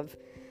sense of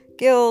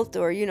guilt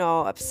or,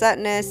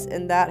 upsetness.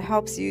 And that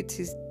helps you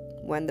to,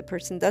 when the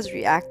person does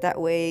react that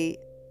way,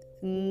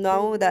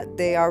 know that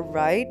they are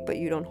right, but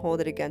you don't hold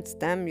it against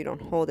them. You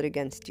don't hold it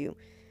against you.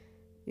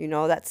 You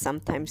know that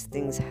sometimes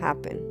things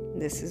happen.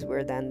 This is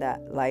where then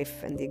that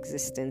life and the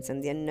existence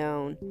and the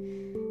unknown,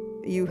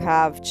 you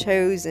have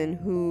chosen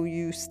who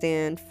you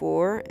stand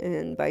for.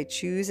 And by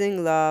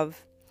choosing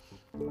love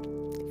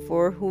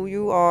for who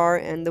you are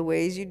and the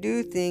ways you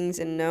do things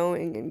and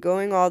knowing and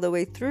going all the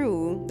way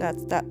through,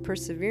 that's that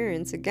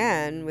perseverance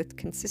again with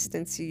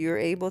consistency. You're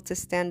able to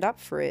stand up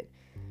for it,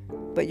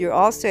 but you're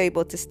also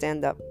able to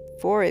stand up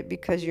for it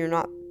because you're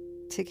not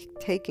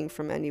taking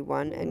from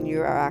anyone, and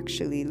you are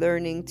actually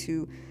learning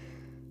to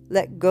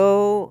let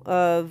go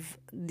of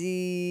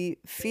the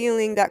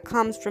feeling that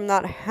comes from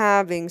not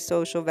having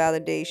social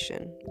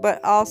validation,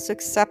 but also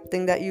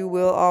accepting that you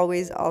will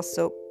always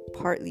also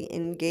partly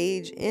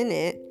engage in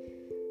it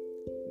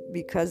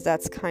because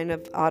that's kind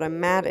of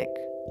automatic.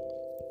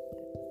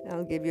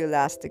 I'll give you a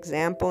last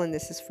example, and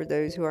this is for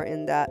those who are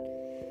in that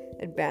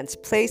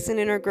advanced place in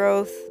inner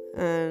growth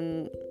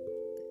and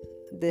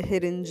the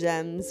hidden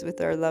gems with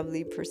our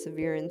lovely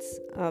perseverance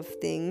of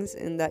things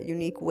in that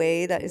unique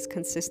way that is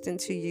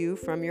consistent to you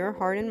from your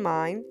heart and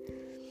mind.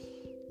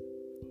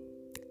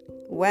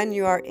 When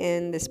you are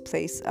in this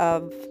place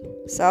of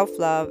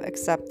self-love,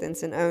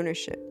 acceptance, and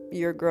ownership,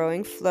 you're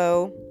growing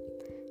flow.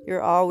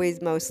 You're always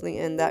mostly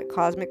in that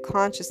cosmic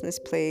consciousness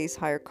place,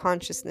 higher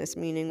consciousness,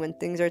 meaning when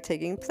things are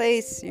taking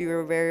place,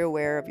 you're very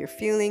aware of your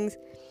feelings.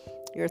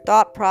 Your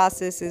thought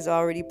process is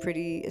already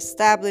pretty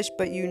established,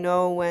 but you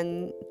know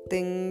when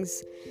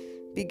things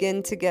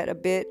begin to get a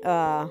bit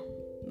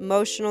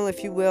emotional,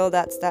 if you will,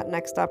 that's that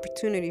next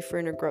opportunity for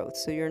inner growth.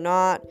 So you're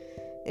not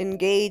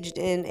engaged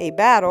in a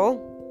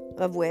battle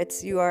of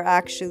wits. You are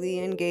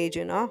actually engaged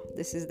in,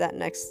 this is that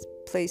next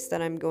place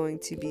that I'm going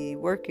to be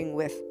working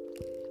with.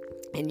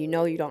 And you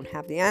know you don't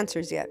have the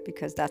answers yet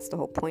because that's the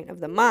whole point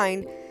of the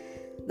mind.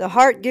 The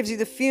heart gives you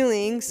the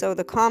feeling, so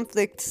the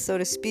conflict, so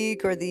to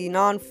speak, or the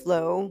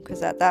non-flow,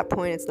 because at that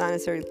point it's not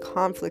necessarily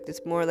conflict,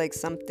 it's more like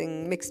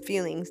something, mixed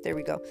feelings, there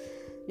we go.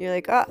 You're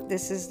like,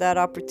 this is that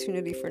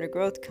opportunity for inner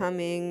growth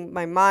coming.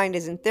 My mind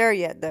isn't there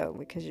yet, though,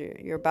 because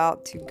you're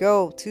about to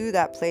go to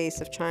that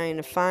place of trying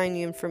to find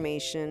new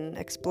information,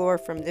 explore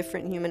from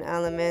different human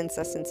elements,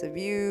 essence of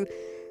you,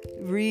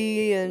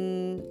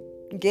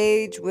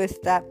 engage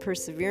with that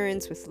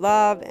perseverance, with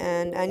love,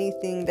 and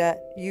anything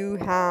that you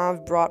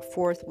have brought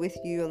forth with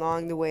you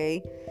along the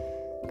way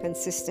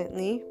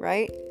consistently,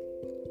 right?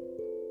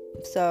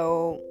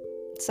 So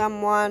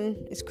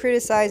someone is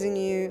criticizing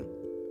you,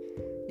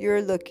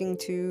 you're looking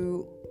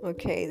to,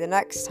 okay, the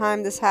next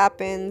time this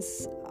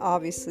happens,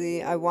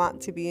 obviously I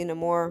want to be in a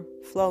more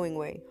flowing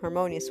way,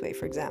 harmonious way,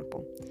 for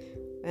example.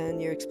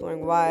 And you're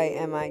exploring, why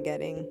am I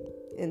getting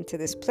into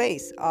this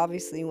place?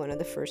 Obviously, one of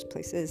the first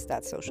places,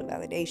 that's social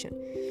validation.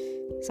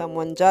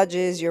 Someone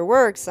judges your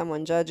work,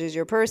 someone judges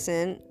your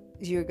person,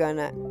 you're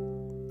gonna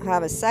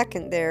have a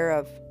second there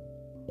of,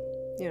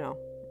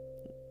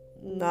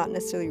 not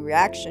necessarily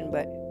reaction,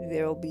 but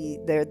there'll be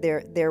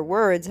their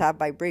words have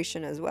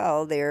vibration as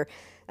well, their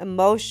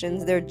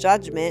emotions, their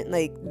judgment,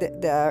 like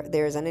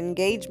there's an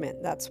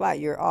engagement. That's why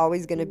you're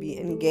always going to be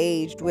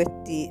engaged with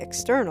the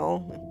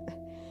external.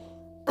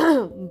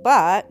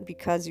 But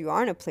because you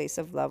are in a place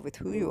of love with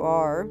who you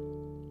are,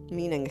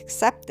 meaning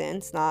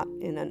acceptance, not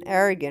in an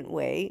arrogant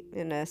way,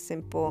 in a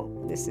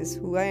simple, this is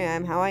who I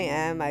am, how I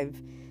am,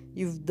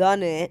 you've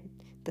done it,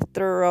 the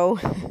thorough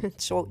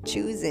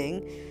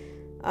choosing,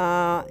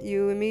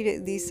 you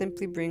immediately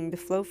simply bring the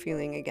flow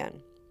feeling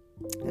again.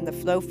 And the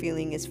flow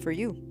feeling is for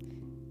you.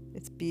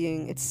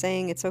 It's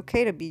saying it's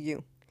okay to be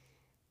you.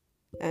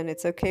 And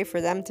it's okay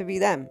for them to be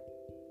them.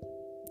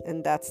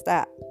 And that's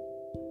that.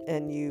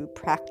 and you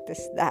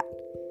practice that.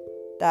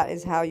 That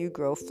is how you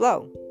grow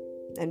flow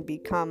and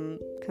become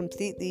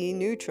completely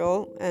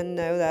neutral and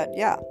know that,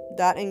 yeah,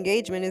 that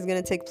engagement is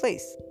going to take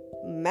place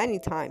many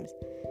times.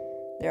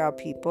 There are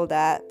people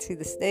that to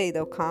this day,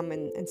 they'll come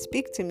and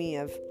speak to me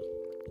of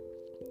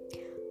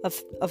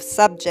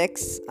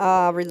subjects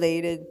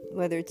related,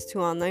 whether it's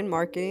to online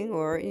marketing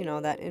or,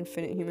 that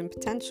infinite human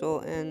potential.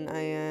 And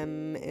I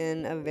am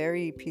in a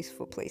very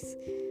peaceful place.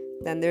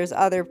 Then there's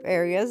other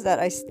areas that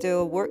I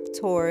still work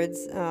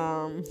towards.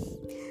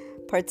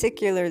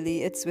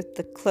 Particularly, it's with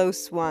the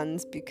close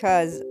ones,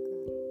 because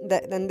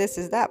then this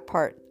is that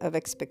part of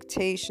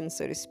expectation,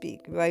 so to speak.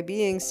 By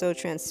being so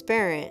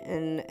transparent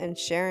and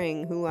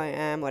sharing who I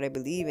am, what I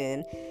believe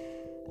in,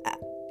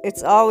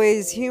 it's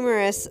always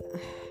humorous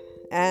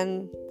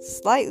and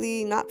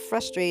slightly not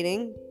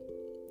frustrating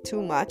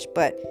too much,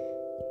 but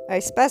I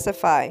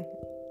specify.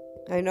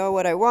 I know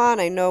what I want.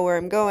 I know where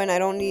I'm going. I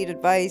don't need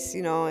advice.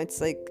 It's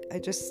like I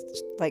just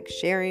like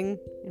sharing,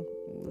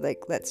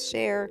 like let's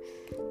share.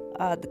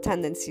 The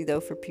tendency, though,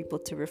 for people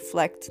to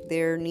reflect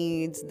their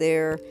needs,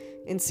 their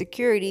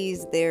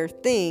insecurities, their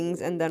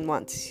things, and then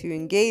want to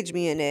engage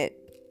me in it.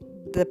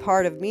 The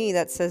part of me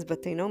that says,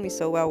 but they know me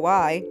so well,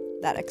 why?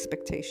 That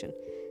expectation.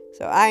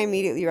 So I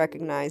immediately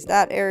recognize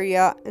that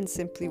area and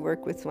simply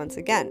work with, once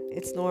again,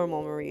 it's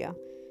normal, Maria.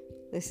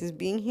 This is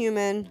being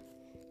human,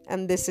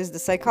 and this is the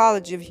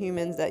psychology of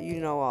humans that you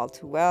know all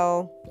too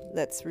well.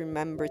 Let's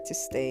remember to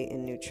stay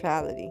in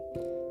neutrality,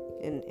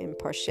 in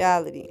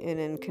impartiality, in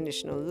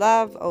unconditional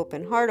love,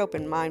 open heart,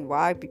 open mind.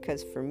 Why?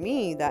 Because for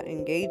me, that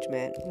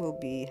engagement will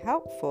be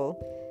helpful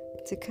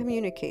to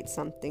communicate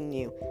something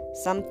new,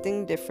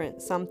 something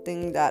different,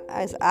 something that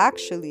is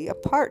actually a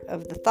part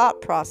of the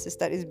thought process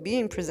that is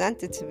being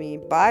presented to me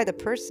by the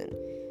person.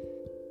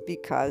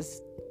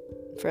 Because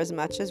for as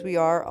much as we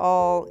are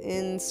all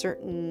in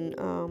certain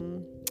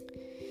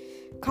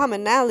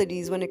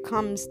commonalities when it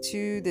comes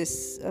to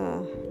this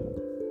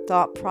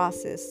thought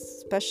process,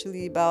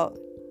 especially about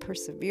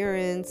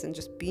perseverance and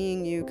just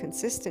being you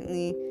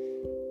consistently,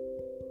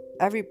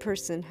 every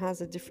person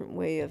has a different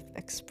way of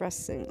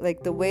expressing,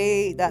 like the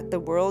way that the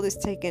world is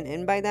taken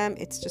in by them.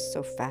 It's just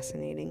so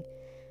fascinating.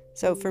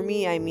 So for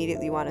me, I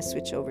immediately want to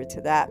switch over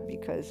to that,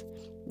 because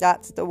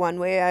that's the one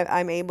way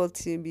I'm able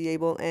to be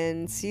able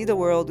and see the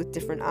world with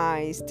different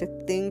eyes, to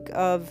think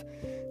of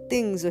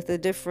things with a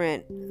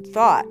different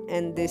thought.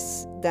 And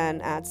this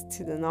then adds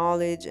to the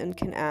knowledge and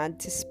can add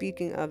to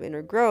speaking of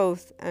inner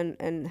growth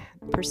and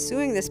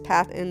pursuing this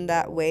path in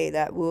that way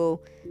that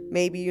will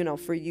maybe,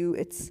 for you,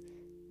 it's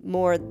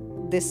more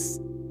this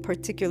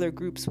particular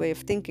group's way of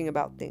thinking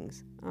about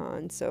things.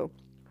 And so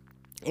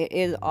it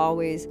is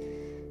always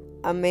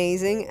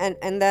amazing.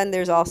 And then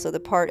there's also the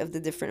part of the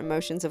different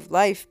emotions of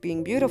life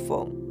being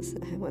beautiful.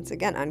 Once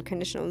again,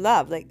 unconditional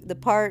love, like the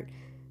part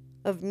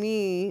of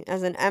me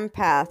as an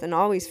empath and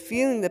always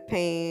feeling the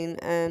pain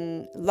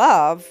and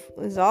love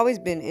has always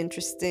been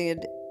interesting,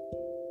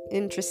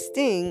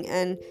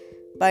 and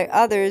by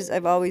others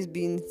I've always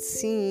been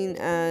seen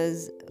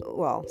as,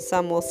 well,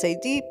 some will say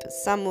deep,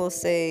 some will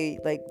say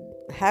like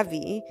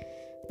heavy,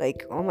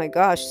 like, oh my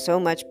gosh, so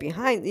much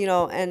behind,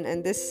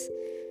 and this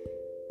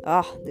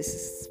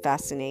is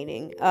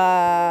fascinating.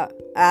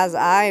 As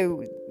I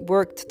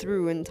worked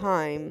through in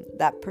time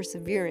that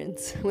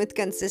perseverance with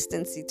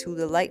consistency to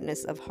the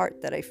lightness of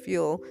heart that I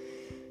feel,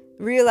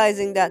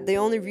 realizing that the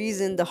only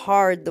reason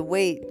the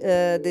weight,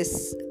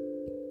 this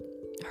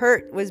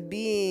hurt was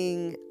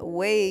being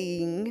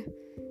weighing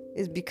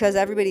is because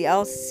everybody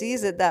else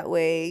sees it that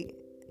way.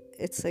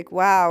 It's like,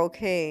 wow,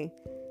 okay,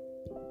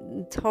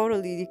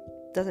 totally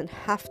doesn't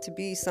have to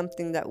be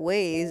something that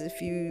weighs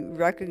if you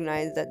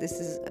recognize that this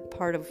is a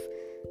part of,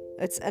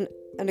 it's an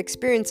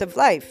experience of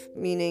life,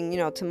 meaning,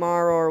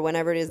 tomorrow or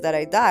whenever it is that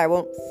I die, I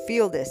won't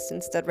feel this.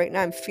 Instead, right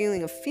now I'm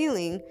feeling a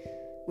feeling,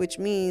 which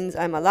means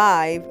I'm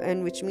alive,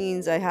 and which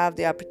means I have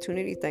the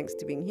opportunity, thanks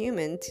to being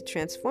human, to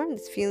transform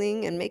this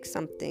feeling and make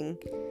something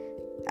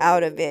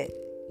out of it.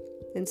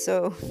 And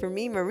so for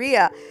me,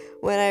 Maria,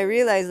 when I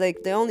realized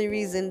like the only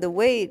reason the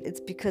weight, it's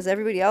because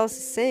everybody else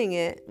is saying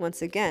it.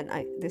 Once again,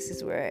 this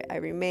is where I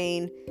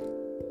remain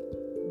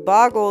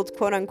boggled,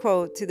 quote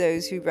unquote, to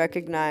those who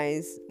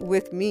recognize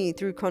with me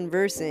through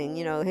conversing,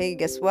 hey,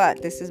 guess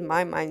what? This is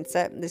my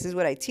mindset. This is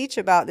what I teach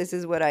about. This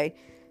is what I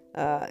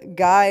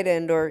guide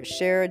and or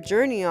share a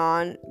journey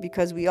on,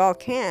 because we all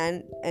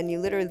can. And you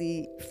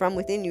literally, from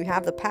within, you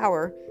have the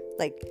power,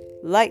 like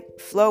light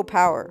flow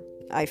power.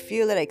 I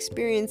feel it, I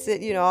experience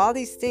it, all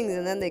these things,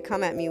 and then they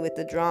come at me with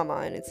the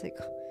drama, and it's like,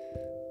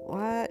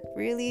 what,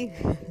 really?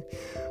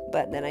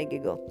 But then I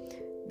giggle,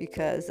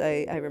 because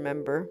I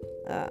remember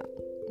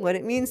what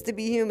it means to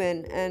be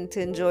human and to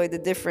enjoy the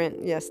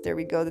different, yes, there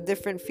we go, the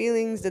different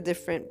feelings, the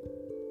different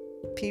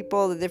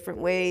people, the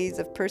different ways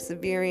of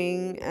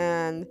persevering,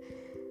 and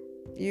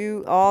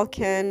you all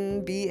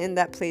can be in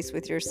that place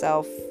with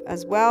yourself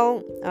as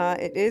well.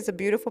 It is a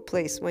beautiful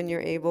place when you're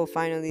able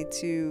finally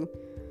to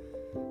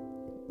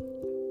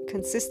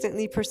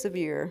consistently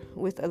persevere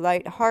with a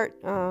light heart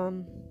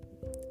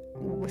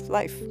with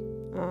life.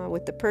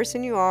 with the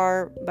person you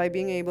are, by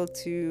being able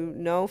to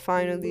know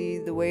finally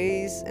the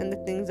ways and the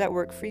things that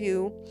work for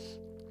you.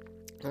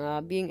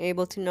 Being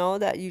able to know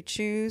that you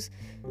choose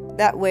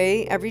that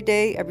way every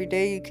day. Every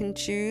day you can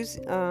choose.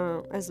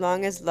 As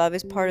long as love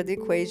is part of the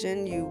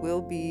equation, you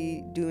will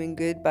be doing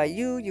good by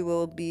you. You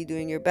will be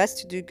doing your best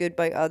to do good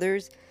by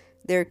others.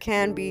 There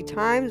can be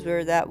times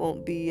where that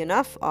won't be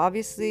enough,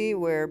 obviously,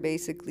 where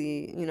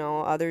basically,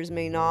 others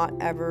may not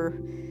ever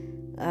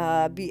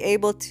be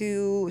able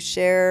to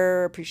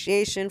share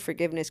appreciation,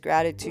 forgiveness,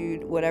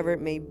 gratitude, whatever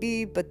it may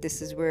be. But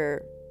this is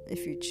where,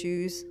 if you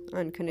choose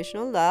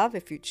unconditional love,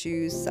 if you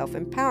choose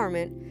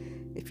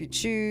self-empowerment, if you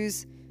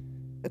choose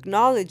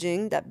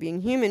acknowledging that being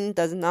human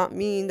does not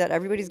mean that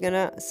everybody's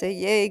gonna say,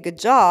 yay, good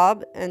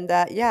job, and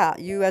that, yeah,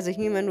 you as a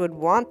human would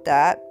want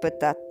that, but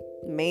that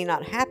may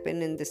not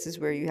happen. And this is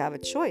where you have a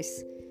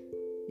choice.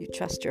 You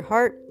trust your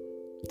heart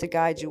to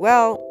guide you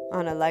well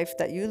on a life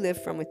that you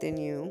live from within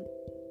you,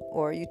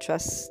 or you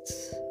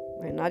trust,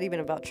 or not even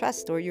about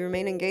trust, or you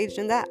remain engaged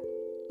in that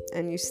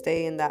and you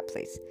stay in that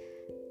place.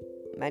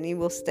 Many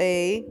will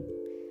stay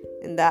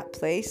in that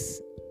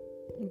place,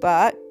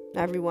 but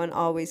everyone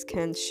always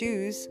can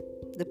choose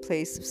the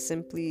place of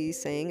simply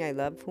saying, I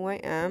love who I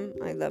am.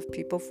 I love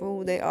people for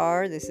who they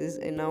are. This is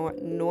a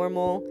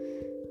normal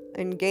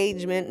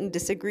engagement and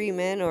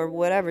disagreement, or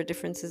whatever,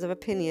 differences of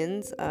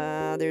opinions.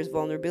 There's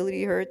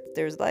vulnerability, hurt,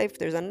 there's life,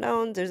 there's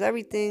unknowns, there's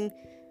everything.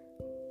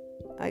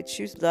 I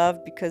choose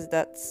love because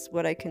that's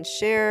what I can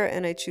share,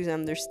 and I choose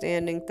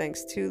understanding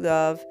thanks to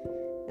love,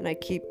 and I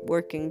keep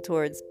working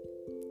towards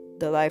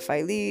the life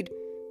I lead,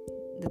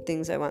 the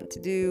things I want to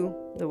do,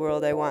 the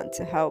world I want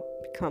to help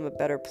become a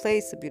better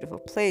place, a beautiful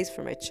place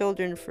for my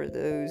children,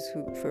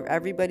 for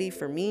everybody,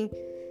 for me.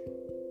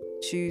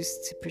 Choose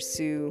to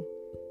pursue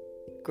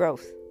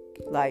growth,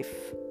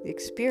 life, the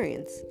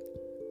experience.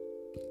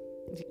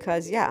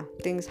 Because, yeah,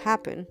 things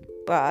happen,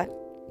 but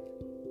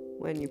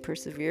when you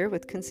persevere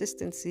with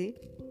consistency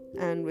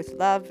and with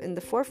love in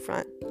the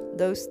forefront,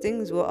 those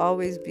things will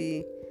always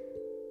be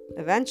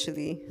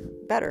eventually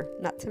better.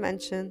 Not to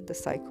mention the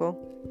cycle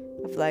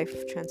of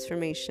life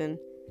transformation.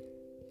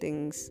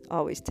 Things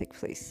always take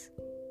place.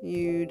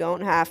 You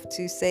don't have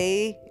to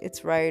say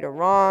it's right or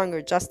wrong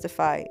or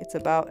justify. It's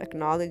about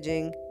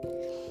acknowledging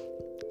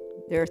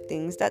there are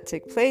things that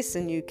take place,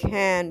 and you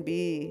can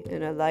be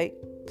in a light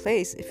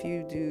place if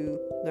you do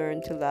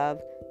learn to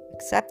love,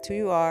 accept who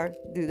you are,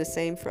 do the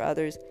same for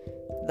others.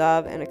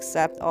 Love and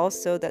accept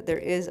also that there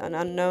is an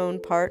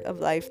unknown part of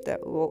life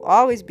that will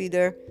always be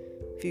there.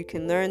 If you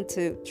can learn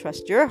to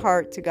trust your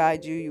heart to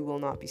guide you, you will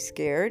not be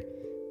scared.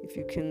 If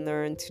you can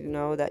learn to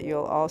know that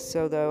you'll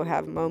also, though,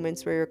 have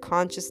moments where your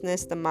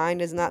consciousness, the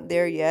mind is not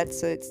there yet,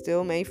 so it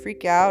still may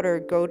freak out or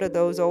go to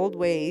those old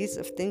ways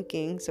of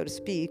thinking, so to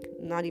speak,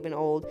 not even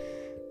old,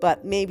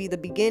 but maybe the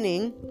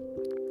beginning,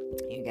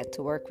 you get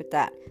to work with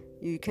that.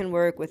 You can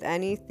work with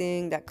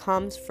anything that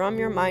comes from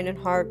your mind and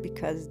heart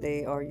because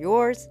they are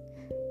yours.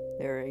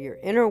 They're your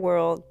inner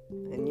world,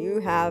 and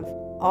you have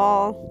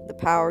all the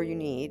power you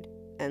need.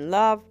 And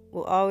love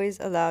will always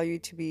allow you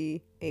to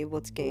be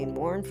able to gain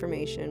more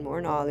information,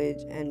 more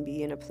knowledge, and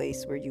be in a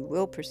place where you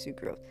will pursue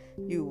growth.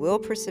 You will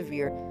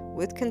persevere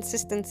with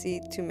consistency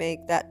to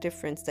make that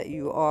difference that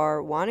you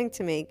are wanting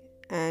to make,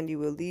 and you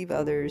will leave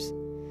others,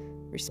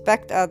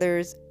 respect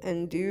others,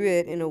 and do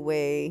it in a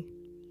way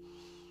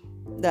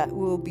that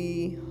will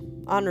be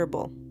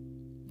honorable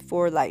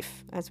for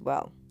life as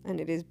well. And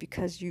it is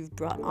because you've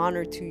brought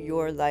honor to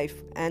your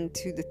life and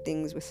to the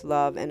things with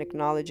love, and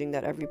acknowledging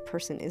that every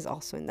person is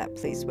also in that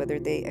place, whether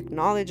they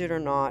acknowledge it or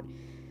not.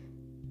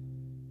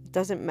 It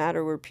doesn't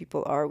matter where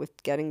people are with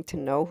getting to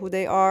know who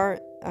they are.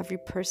 Every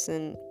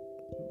person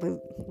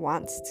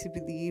wants to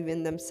believe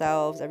in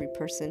themselves. Every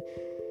person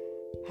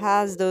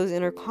has those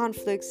inner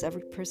conflicts.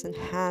 Every person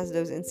has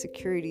those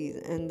insecurities.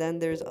 And then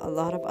there's a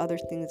lot of other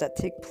things that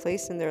take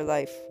place in their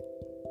life.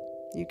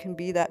 You can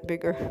be that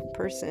bigger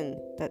person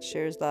that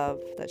shares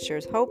love, that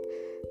shares hope,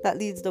 that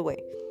leads the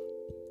way.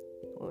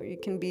 Or you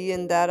can be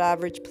in that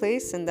average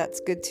place, and that's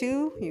good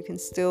too. You can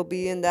still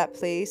be in that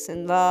place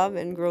and love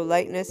and grow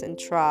lightness and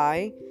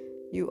try.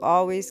 You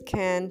always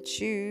can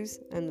choose,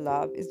 and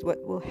love is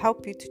what will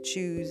help you to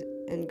choose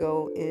and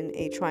go in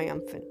a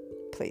triumphant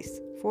place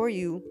for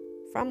you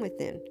from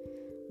within,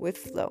 with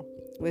flow,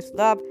 with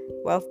love,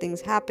 while things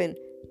happen.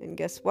 And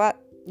guess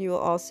what? You will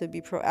also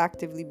be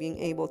proactively being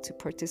able to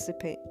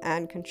participate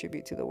and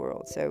contribute to the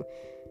world. So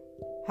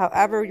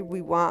however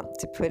we want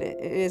to put it,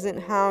 it isn't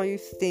how you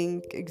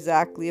think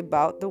exactly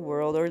about the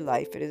world or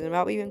life. It isn't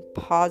about even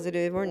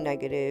positive or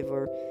negative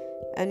or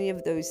any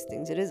of those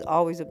things. It is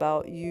always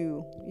about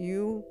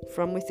you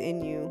from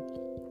within you,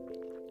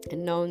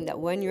 and knowing that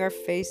when you are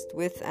faced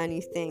with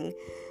anything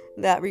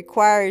that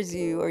requires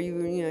you, or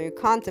you're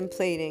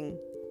contemplating,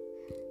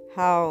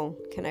 how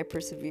can I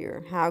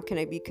persevere? How can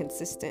I be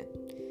consistent?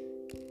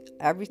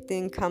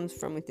 Everything comes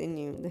from within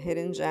you. The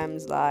hidden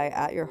gems lie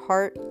at your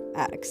heart,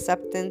 at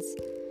acceptance,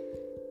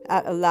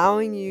 at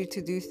allowing you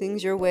to do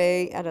things your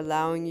way, at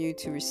allowing you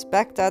to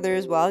respect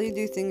others while you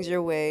do things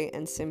your way,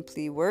 and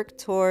simply work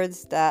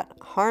towards that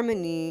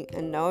harmony,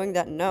 and knowing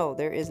that no,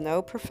 there is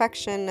no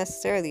perfection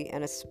necessarily,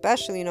 and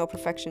especially no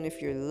perfection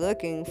if you're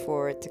looking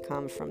for it to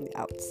come from the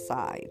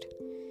outside.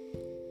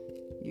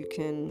 You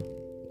can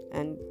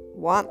and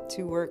want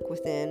to work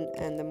within,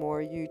 and the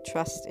more you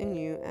trust in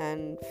you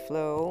and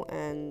flow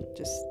and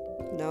just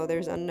know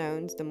there's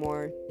unknowns, the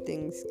more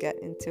things get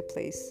into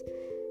place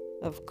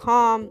of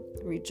calm,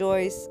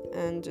 rejoice,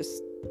 and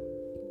just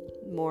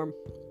more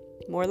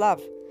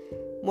love,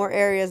 more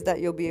areas that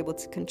you'll be able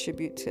to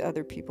contribute to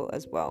other people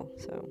as well.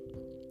 So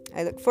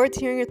I look forward to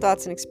hearing your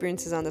thoughts and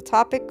experiences on the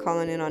topic. Call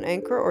in on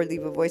Anchor or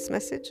leave a voice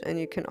message, and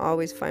you can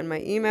always find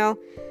my email.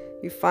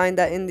 You find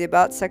that in the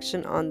About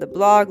section on the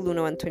blog,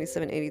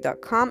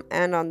 luna12780.com,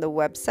 and on the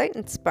website,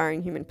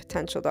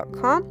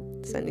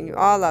 inspiringhumanpotential.com. Sending you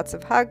all lots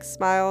of hugs,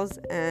 smiles,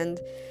 and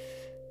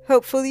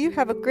hopefully you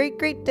have a great,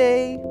 great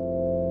day.